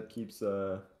 everyone that keeps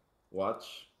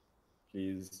watch,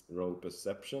 please roll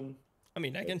perception. I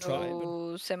mean, I can try, but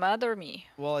So, Semath or me?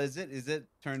 Well, is it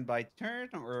turn by turn,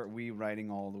 or are we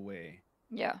riding all the way?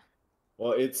 Yeah.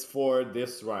 Well, it's for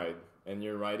this ride, and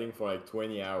you're riding for like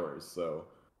 20 hours, so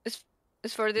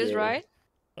It's for this Yeah. ride?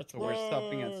 that's So we're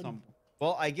stopping at one. some.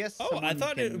 Well, I guess. Oh, I someone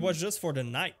thought it can- was just for the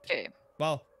night. Okay.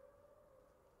 Well,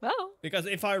 Well, because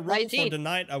if I roll for 19. the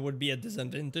night, I would be at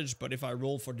disadvantage. But if I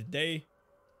roll for the day,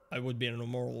 I would be in a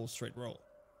normal straight roll.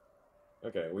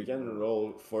 okay, we can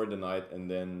roll for the night and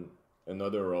then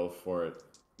another roll for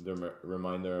the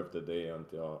remainder of the day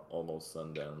until almost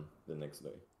sundown the next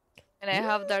day. and I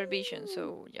have dark vision,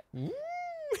 so yeah. Ooh.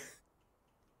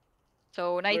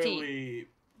 So 19. Clearly,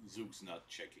 Zook's not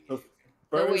checking So- anything.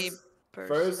 So we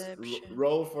First perception.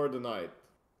 roll for the night.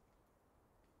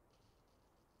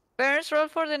 Parents roll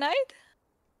for the night?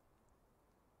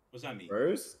 What's that mean?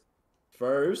 First,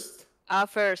 First,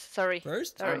 sorry.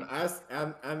 First, Sorry.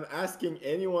 I'm asking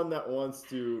anyone that wants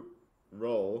to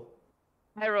roll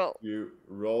I roll. to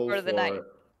roll For the night.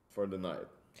 for the night.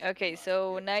 Okay,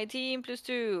 so 19 plus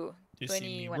 2. you see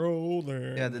me 21. roll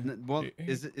there. Yeah. Well,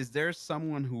 is there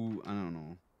someone who I don't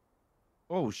know?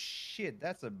 Oh shit,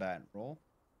 that's a bad roll.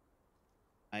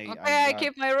 I Okay, I got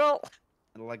keep my roll.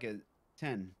 like a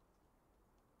 10.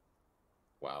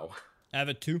 Wow. I have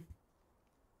a 2.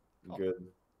 Good.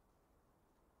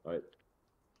 All right.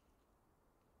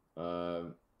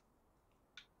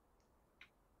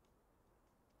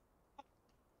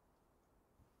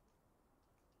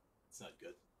 It's not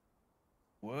good.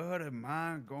 What am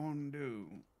I gonna do?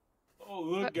 Oh,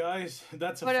 look, guys,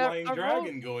 that's a but flying our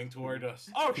dragon going toward us.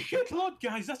 Oh shit! Look,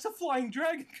 guys, that's a flying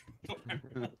dragon.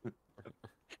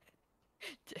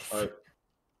 Yes. All right.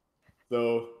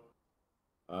 So,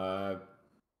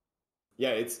 yeah,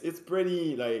 it's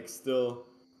pretty like still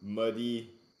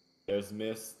muddy. There's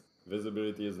mist.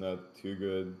 Visibility is not too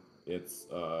good. It's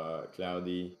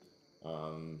cloudy.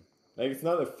 Like it's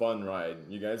not a fun ride.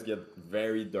 You guys get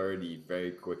very dirty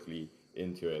very quickly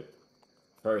into it.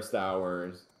 First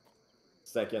hours,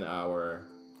 second hour.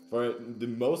 For the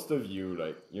most of you,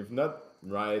 like you've not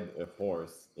ride a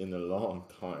horse in a long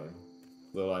time.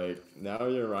 So like now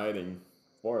you're riding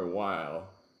for a while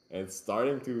and it's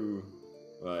starting to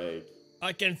like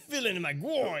I can feel it in my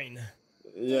groin.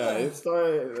 yeah, it's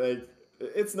starting like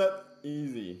it's not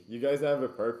easy. You guys have a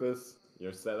purpose,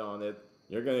 you're set on it,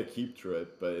 you're gonna keep through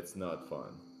it, but it's not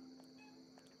fun.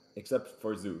 Except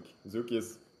for Zook. Zook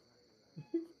is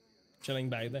Chilling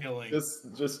back there. Chilling.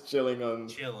 just chilling on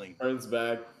Chilling. Fern's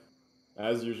back,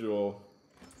 as usual.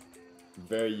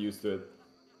 Very used to it.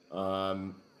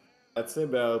 I'd say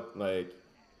about like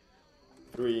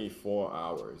 3-4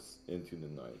 hours into the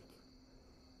night.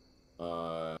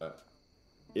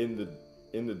 In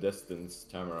the distance,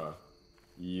 Thamara,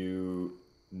 you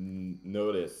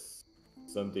notice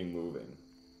something moving,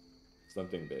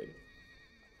 something big.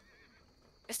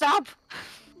 Stop!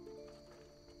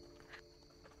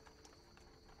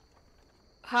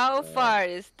 How far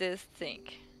is this thing?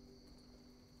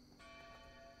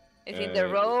 Is it the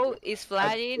road? Is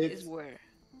flying? Is it's- where?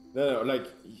 No, like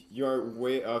you're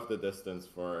way off the distance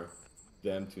for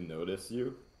them to notice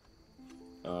you.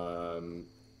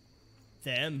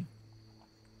 Them.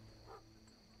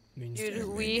 Means Do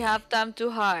them. we have time to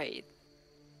hide?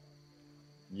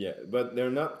 Yeah, but they're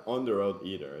not on the road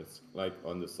either. It's like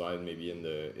on the side, maybe in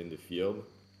the field.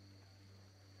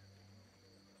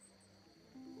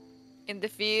 In the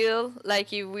field?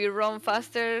 Like if we run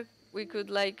faster, we could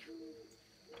like...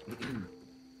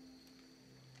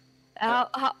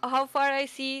 how far I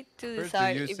see to First,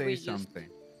 decide you if say we just... something.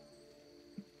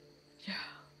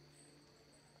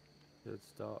 Let's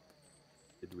stop.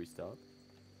 Did we stop?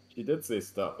 She did say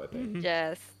stop, I think.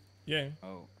 Yes. Yeah.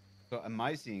 Oh, so am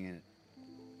I seeing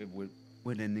it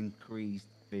with an increased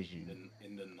vision?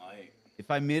 In the night. If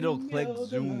I middle click Middle of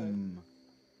the zoom,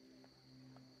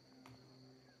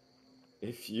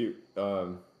 If you,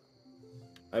 I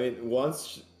mean,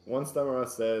 once Tamara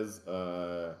says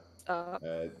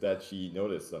that she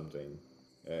noticed something,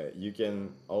 you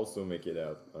can also make it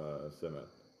out,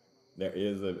 Semath. There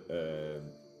is a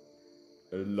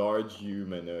large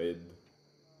humanoid,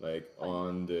 like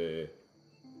on the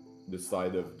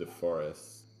side of the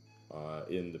forest,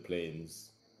 in the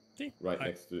plains, See?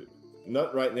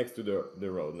 not right next to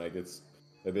the road. Like it's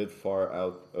a bit far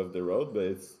out of the road, but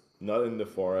it's not in the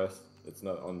forest. It's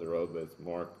not on the road, but it's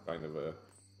more kind of a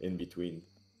in between.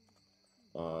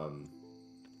 But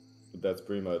that's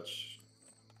pretty much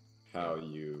how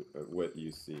you what you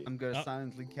see. I'm gonna Oh.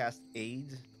 silently cast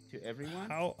aid to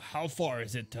everyone. How far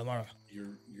is it, Thamara?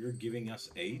 You're giving us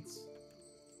aids?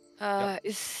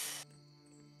 Is...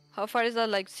 How far is that?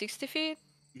 Like 60 feet?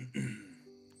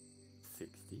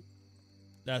 60.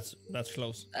 That's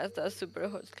close. That's super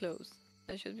close.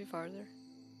 That should be farther.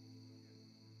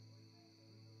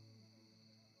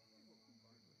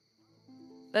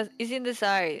 It's in the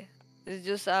side. It's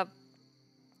just up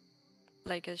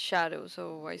like a shadow,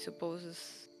 so I suppose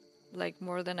it's like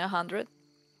more than 100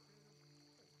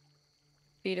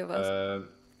 feet of us.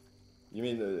 You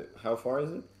mean how far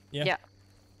is it? Yeah.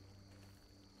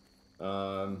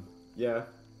 Yeah. Yeah,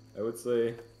 I would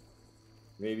say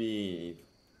maybe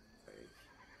like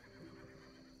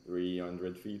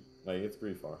 300 feet. Like it's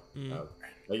pretty far out.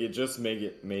 Like it just made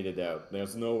it out.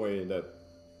 There's no way that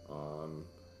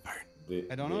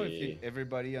I don't know if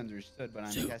everybody understood, but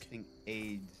I'm casting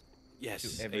aid. Yes, To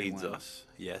aids everyone. us.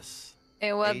 Yes.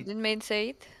 And what Aid. did Maid say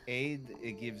it? Aid,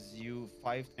 it gives you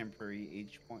 5 temporary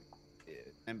point.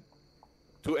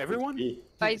 To everyone?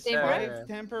 Five temporary? 5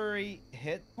 temporary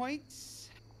hit points.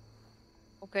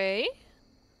 Okay.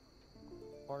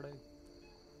 Party.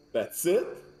 That's it?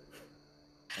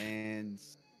 And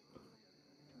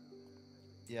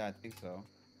yeah, I think so.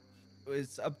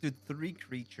 It's up to 3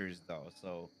 creatures though,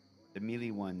 so the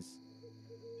melee ones.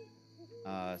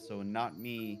 So not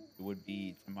me. It would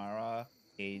be Thamara,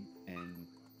 Cade, and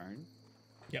Fern.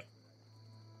 Yep.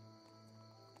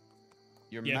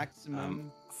 Your Yep.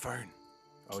 maximum. Fern.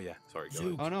 Oh yeah. Sorry. Go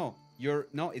Zook. Oh no,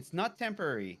 no, it's not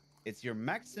temporary. It's your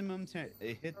maximum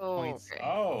hit Oh, points okay.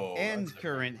 Oh. and that's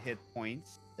current hit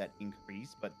points that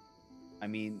increase, but I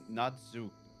mean not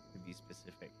Zook to be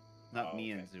specific. Not Oh,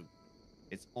 me and okay. Zook.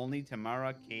 It's only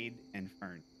Thamara, Cade, and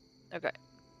Fern. Okay.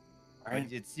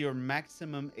 But it's your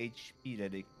maximum HP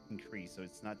that it increase, so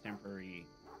it's not temporary.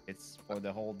 It's for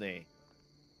the whole day.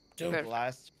 So it Perfect.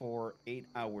 lasts for 8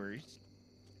 hours.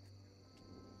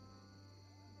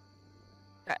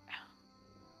 Okay.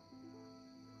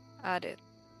 Add it.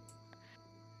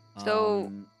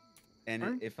 So- And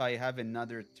Alright. if I have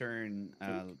another turn,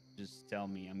 just tell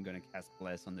me. I'm gonna cast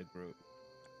Bless on the group.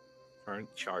 Fern,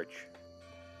 charge.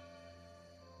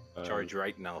 Um, Charge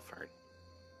right now, Fern.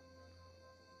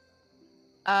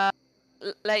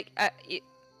 Like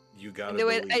You gotta the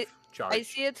way believe. Charge. I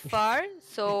see it far,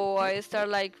 so I start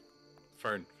like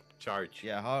Fern, charge.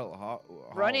 Yeah, how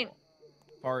Running.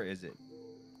 far is it?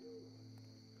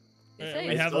 he Yeah, says,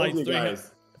 we I have told like you 300,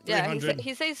 guys, yeah, 300,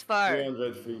 he says far.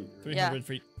 300 feet. 300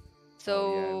 feet. So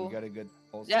Oh, yeah, we got a good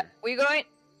pulsar. yeah, we going.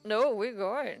 No, we're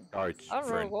going. Charge, I'm not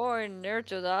Fern. going near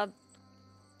to that.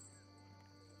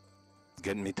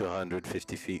 Get me to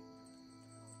 150 feet.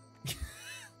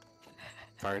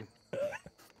 Fern.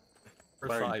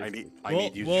 Fern, I Precise.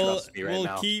 need you to trust me right we'll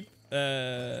now. keep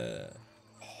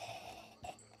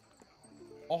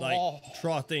like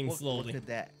trotting Look slowly. at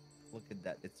that. Look at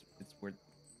that. It's worth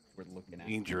looking at.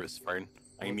 Dangerous, Fern.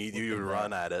 I Look- need look you at to that.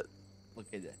 run at it. Look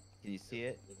at that. Can you see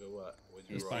it? Look at what? What'd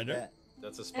Can you you roll? see Spider? that?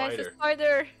 That's a There's a spider.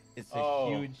 spider. It's a Oh.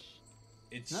 huge.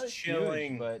 It's Not huge,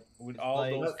 chilling but with it's all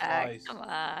like- those Ah, flies. come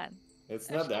on. It's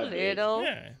Just not a that big. little.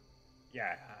 Yeah.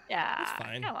 Yeah. Yeah. It's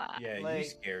fine. Come on. Yeah, you Like-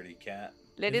 scaredy cat.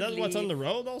 Let Is it that what's on the leave.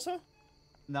 road also?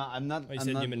 No, I'm not. Oh, you I'm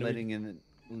said not humanoid. letting it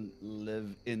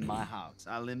live in my house.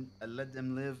 I let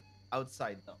them live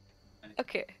outside though.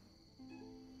 Okay.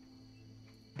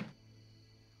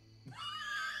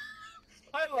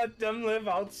 I let them live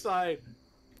outside.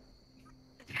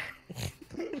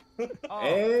 Oh,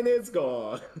 And it's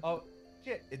gone. oh,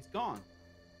 shit! It's gone.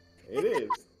 It is.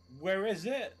 Where is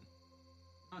it?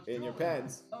 In your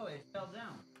pants. Oh, it fell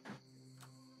down.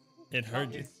 It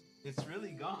heard you. It's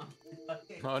really gone.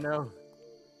 Oh no.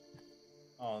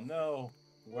 Oh no.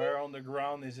 Where on the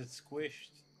ground is it squished?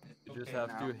 You just Okay, have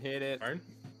now. to hit it. Fern?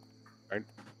 Fern?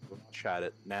 Shot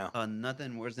it now.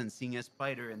 Nothing worse than seeing a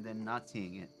spider and then not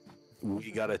seeing it.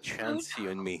 We got a chance, you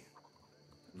and me.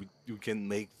 We can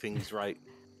make things right.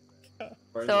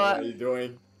 Fern, So, what are you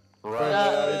doing? Fern, Right,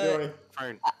 what are you doing?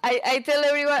 Fern. I tell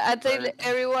everyone. I tell Right.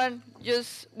 everyone.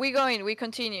 Just we going. We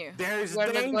continue. There's We're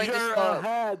not going to danger stop.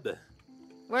 ahead.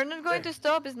 We're not going to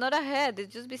stop. It's not ahead.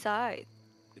 It's just beside.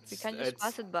 We It's, can just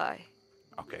pass it by.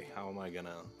 Okay, how am I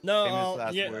gonna? No, Famous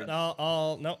last yeah, words.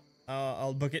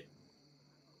 I'll book it.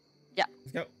 Yeah.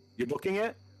 Let's go. You're booking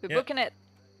it? We're Yeah. booking it.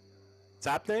 It's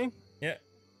happening? Yeah.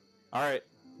 All right.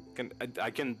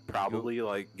 I can probably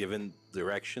like give in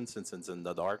direction since it's in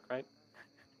the dark, right?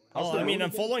 Oh, I mean,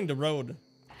 I'm following the road.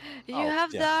 You Oh,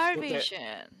 have yeah. the Okay.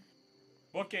 vision.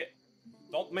 Book it.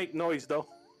 Don't make noise though.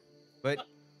 But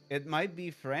it might be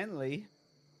friendly.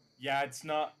 Yeah, it's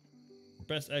not.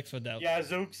 Press X for doubt. Yeah,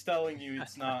 Zook's telling you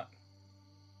it's not.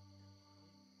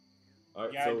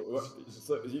 Alright, Yeah,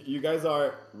 so you guys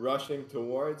are rushing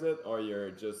towards it, or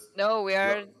you're just No, we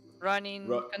are running.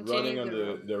 running Continue on the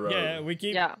road. the road? Yeah, we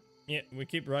keep. Yeah. Yeah, we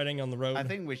keep riding on the road. I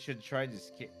think we should try to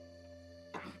skip.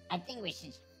 I think we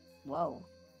should. Whoa.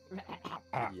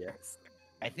 Yes.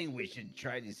 I think we should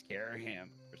try to scare him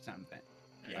or something.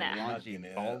 Yeah, Like we're not launching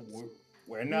gonna- bolts.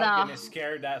 we're not Nah. gonna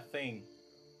scare that thing.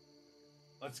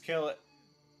 Let's kill it.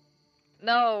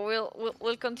 No,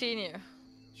 we'll continue.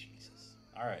 Jesus.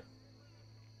 All right.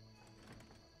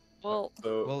 Well,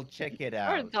 So We'll check it we're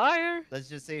out. tired. Let's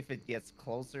just say if it gets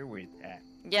closer, we attack.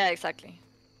 Yeah, exactly.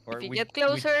 Or If you we, get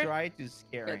closer, we try to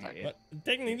scare we attack. it. But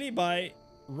technically, by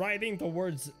riding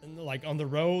towards, like on the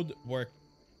road, we're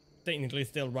technically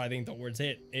still riding towards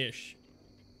it ish.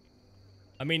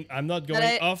 I mean, I'm not going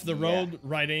I- off the Yeah. road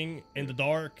riding in the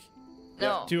dark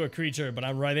No. to a creature, but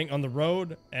I'm riding on the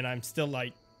road and I'm still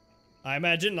like, I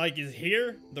imagine like it's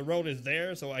here, the road is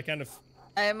there, so I kind of,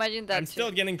 I imagine that I'm too.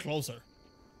 still getting closer.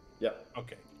 yeah,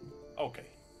 Okay. Okay.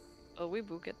 Oh, we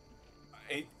book it.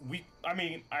 I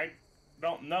mean, I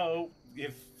don't know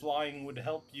if flying would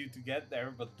help you to get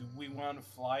there, but do we want to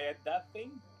fly at that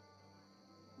thing?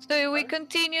 So if we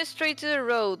continue straight to the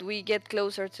road, we get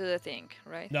closer to the thing,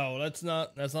 right? No, let's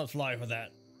not fly for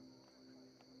that.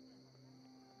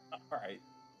 All right.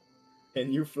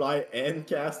 can you fly and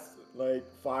cast like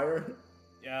fire?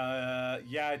 Yeah.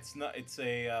 It's not. It's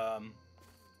a.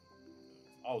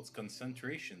 Oh, it's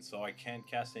concentration, so I can't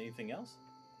cast anything else.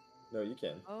 No, you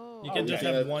can. Oh. You Oh, can you just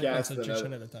cannot have one cast concentration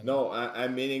another- at a time. No,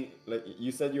 I'm meaning like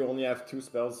you said you only have 2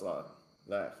 spell slots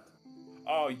left.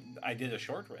 Oh, I did a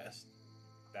short rest.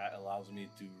 That allows me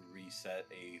to reset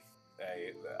a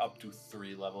up to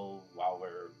 3 level while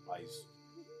we're like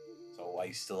So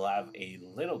I still have a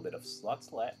little bit of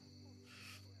slots left,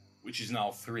 which is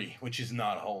now 3, which is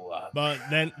not a whole lot. But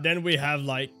then we have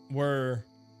like we're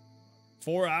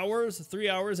 4 hours, 3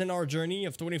 hours in our journey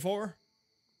of 24.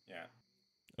 Yeah.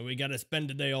 And we gotta spend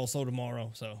the day also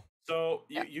tomorrow. So So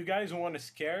you guys want to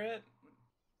scare it?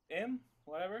 Him?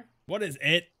 Whatever? what is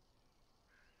it?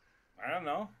 I don't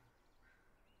know.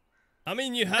 I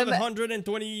mean, you have But-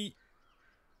 120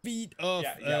 feet of.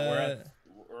 Yeah,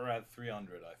 we're at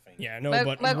 300, I think. Yeah, no, My-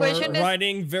 but my we're question is-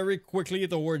 riding very quickly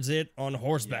towards it on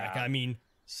horseback. Yeah. I mean,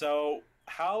 So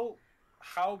how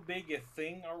big a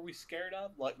thing are we scared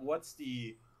of? Like, what's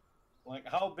the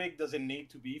how big does it need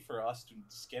to be for us to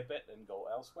skip it and go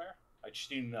elsewhere? I just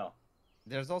need to know.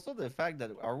 There's also the fact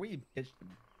that are we pitch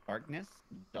darkness?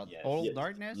 Yes. Total Yes.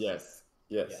 darkness? Yes.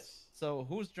 Yes. Yes. So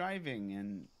who's driving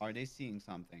and are they seeing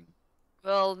something?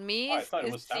 Well, me Oh, I thought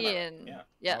it was is Thamara, seeing. yeah.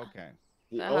 Yeah. Okay.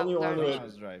 The I only have one learned with I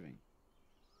was driving.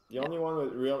 the only one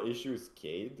with real issue is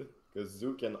Cade, because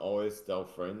Zook can always tell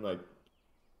Ferme like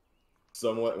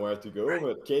somewhat where to go,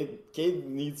 but Cade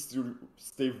needs to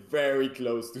stay very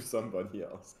close to somebody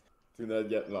else to not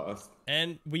get lost.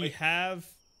 and we Wait. have.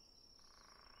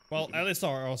 Well,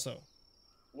 LSR also.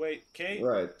 Wait, Kate,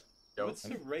 Right. what's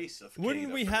the race of Wouldn't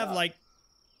Cade? I we have forgot. like?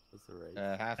 That's the race.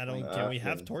 I don't. Halfling. Can we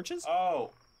have Halfling. torches?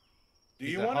 Oh, do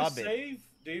He's you a want to hobbit. save?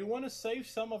 Do you want to save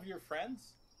some of your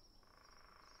friends?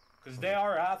 Because there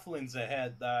are halflings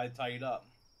ahead that I tied up.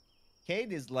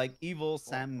 Cade is like evil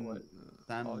Sam. what?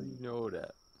 Sam. Oh, you know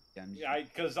that. Sam Yeah,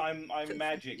 because I'm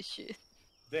magic. Shit.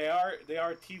 They are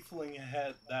tiefling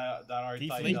ahead that are tied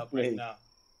Tiefling? up right Wait. now.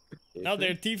 No,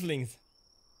 they're tieflings.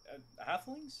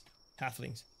 Halflings?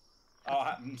 Halflings. Oh,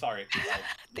 I'm sorry.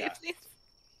 Yeah. Tieflings.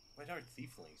 What are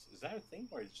tieflings? Is that a thing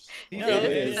or it's just? He's No, got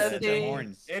it is the a thing.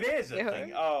 horns. It is a Yeah.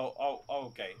 thing. Oh,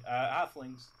 okay.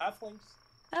 Halflings. Halfling.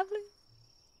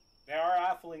 There are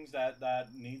halflings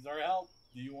that needs our help.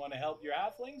 Do you want to help your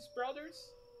halflings, brothers?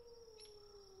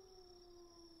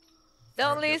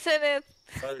 Don't Okay. listen it.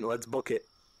 Fine, let's book it.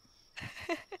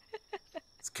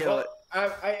 Let's kill Well, it.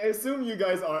 I assume you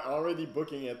guys are already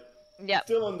booking it. Yeah,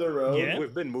 Still on the road. Yeah.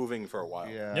 We've been moving for a while.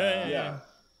 Yeah. Yeah.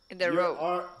 in the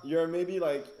road. You're maybe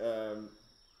like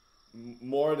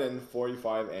more than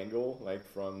 45 angle, like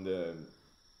from the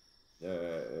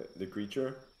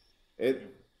creature. It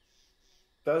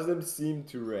doesn't seem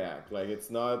to react. Like it's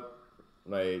not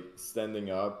like standing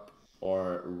up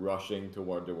or rushing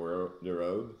toward the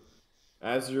road.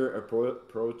 As you're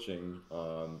approaching,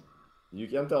 you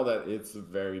can tell that it's a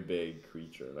very big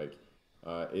creature. Like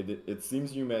it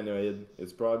seems humanoid.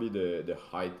 It's probably the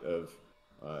height of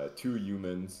 2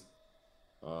 humans.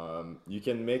 You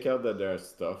can make out that there's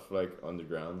stuff like on the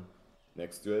ground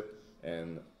next to it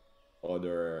and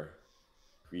other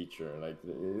creature. Like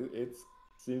it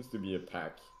seems to be a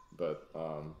pack, but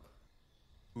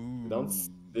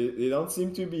they don't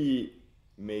seem to be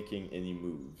making any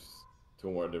moves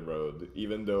toward the road,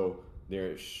 even though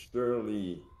they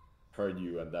surely heard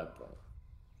you at that point.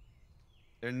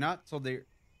 They're not. So they're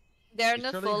They're They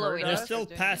not surely heard following us. They're us. or still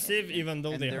doing passive, anything. even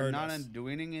though and they they're heard not us.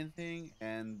 doing anything,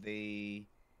 and they.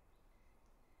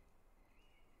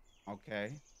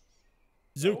 Okay.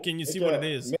 Zook, can you see Make what a-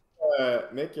 it is?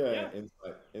 Make a Yeah.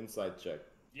 insight check.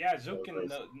 Yeah, Zook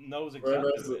knows exactly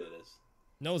Whereas what it is.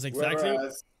 Knows exactly. Whoever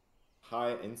has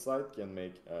high insight can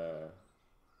make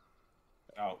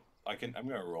Oh, I'm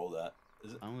gonna roll that.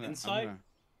 Is it I'm gonna, insight?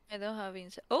 I don't have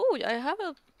insight. Oh, I have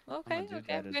a. Okay, do okay.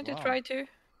 that I'm as going to well. try to.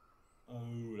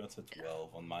 Oh, that's a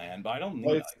 12 on my end, but I don't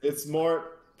Well, need. it's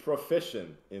more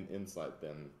proficient in insight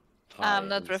than high I'm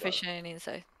not insight. proficient in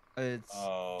insight. It's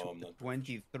Oh, I'm not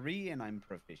 23, and I'm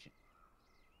proficient.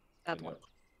 That I one.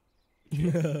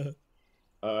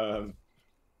 know.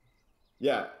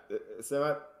 Yeah,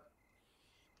 Semath,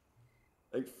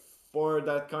 like for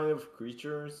that kind of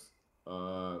creatures,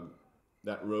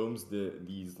 that roams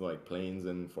these like plains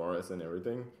and forests and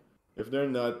everything, if they're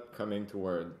not coming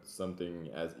toward something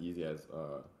as easy as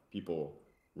people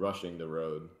rushing the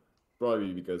road,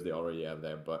 probably because they already have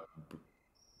their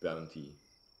bounty,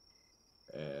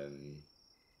 and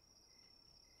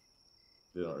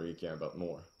they don't really care about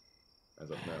more as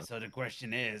of now. So the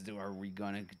question is, are we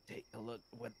gonna take a look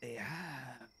what they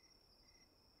have?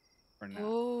 Or not?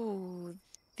 Oh,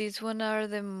 these one are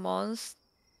the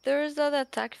monsters that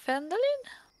attack Phandalin?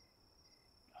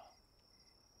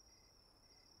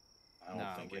 I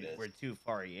don't think it is. We're too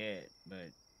far yet, but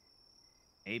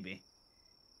maybe.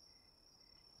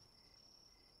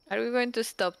 Are we going to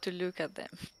stop to look at them?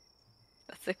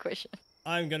 That's the question.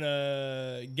 I'm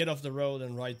gonna get off the road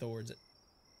and ride towards it.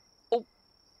 Oh.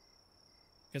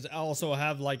 Because I also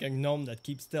have like a gnome that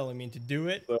keeps telling me to do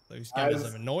it. So So it's kind as-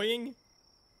 of annoying.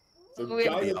 So We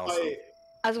are- guided Awesome. by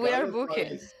As we are guided by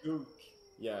booking. Zook,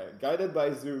 guided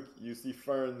by Zook, you see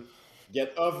Fern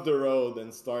get off the road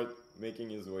and start making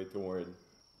his way toward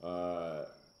the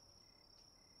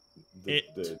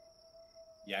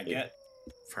Yeah, It- get.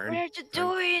 What Fern, are you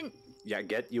doing? yeah,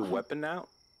 get your weapon out.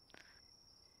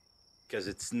 Because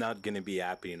it's not going to be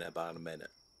happy in about a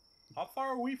minute. How far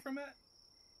are we from it?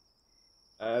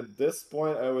 At this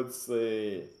point, I would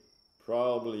say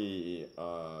probably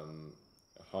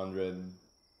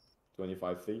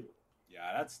 125 feet.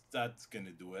 Yeah, that's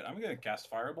gonna do it. I'm gonna cast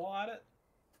Fireball at it.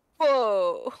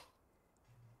 Whoa.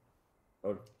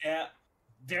 Oh, Yeah,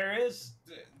 there is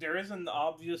an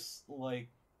obvious like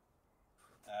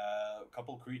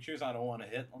couple creatures I don't want to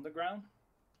hit on the ground.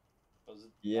 'Cause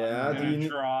Yeah, I'm do gonna you need-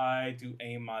 try to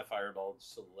aim my fireball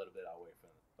just a little bit away from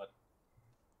it, but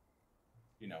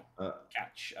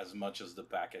catch as much as the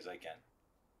pack as I can.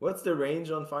 what's the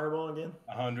range on fireball again?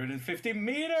 150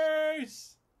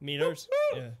 meters. Meters?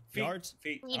 Yeah. Feet, Yards?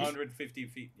 feet, Meters. 150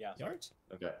 feet. Yeah. Yards?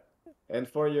 Okay. And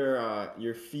for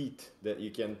your feet that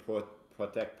you can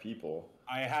protect people,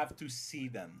 I have to see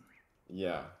them.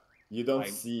 yeah, you don't I-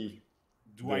 see.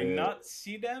 Do I The- not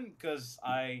see them? Because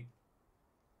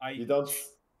You don't.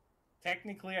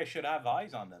 technically I should have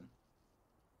eyes on them.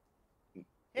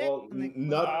 Well,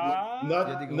 Ah.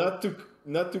 not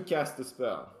to cast the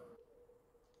spell.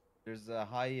 There's a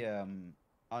high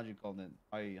how do you call it?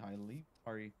 High leap?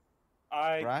 Sorry.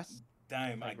 I Grass?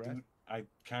 damn. Like grass? I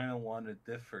kind of want to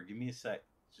differ. Give me a sec.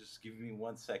 Just give me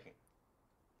 1 second.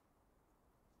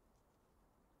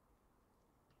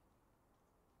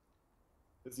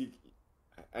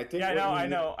 I think. Yeah, what no, you I need-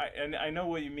 know. I know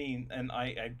what you mean, and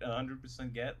I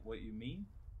 100% get what you mean.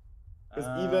 Because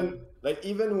Um,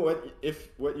 even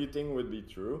what you think would be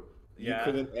true, Yeah. you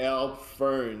couldn't help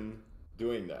Fern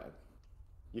doing that.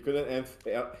 You couldn't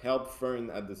help Fern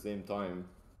at the same time.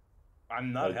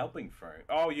 I'm not like- helping Fern.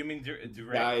 Oh, you mean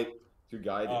direct?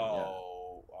 Guide him.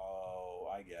 Oh,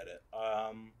 I get it.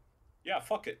 Yeah,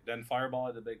 fuck it. Then fireball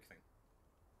at the big thing.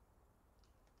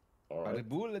 Yeah. All The right.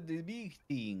 bull at the big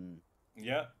thing.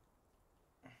 Yeah.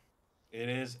 It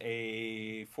is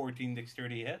a 14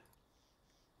 dexterity hit.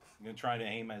 I'm gonna try to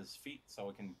aim at his feet so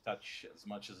I can touch as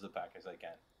much as the pack as I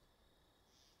can.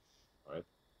 All right.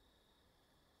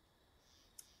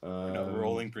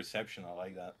 Rolling perception. I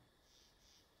like that.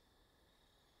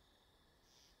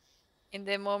 In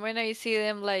the moment I see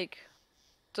them like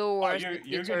towards the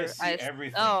you're gonna creature, see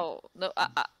everything. No,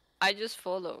 I just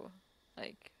follow.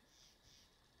 Like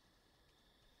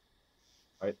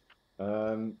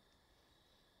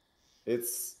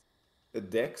It's a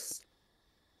dex.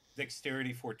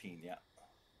 Dexterity 14. Yeah.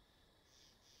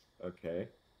 Okay.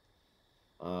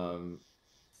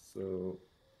 So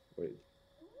wait.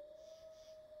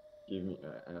 Give me.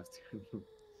 I have to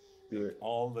do it.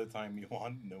 All the time you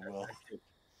want. No will.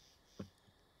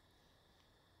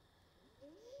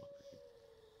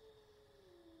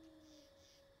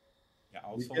 Yeah.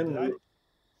 Also, can did I- ro-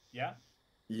 yeah.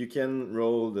 You can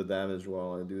roll the damage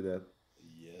while I do that.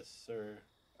 Yes, sir.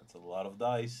 That's a lot of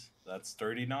dice. That's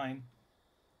 39.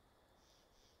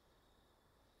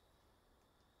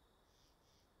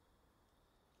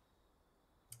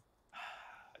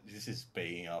 This is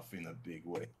paying off in a big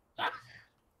way.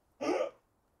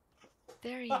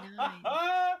 very nice.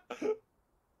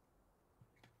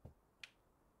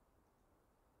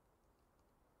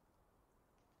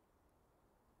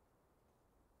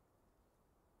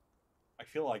 I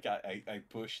feel like I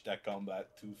pushed that combat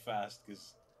too fast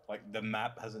because like the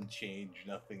map hasn't changed,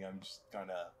 nothing. I'm just kind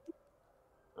of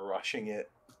rushing it.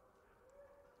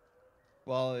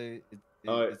 Well,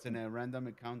 Uh, it's in a random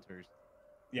encounters.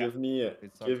 Yeah, Give me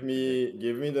It's sucks give to me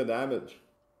give me the damage.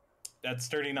 that's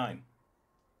 39.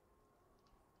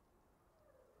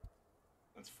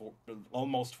 That's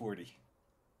almost 40.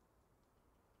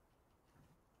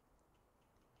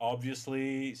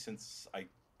 Obviously, since I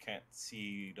can't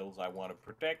see those I want to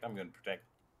protect, I'm going to protect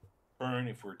Fern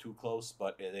if we're too close,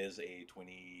 but it is a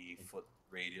 20-foot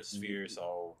radius sphere,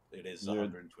 so it is You're-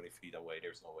 120 feet away.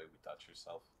 There's no way we touch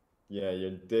yourself. Yeah,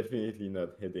 you're definitely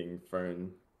not hitting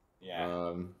Fern. Yeah.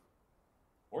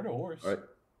 Or the horse. All right.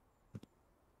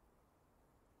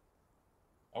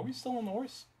 Are we still on the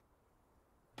horse?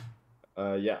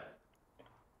 Yeah.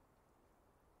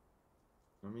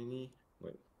 How many?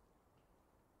 Wait.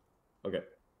 Okay,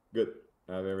 good.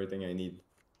 I have everything I need.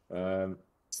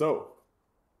 So,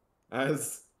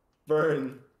 as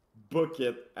Fern book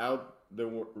it out the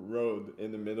road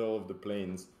in the middle of the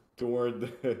plains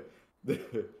toward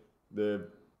the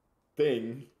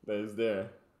thing that is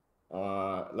there,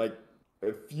 like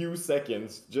a few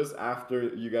seconds just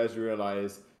after you guys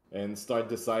realize and start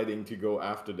deciding to go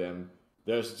after them,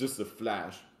 there's just a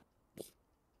flash.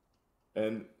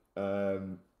 And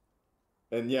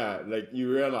yeah, like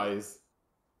you realize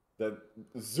that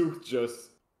Zook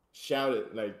just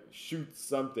shouted, like shoot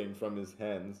something from his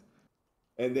hands,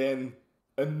 and then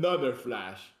another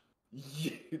flash,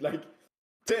 like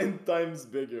 10 times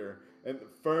bigger. And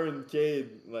Fern,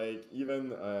 Cade, like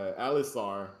even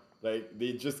Alisar, like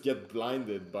they just get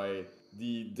blinded by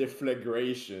the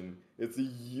deflagration. It's a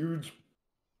huge,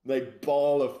 like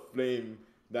ball of flame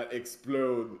that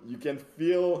explode. You can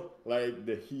feel like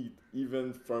the heat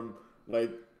even from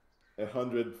like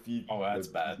 100 feet Oh, that's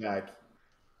bad. back.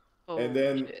 Oh, And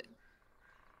then shit.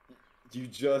 you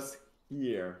just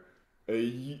hear a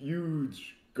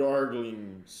huge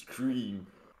gargling scream.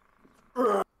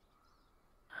 I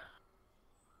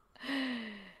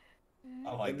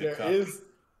like And the there cup. is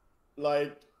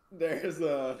like there's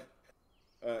a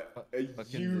Fucking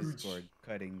huge Discord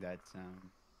cutting that sound.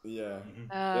 yeah. Mhm.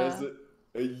 There's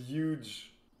a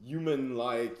huge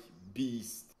human-like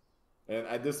beast, and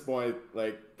at this point,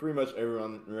 like pretty much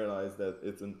everyone realized that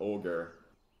it's an ogre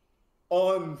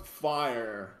on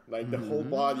fire, like the whole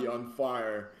body on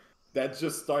fire, that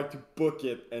just start to book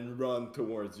it and run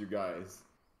towards you guys.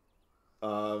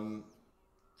 Oh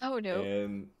no.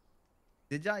 And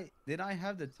Did I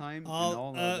have the time and I'll, all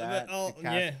of that to cast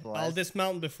yeah, I'll Bless?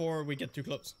 dismount before we get too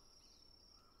close.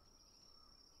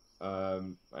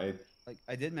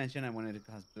 I did mention I wanted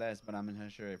to cast Bless, but I'm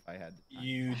not sure if I had the time.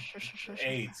 You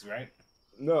AIDS, right?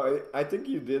 no, I think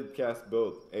you did cast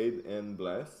both Aid and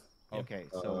Bless. Okay,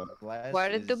 so Bless Where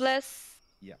did the is- bless?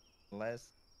 Yeah, Bless.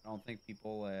 I don't think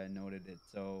people noted it.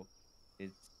 So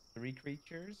it's 3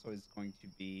 creatures, so it's going to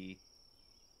be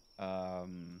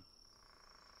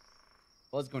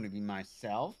well, it's going to be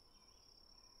myself,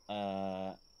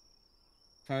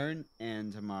 Fern,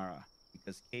 and Thamara,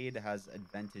 because Cade has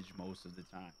advantage most of the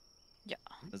time. Yeah.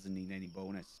 Doesn't need any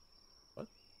bonus. What?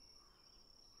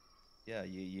 Yeah,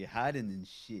 you hiding and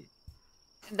shit.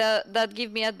 That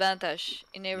give me advantage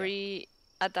in every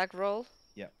attack roll.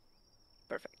 Yeah.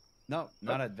 Perfect. No,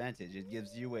 not advantage. It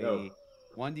gives you a No.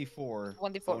 1d4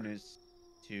 1d4. bonus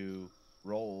to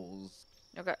rolls,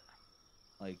 Okay.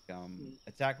 like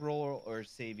attack roll or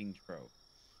saving throw.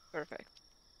 Perfect.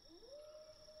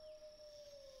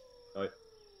 Alright.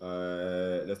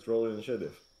 Let's roll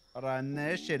initiative.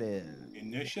 Initiative.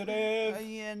 Initiative.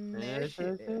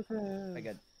 Initiative. I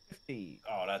got 50.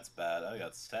 Oh, that's bad. I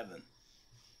got 7.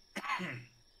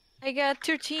 I got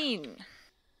 13.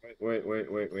 Wait.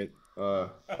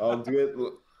 I'll do it.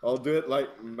 I'll do it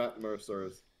like Matt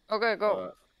Mercer's. Okay,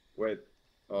 go. Wait.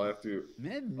 I'll have to.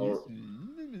 I'll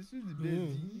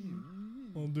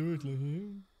do it like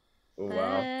him. Oh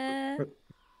wow.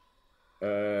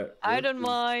 I don't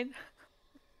mind.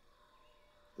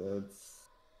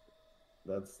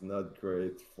 That's not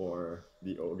great for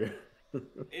the ogre.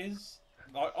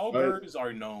 Ogres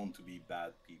are known to be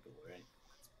bad people, right?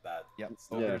 It's bad. Yep,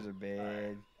 Yeah. ogres are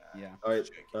bad. Yeah, Alright.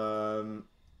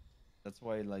 that's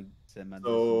why like Semath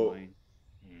So- doesn't mind.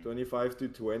 25 to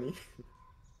 20.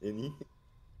 Any?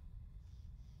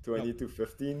 20 to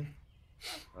 15.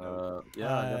 Yeah, I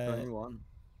got Uh, 21.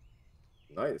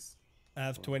 Nice. I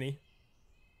have 20.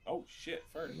 Oh shit,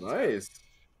 Fern. Nice.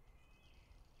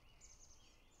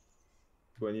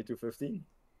 20 to 15.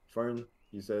 Fern,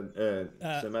 you said.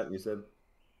 Semath, you said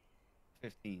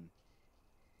 15.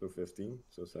 to 15.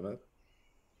 So Semath.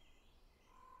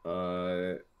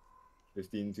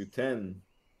 15 to 10.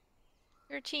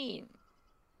 13.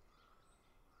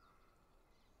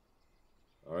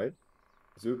 All right.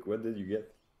 Zook, what did you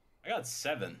get? I got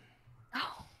 7.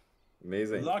 Oh.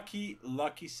 Amazing. Lucky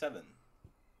 7.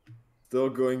 Still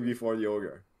going before the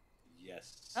ogre.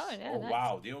 Yes. Oh, yeah, Oh nice.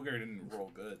 wow, the ogre didn't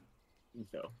roll good.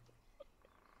 No.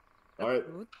 All right.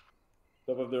 Good.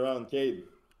 Top of the round, Cade.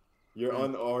 You're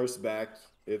on horseback.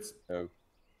 It's Oh.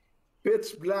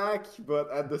 pitch black, but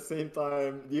at the same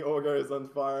time, the ogre is on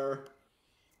fire.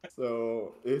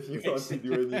 So if you want to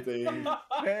do anything,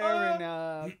 Fair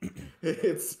enough.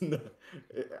 it's. Not,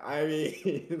 I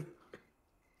mean,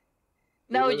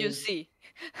 Now it you wouldn't- see.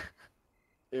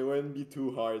 It wouldn't be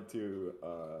too hard to.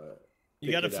 You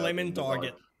pick got a it out flaming in the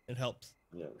target. dark. It helps.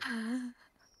 Yeah.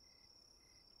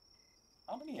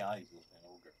 How many eyes was an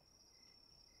ogre?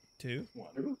 2.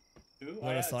 1. 2?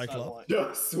 Not a it's cyclops. one.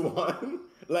 Just one,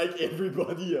 like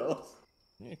everybody else.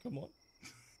 Yeah, come on.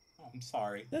 Oh, I'm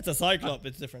sorry. That's a cyclop.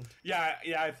 It's different. Yeah,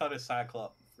 I thought a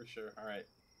cyclops for sure. All right.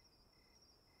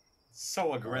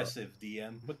 So aggressive,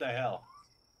 DM. What the hell?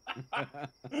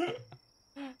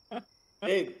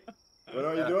 Hey, what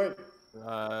are you Yeah. doing?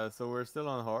 So we're still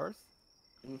on horse.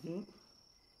 Mm-hmm.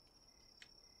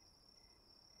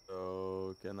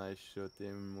 So can I shoot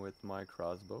him with my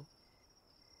crossbow?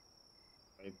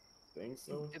 I think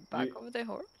so. The back of the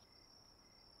horse.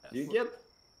 Do you get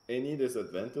any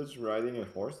disadvantage riding a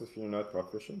horse if you're not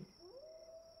proficient?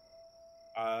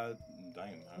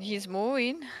 Damn. He's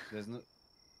moving. There's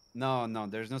no,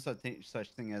 there's no such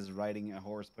thing as riding a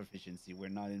horse proficiency. We're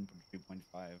not in 3.5.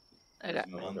 Okay.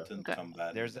 No, Mountain Okay.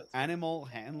 combat. There's animal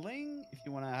handling if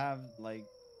you want to have like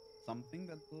something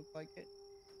that look like it.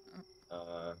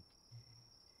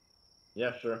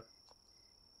 Yeah, sure.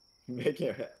 Make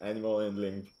your animal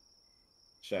handling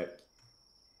check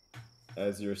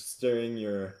as you're steering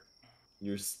your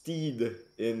steed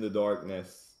in the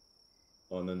darkness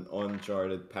on an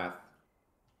uncharted path.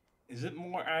 Is it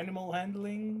more animal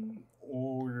handling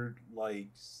or like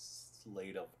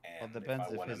sleight of Well, hand? depends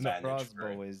I if wanna his manage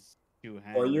crossbow for it? is 2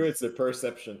 hands. For you, it's a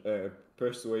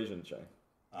persuasion check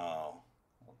Oh,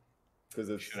 because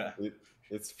it's should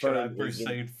I Fern is your-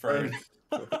 persuade Fern?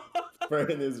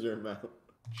 Fern is your mount.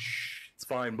 It's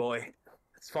fine, boy.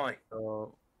 It's fine.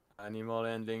 So animal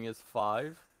handling is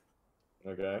 5.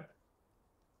 Okay.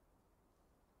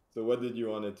 So what did you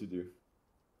want it to do?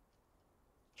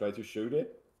 Try to shoot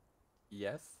it?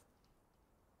 Yes.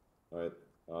 Alright.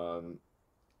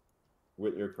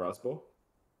 With your crossbow?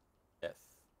 Yes.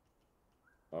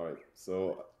 Alright,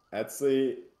 so I'd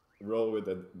say roll with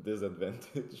a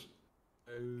disadvantage.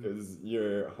 Because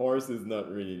your horse is not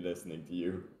really listening to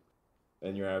you.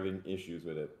 And you're having issues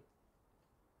with it.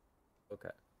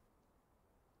 Okay.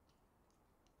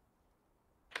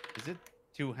 Is it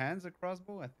 2 hands a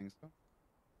crossbow? I think so.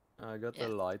 I got Yeah. a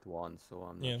light one, so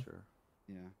I'm Yeah. not sure.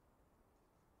 Yeah.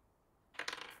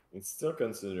 It's still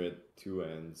considered 2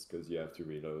 ends because you have to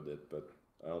reload it, but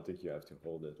I don't think you have to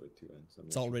hold it with 2 ends. I'm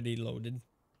It's not sure. already loaded.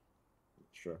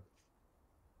 Sure.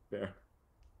 Fair.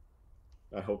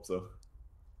 I hope so.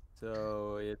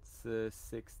 So it's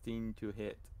 16 to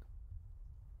hit.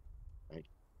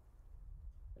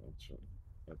 Actually,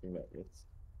 I think that hits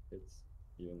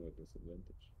even with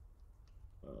disadvantage.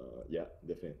 Yeah,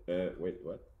 definitely. Wait,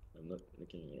 what? I'm not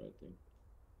looking at the right thing.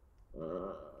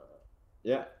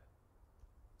 Yeah.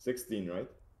 16, right?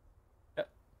 Yep.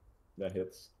 That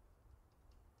hits.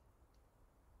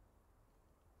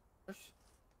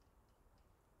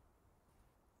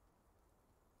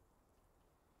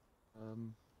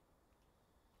 Um.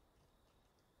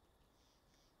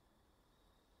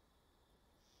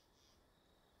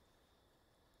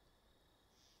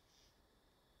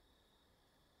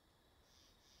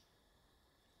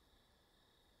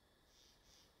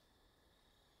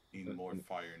 Need more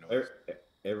fire noise.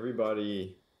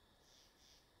 Everybody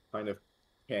kind of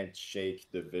can't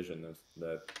shake the vision of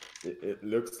that. It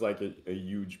looks like a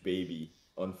huge baby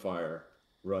on fire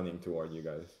running toward you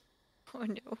guys. Oh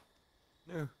no.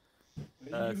 No.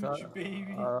 A So huge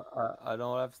baby. I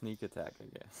don't have sneak attack, I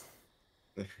guess.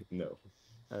 No.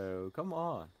 Oh, come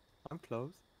on. I'm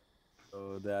close.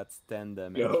 So that's 10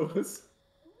 damage. Close.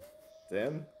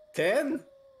 10? 10?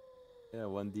 Yeah,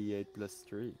 1d8 plus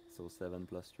 3. So 7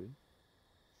 plus 3.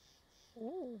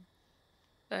 Ooh.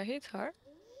 That hits hard.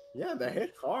 Yeah, that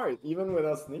hit hard, even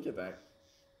without sneak attack.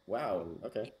 Wow,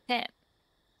 okay. 10.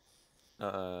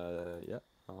 Yeah,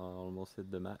 I almost hit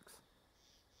the max.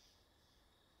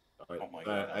 Alright, Oh my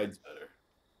god, I that's better.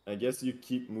 I guess you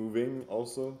keep moving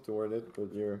also toward it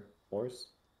with your horse.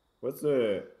 What's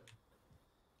the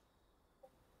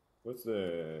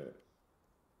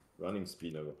running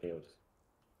speed of a horse?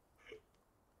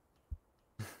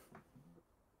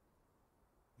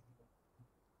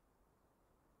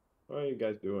 What are you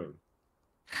guys doing?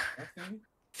 Okay.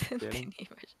 Sending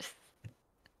images.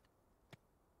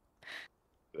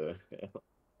 The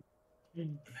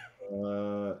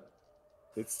hell?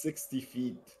 It's 60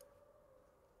 feet.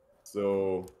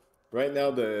 So right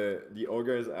now the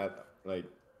ogre is at like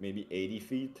maybe 80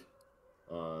 feet.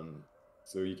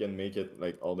 So you can make it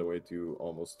like all the way to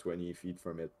almost 20 feet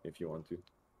from it if you want to.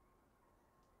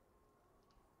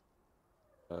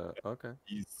 Okay.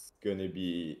 He's gonna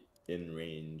be in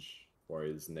range for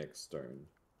his next turn.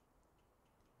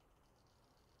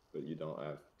 But you don't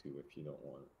have to if you don't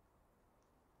want.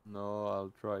 No,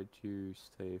 I'll try to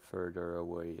stay further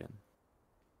away and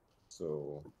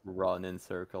So run in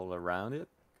circle around it.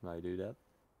 Can I do that?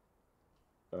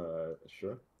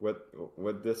 sure.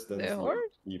 What distance The do you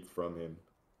horse? keep from him?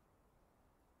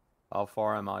 How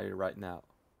far am I right now?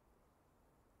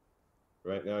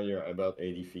 Right now you're about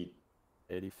 80 feet.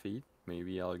 80 feet?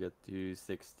 Maybe I'll get to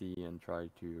 60 and try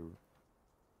to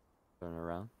turn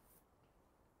around.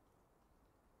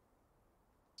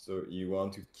 So you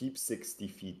want to keep 60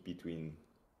 feet between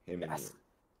him and Yes.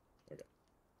 you. Okay.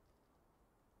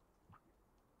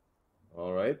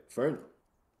 All right, Fern.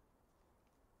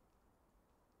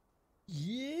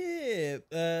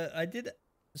 I did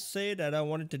say that I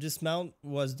wanted to dismount.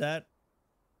 Was that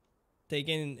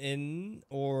taken in,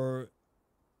 or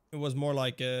it was more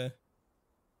like a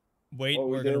wait, Oh,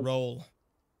 we we're gonna did. roll?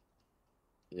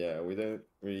 Yeah, we didn't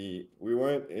really. We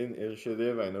weren't in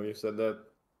initiative. I know you said that.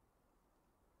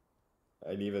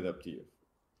 I leave it up to you.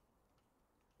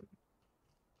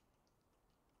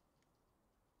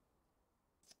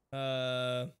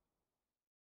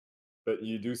 But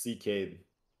you do see Cade,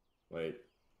 like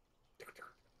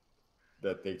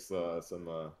that takes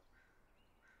some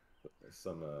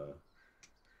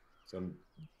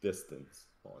distance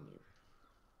on you,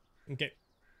 Okay.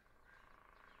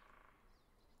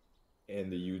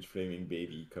 and the huge flaming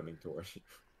baby coming towards you.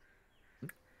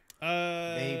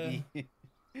 Baby.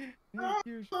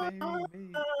 Huge baby,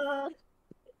 baby.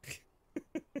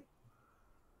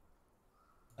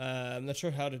 I'm not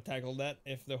sure how to tackle that.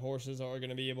 If the horses are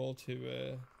gonna be able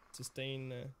to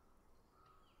sustain.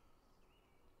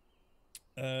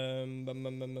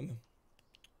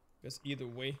 Guess either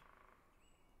way.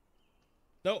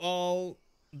 No, I'll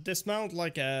dismount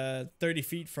like 30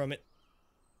 feet from it.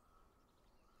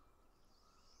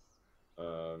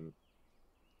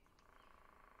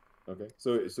 Okay.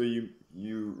 So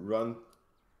you run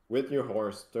with your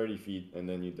horse 30 feet and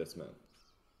then you dismount.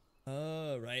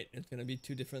 Right. It's gonna be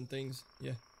two different things.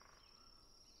 Yeah.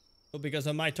 So because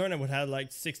on my turn I would have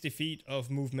like 60 feet of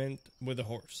movement with the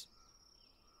horse.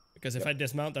 Because if I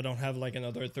dismount, I don't have like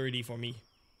another 30 for me.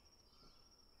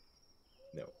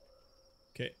 No.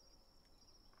 Okay.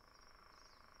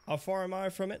 How far am I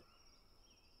from it?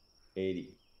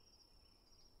 80.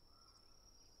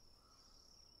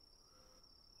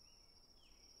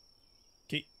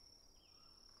 Okay.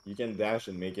 You can dash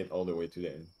and make it all the way to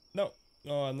the end.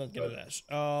 No, I'm not gonna dash.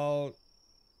 I'll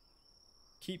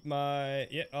keep my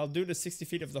I'll do the 60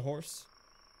 feet of the horse.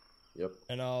 Yep.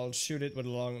 And I'll shoot it with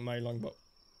my longbow.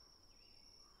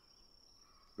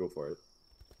 Go for it.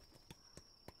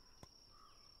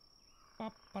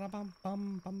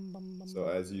 So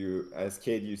as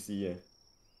Cade, you see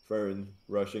Fern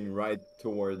rushing right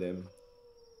toward him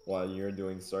while you're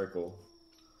doing circle.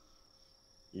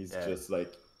 He's just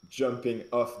like jumping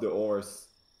off the horse,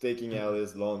 taking out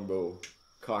his longbow,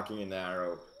 cocking an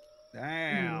arrow.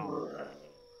 Damn.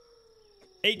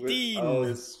 18 with all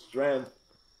his strength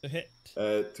to hit.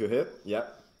 To hit,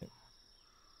 yep.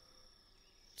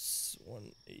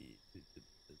 1 8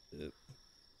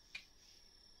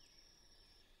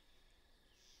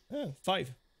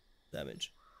 5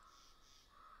 damage.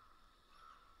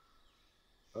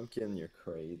 I'm kidding, you're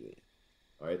crazy.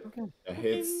 Alright, it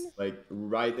hits like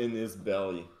right in his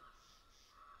belly.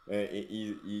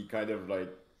 He kind of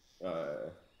like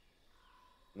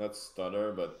not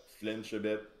stutter but flinch a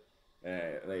bit.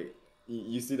 Like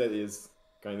you see that his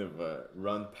kind of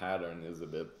run pattern is a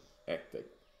bit hectic.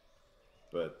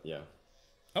 But yeah.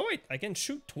 Oh wait, I can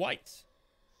shoot twice.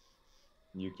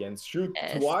 You can shoot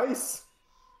twice?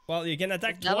 Well, you can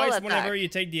attack Double twice attack. whenever you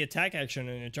take the attack action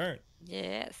in your turn.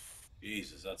 Yes.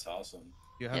 Jesus, that's awesome.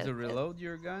 You have Yes, to yes. reload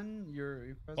your gun?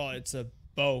 Your Well, it's a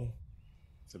bow.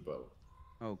 It's a bow.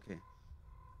 Okay.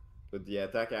 But the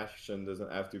attack action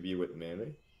doesn't have to be with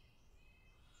melee.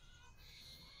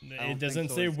 I don't It think doesn't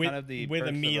so. say It's with kind of the with a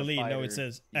perks of melee. No, fighter. it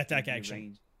says You can attack be action.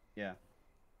 ranged. Yeah.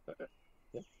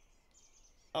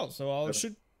 Oh, so I'll But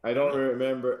shoot. I don't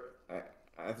remember.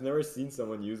 I've never seen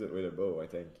someone use it with a bow, I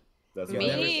think. That's You've why I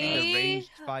never was seen a asking.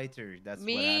 ranged fighter. That's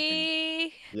what happened.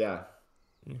 Me. Yeah.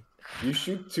 You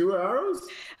shoot 2 arrows?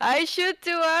 I shoot 2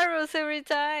 arrows every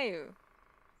time.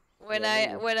 When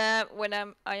Yeah,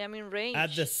 I am in range.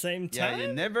 At the same Yeah, time?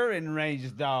 you're never in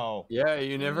range though. Yeah,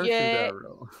 you never shoot Yeah.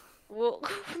 arrow. Well,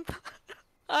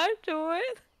 I do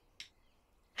it.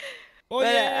 Oh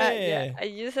But yeah. I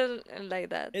use it like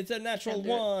that. It's a natural Can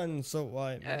do it. one, so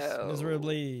I miss Oh.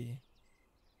 miserably.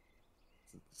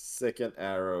 Second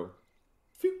arrow.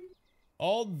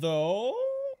 Although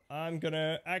I'm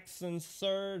gonna accent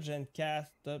surge and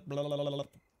cast the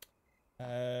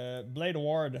blade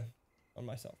ward on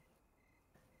myself.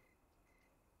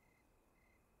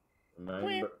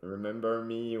 Remember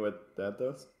me what that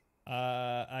does?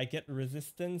 I get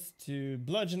resistance to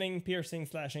bludgeoning, piercing,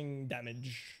 slashing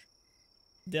damage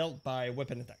dealt by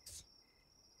weapon attacks.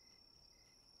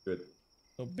 Good.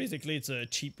 So basically, it's a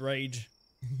cheap rage.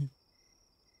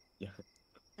 Yeah.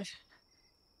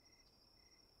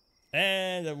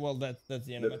 And well, that's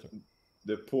the end of my turn.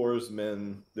 The poor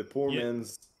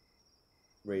man's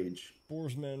rage.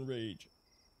 Boarsman rage.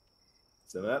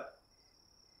 Semath?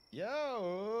 Yo.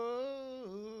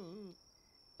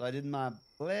 So I did my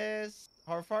bless.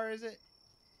 How far is it?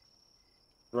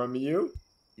 From you?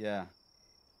 Yeah.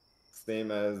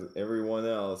 same as everyone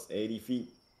else, 80 feet.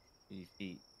 80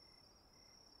 feet.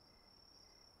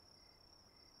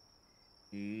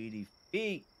 80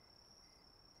 feet.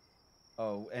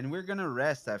 Oh, and we're gonna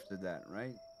rest after that,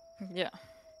 right? Yeah.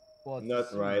 Well,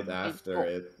 Not right Hey, after oh.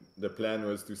 it. The plan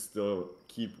was to still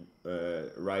keep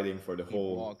riding for the Keep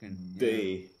whole walking, yeah.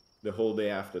 day, the whole day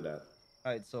after that.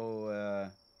 All right, so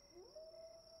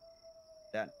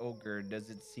that ogre, does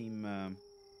it seem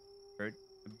hurt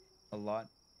a lot?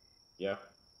 Yeah.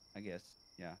 I guess,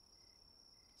 yeah.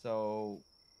 So,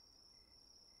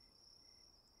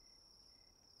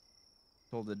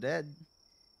 Toll the Dead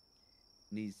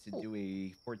needs to do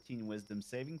a 14 wisdom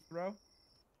saving throw.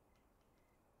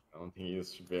 I don't think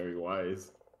he's very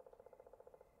wise.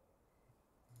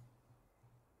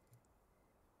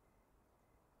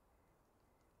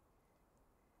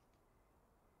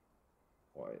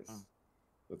 Wise. Oh.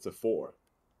 That's a 4.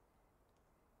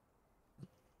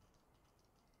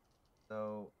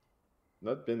 So,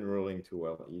 Not been rolling too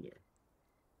well either.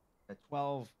 a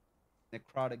 12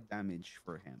 necrotic damage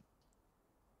for him.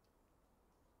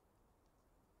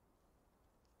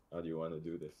 How do you want to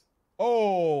do this?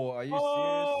 Oh, are you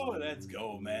Oh, serious? let's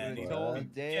go, man. With You Toll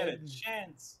don't the get a Dead.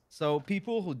 chance. So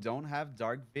people who don't have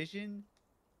dark vision,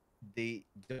 they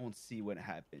don't see what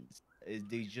happens.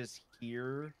 They just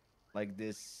hear like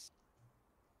this,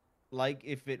 like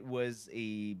if it was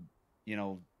a, you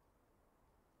know,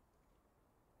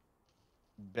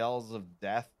 bells of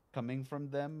death coming from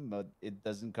them, but it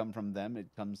doesn't come from them. It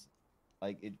comes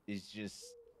like it is just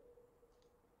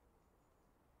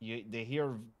they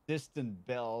hear distant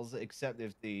bells, except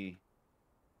if they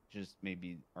just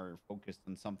maybe are focused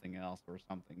on something else or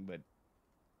something, but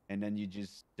and then you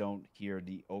just don't hear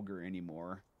the ogre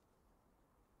anymore.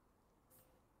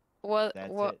 What That's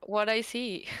what it. what I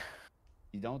see?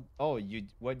 You don't. Oh, you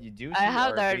what you do I see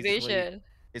have are dark basically vision.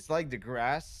 it's like the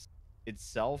grass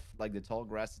itself, like the tall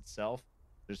grass itself,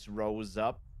 just rose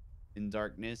up in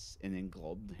darkness and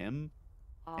englobed him,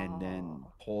 and then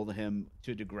Oh. pulled him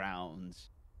to the ground,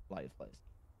 lifeless.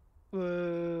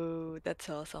 Whoa, that's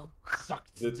awesome.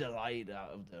 Sucked Did- the light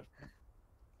out of the.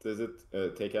 Does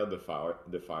it take out the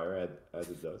fire as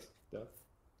it does?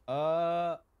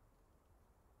 Yeah.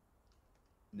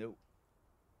 Nope.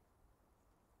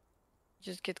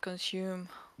 Just get consumed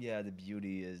Yeah, the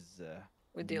beauty is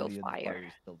with the old beauty of the fire. fire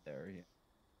is still there.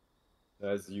 Yeah.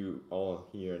 As you all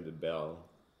hear the bell,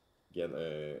 get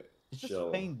a It's just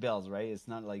chill. faint bells, right? It's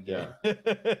not like Yeah.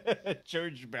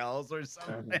 church bells or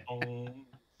something.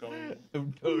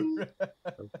 Dun, dun.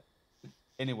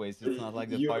 Anyways, it's not like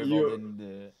the You- fireball you- in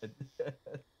the.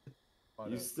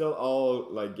 You still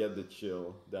all like get the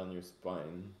chill down your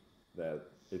spine that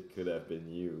it could have been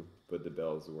you, but the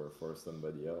bells were for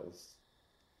somebody else.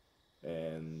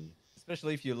 And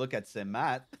Especially if you look at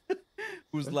Semath,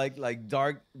 who's like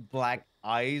dark black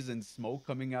eyes and smoke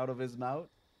coming out of his mouth.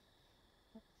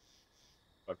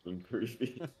 fucking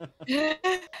creepy. Yeah.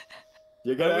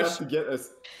 You're gonna wish- have to get us.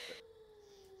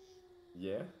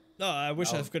 Yeah. No, I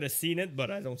wish I No. could have seen it, but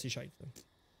I don't see shite. So.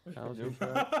 Sounds Nope.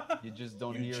 good. You just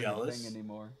don't You hear jealous? anything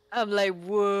anymore. I'm like,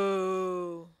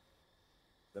 whoa.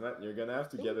 You're gonna have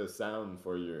to get a sound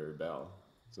for your bell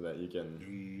so that you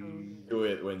can do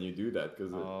it when you do that,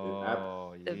 because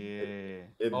Oh The- yeah.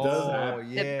 it does Oh happen.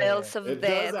 The yeah. bells of It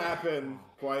death. does happen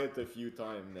quite a few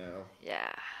times now.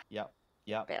 Yeah, Yep.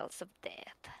 Yep. bells of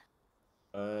death.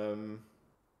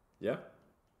 Yeah.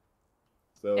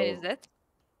 So And is that?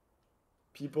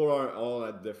 people are all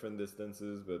at different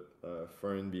distances, but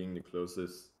Fern being the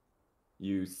closest,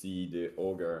 you see the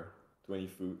ogre 20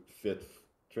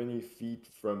 feet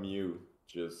from you,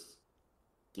 just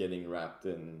getting wrapped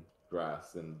in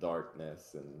grass and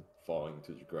darkness and falling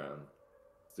to the ground,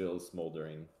 still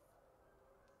smoldering.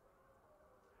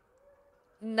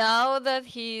 Now that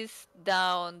he's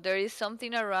down, there is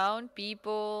something around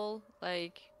people.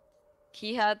 Like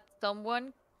he had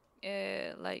someone,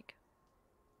 like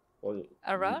Well,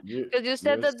 around. Because you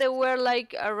said you're that they were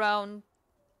like around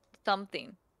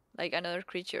something, like another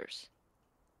creatures.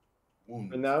 Wound.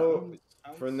 For now,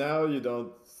 Sounds- for now, you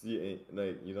don't see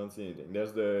you don't see anything.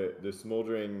 There's the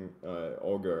smoldering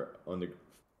ogre on the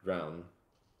ground,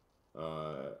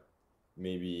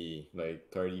 maybe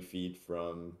like 30 feet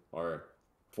from or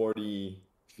 40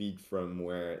 feet from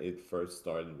where it first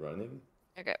started running.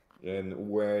 Okay. And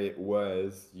where it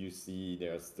was, you see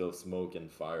there's still smoke and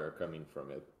fire coming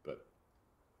from it, but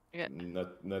Yeah.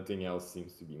 nothing else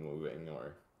seems to be moving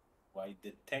or. Do I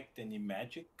detect any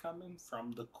magic coming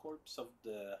from the corpse of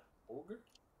the ogre?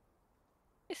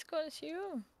 It's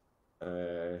consumed.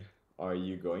 Are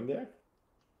you going there?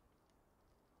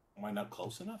 Am I not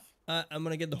close enough? I'm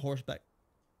gonna get the horse back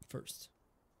first.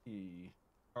 Who's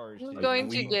Can going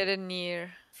to we- get it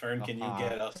near? Fern, can you Uh-huh,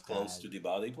 get us close bad. to the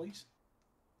body, please?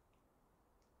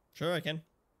 Sure, I can.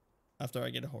 After I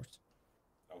get a horse.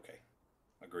 Okay.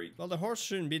 Agreed. Well, the horse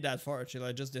shouldn't be that far. Actually,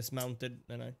 I just dismounted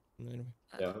and I. Anyway.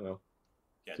 Yeah, no.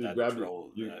 Yeah, So you that grab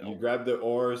troll. you grab the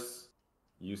oars.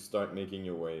 You start making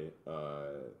your way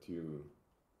to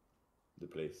the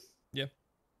place. Yeah.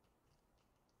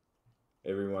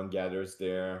 Everyone gathers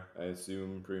there. I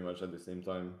assume pretty much at the same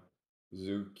time.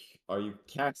 Zook, are you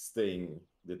casting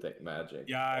detect magic?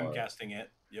 Yeah, I'm or- casting it.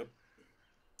 Yep.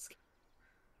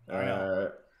 I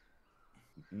Uh,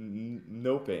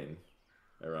 no pain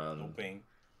around No pain.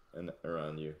 and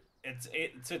around you. It's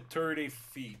at 30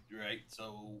 feet, right?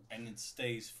 So and it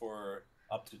stays for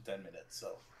up to 10 minutes.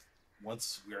 So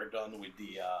once we are done with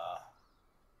the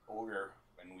ogre,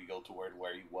 when we go toward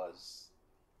where he was.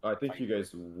 I think you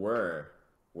guys were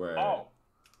where. Oh,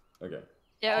 Okay.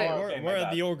 Yeah, Oh, okay, my we're at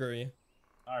bad. the ogre. Yeah.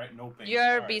 all right, no pain. you're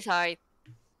All right. beside.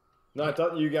 No, I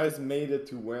thought you guys made it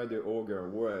to where the ogre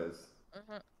was.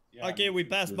 Mhm. Yeah, Okay, we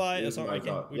passed This by. is Sorry, my okay.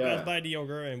 thought, We yeah. passed by the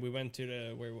ogre and we went to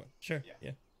the where we went. Sure. Yeah.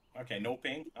 Yeah. Okay, no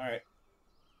pain. All right.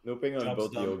 No ping on Job's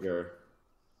both done. the ogre.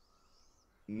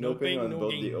 No No ping ping, on no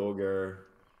both the gain. ogre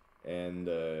and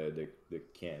the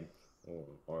camp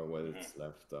or what Mm-hmm. is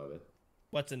left of it.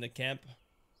 What's in the camp?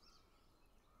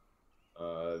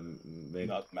 Make,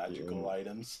 Not magical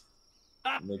items.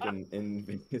 Make an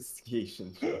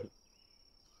investigation check.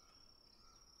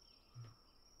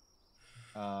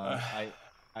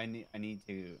 I need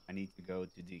to go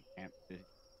to the camp to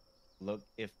look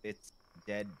if it's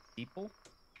dead people,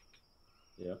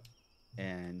 Yeah.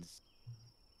 and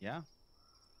yeah,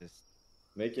 just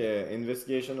Make an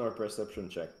investigation or perception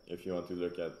check if you want to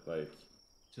look at like.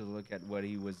 to look at what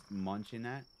he was munching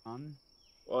at on.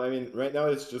 Well, I mean, right now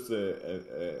it's just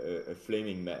a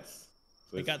flaming mess,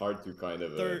 so I it's got hard to kind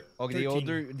of. Okay,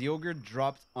 13. the ogre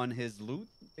dropped on his loot,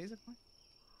 basically.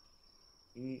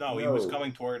 No, he was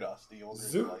coming toward us. The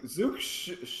ogre. Zook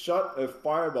shot a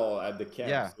fireball at the camp,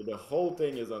 Yeah. so the whole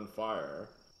thing is on fire,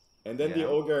 and then the Yeah.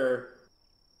 ogre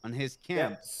On his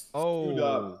camp. stood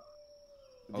up.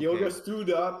 The ogre okay. stood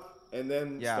up and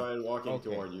then Yeah, started walking okay.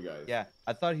 toward you guys. Yeah,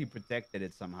 I thought he protected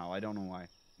it somehow. I don't know why.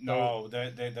 No,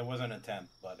 there was an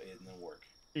attempt, but it didn't work.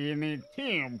 An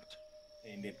attempt.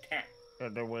 In the attempt.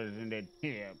 There was an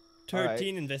attempt.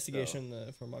 13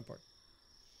 investigation for my part.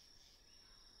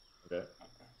 Okay.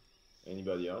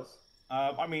 Anybody else?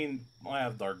 I mean, I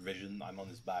have dark vision. I'm on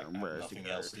his back. I have nothing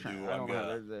else to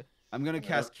do. I'm gonna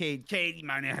cast Cade. Cade, you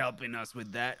mind helping us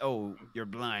with that? Oh, you're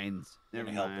blind.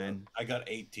 Never mind. I got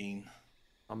 18.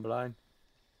 I'm blind.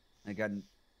 I got an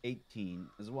 18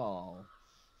 as well.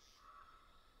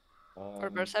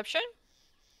 For perception?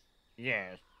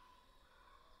 Yes.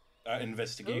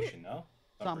 Investigation, no?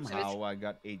 Not Somehow I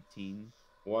got 18.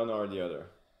 One or the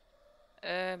other.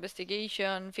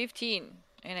 Investigation 15,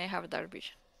 and I have dark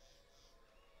vision.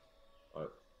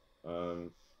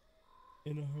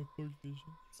 In a dark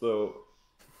vision. So.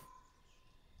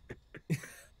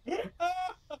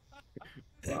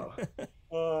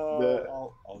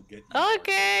 Wow. I'll get you.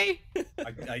 Okay.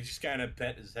 I just kind of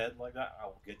pet his head like that. I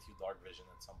will get you dark vision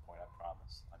at some point. I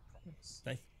promise. I promise.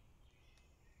 Nice.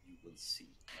 You will see,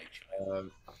 my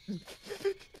child.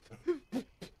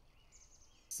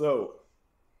 So,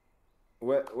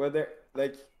 whether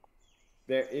like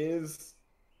there is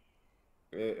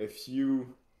a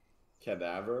few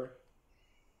cadaver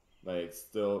like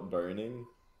still burning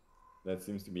that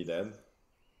seems to be dead.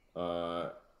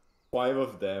 5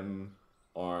 of them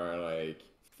are like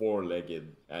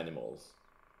 4-legged animals.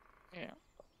 Yeah.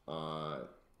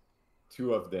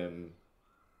 2 of them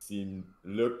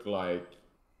look like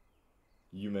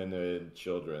humanoid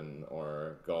children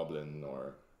or goblin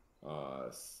or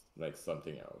like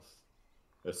something else.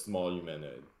 A small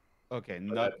humanoid. Okay,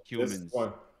 But not at this humans.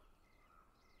 point,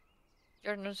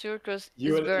 You're not sure because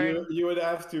you it's burned. would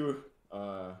have to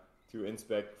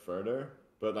inspect further,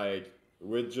 but like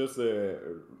with just a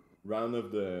round of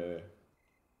the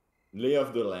lay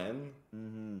of the land,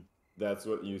 that's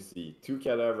what you see. 2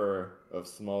 cadaver of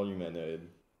small humanoid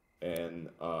and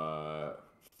 5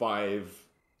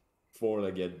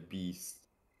 4-legged beasts,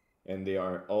 and they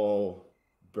are all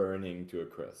burning to a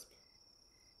crisp.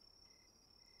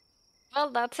 Well,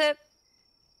 that's it.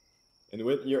 And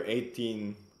with your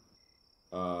 18,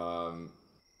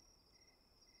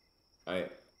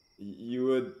 you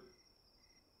would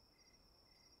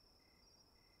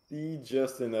see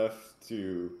just enough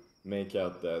to make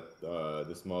out that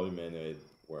the small humanoid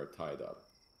were tied up.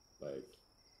 Like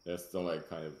there's still like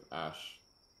kind of ash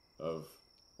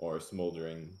or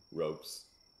smoldering ropes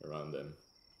around them.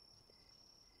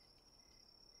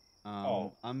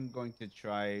 Oh. I'm going to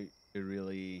try to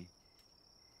really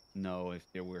know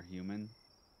if they were human.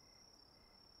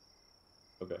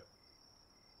 Okay.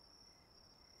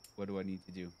 What do I need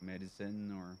to do?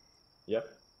 Medicine or Yep.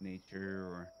 nature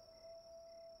or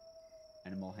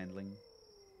animal handling?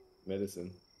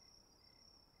 Medicine.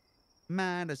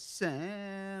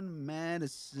 Medicine.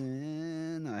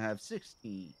 I have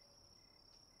 16.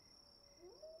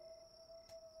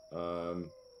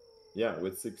 Yeah,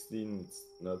 with 16, it's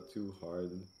not too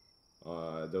hard.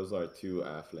 Those are 2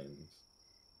 halflings.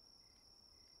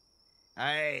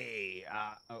 Hey,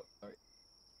 sorry.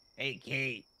 Hey,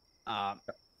 Kate.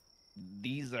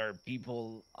 These are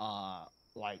people,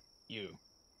 like you.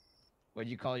 What do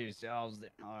you call yourselves?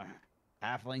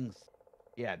 Halflings?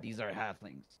 Yeah, these are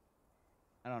halflings.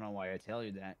 I don't know why I tell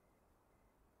you that.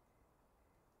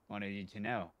 Wanted you to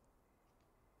know.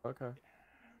 Okay.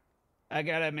 I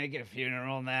gotta make a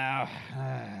funeral now.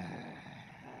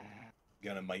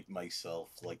 Gonna make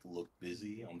myself like look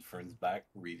busy on Fern's back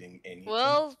reading anything.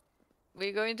 Well,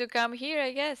 we're going to come here,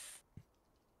 I guess.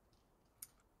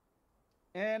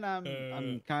 And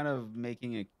I'm kind of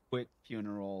making a quick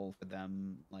funeral for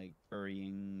them, like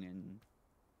burying and.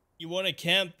 You want to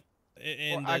camp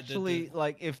in Well, actually,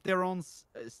 like if they're on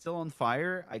still on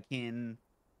fire, I can.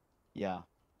 Yeah,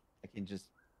 I can just.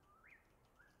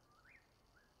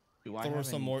 Do I throw have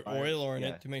some any more fire? oil on Yeah.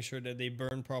 it to make sure that they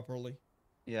burn properly.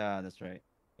 Yeah, that's right.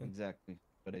 Yeah. Exactly.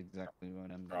 But exactly what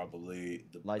I'm. Probably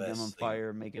the Light best them on thing.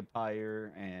 fire, make it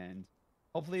fire, and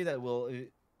hopefully that will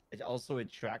it also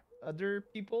attract other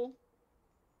people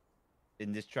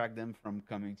and distract them from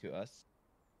coming to us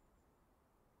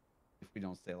if we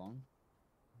don't stay long.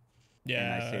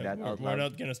 Yeah, I say that out we're loud.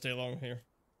 not gonna stay long here.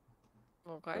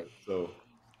 Okay. So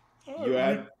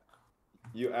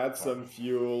you add some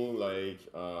fuel like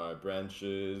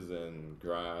branches and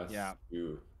grass Yeah.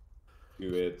 to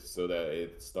it so that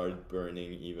it starts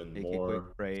burning even Make a quick more,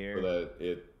 prayer. so that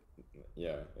it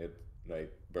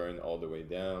like burn all the way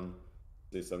down.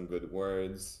 Say some good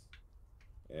words,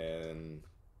 and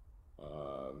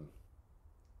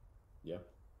yeah.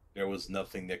 There was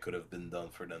nothing that could have been done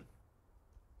for them.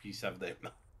 Peace have their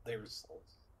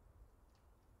souls.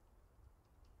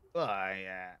 Well,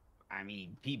 I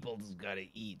mean, people's gotta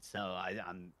eat, so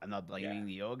I'm not blaming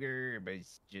the ogre, but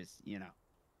it's just, you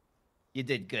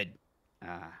did good.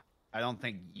 I don't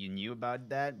think you knew about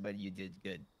that, but you did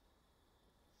good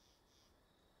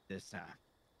this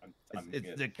time.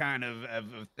 It's the kind of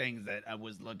things that I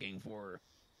was looking for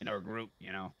in our group,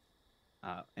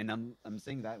 And I'm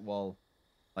saying that while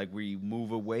like we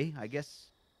move away, I guess.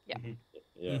 Yeah.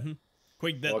 Yeah.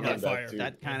 Quick death Welcome by back fire. to-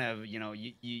 That kind of,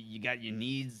 you got your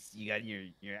needs, you got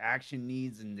your action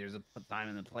needs, and there's a time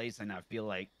and a place, and I feel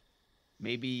like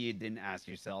maybe you didn't ask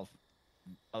yourself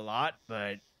a lot,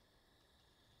 but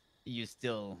you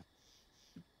still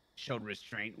showed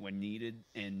restraint when needed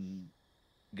and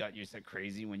got yourself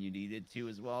crazy when you needed to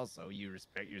as well. So you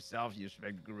respect yourself, you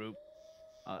respect the group.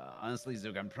 Honestly,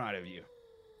 Zook, I'm proud of you.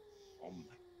 Oh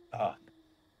my god.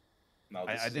 No,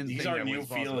 I didn't these think are that new was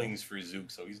possible. feelings for Zook,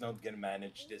 so he's not gonna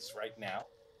manage this right now,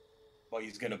 but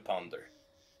he's gonna ponder.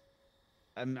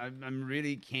 I'm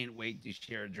really can't wait to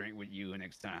share a drink with you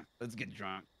next time. Let's get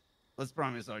drunk. Let's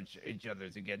promise each other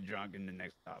to get drunk in the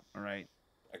next stop. All right.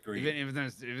 Agreed. Even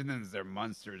if there are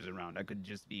monsters around, that could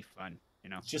just be fun.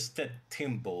 Just that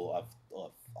thimble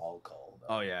of alcohol.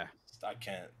 Though. Oh yeah. I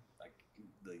can't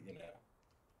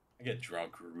I get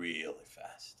drunk really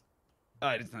fast.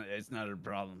 It's not a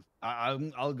problem.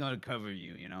 I'll gonna cover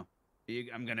you.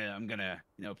 I'm gonna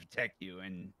protect you,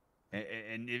 and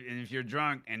if you're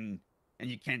drunk and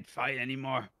you can't fight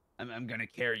anymore, I'm gonna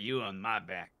carry you on my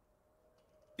back.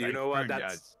 You Like know what? Fern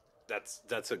does.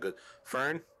 That's a good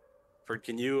Fern.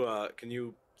 Can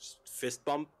you fist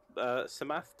bump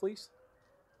Semath, please?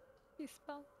 Fist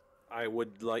bump. I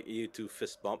would like you to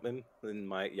fist bump him in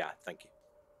my thank you.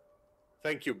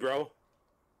 Thank you, bro.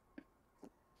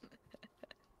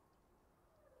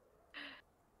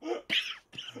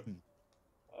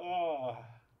 Oh.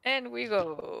 And we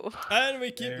go. And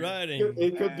we keep riding.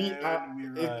 It could be.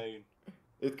 It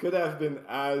It could have been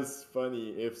as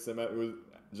funny if Semath would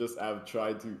just have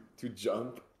tried to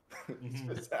jump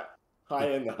just high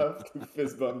enough to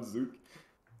fist bump Zook,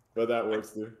 but that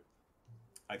works too.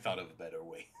 I thought of a better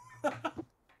way.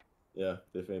 Yeah,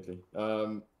 definitely.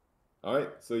 All right,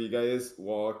 so you guys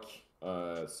walk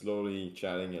slowly,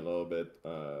 chatting a little bit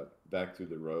back to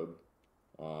the road,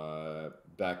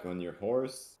 back on your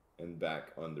horse, and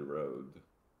back on the road.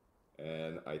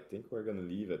 And I think we're gonna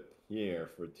leave it here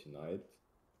for tonight.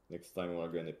 Next time we're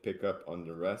gonna pick up on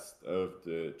the rest of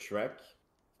the trek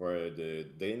for the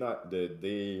day not the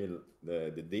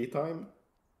daytime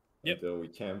Yep. until we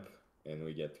camp and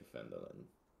we get to Phandalin.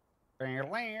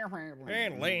 Phandalin.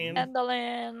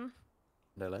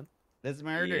 Dylan? Let's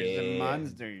murder some Yeah.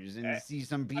 monsters and see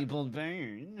some people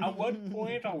burn. At what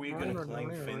point are we gonna claim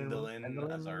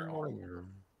Phandalin as our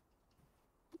own?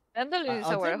 Phandalin is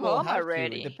I our think we'll home have to.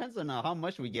 already. It depends on how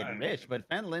much we get I mean- rich, but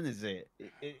Phandalin is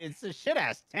it's a shit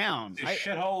ass town. It's a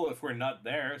shithole if we're not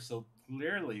there, so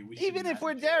clearly we should Even if we're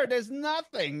manage there, it. there's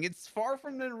nothing. It's far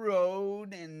from the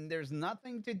road, and there's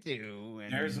nothing to do.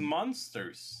 And There's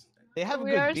monsters. they have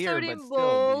We good are beer, so but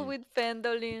involved still. with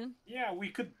Phandalin. Yeah, we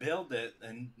could build it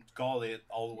and call it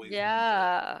always.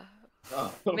 Yeah.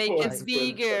 Make What's it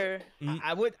the- bigger.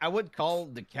 I would call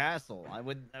the castle. I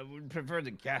would prefer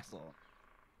the castle.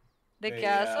 The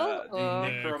castle? The or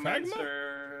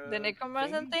necromancer. the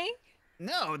necromancer thing?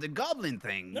 No, the goblin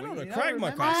thing. No, the You don't Kragma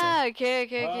remember? castle. Ah,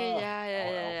 okay. Oh, Yeah.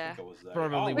 I don't think it was there.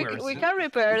 Probably We, worse. we can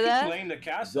repair We could that. claim the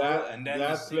castle That- and then that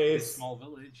the secret place- small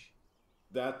village.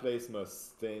 That place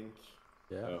must stink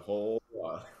Yeah. a whole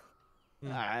lot.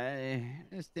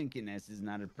 Stinkiness is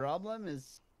not a problem.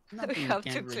 It's nothing we have to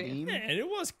can't clean. redeem. Yeah, and it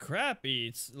was crappy.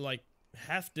 It's like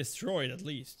half destroyed at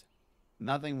least.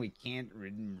 Nothing we can't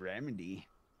remedy.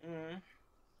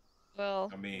 Well,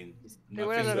 I mean, there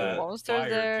were a nothing lot of that monsters fire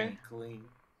there. can clean.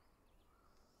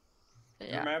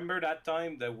 yeah. Remember that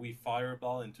time that we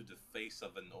fireball into the face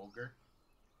of an ogre?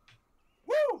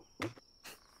 Woo!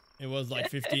 It was like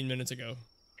 15 minutes ago.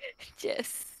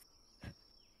 Yes.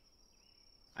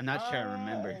 I'm not sure I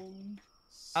remember. I'm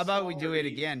How about we do it sorry.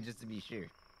 again just to be sure?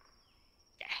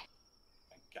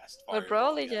 I cast Well, fireball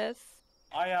probably again. yes.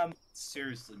 I am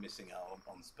seriously missing out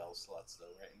on spell slots though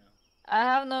right now. I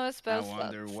have no I spell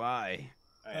wonder slots. why.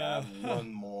 I have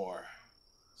one more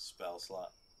spell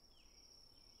slot.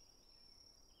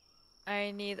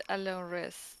 I need a long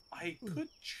rest. I could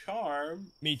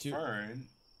charm Me too. Fern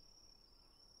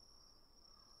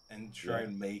and try Yeah.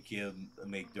 and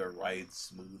make the ride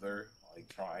smoother. Like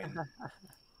try and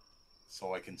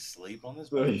so I can sleep on this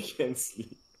So bed. you can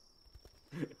sleep.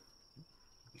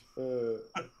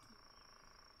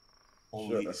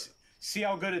 Only Sure. see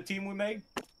how good a team we made.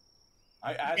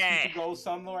 I asked you to go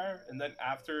somewhere, and then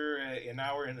after an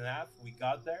hour and a half, we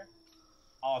got there.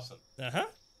 Awesome, Uh-huh.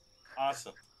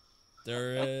 awesome.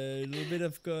 There a little bit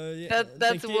of yeah,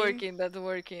 That's thinking. working. That's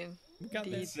working. We got The,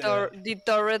 this. the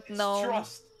turret It's gnome.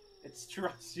 trust. It's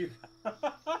trust. You.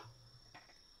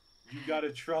 You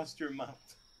gotta trust your mount.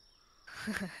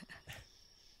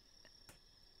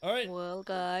 All right. Well,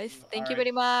 guys, thank you Alright.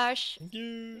 very much. Thank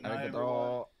you. Arigato.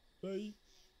 everyone. Bye.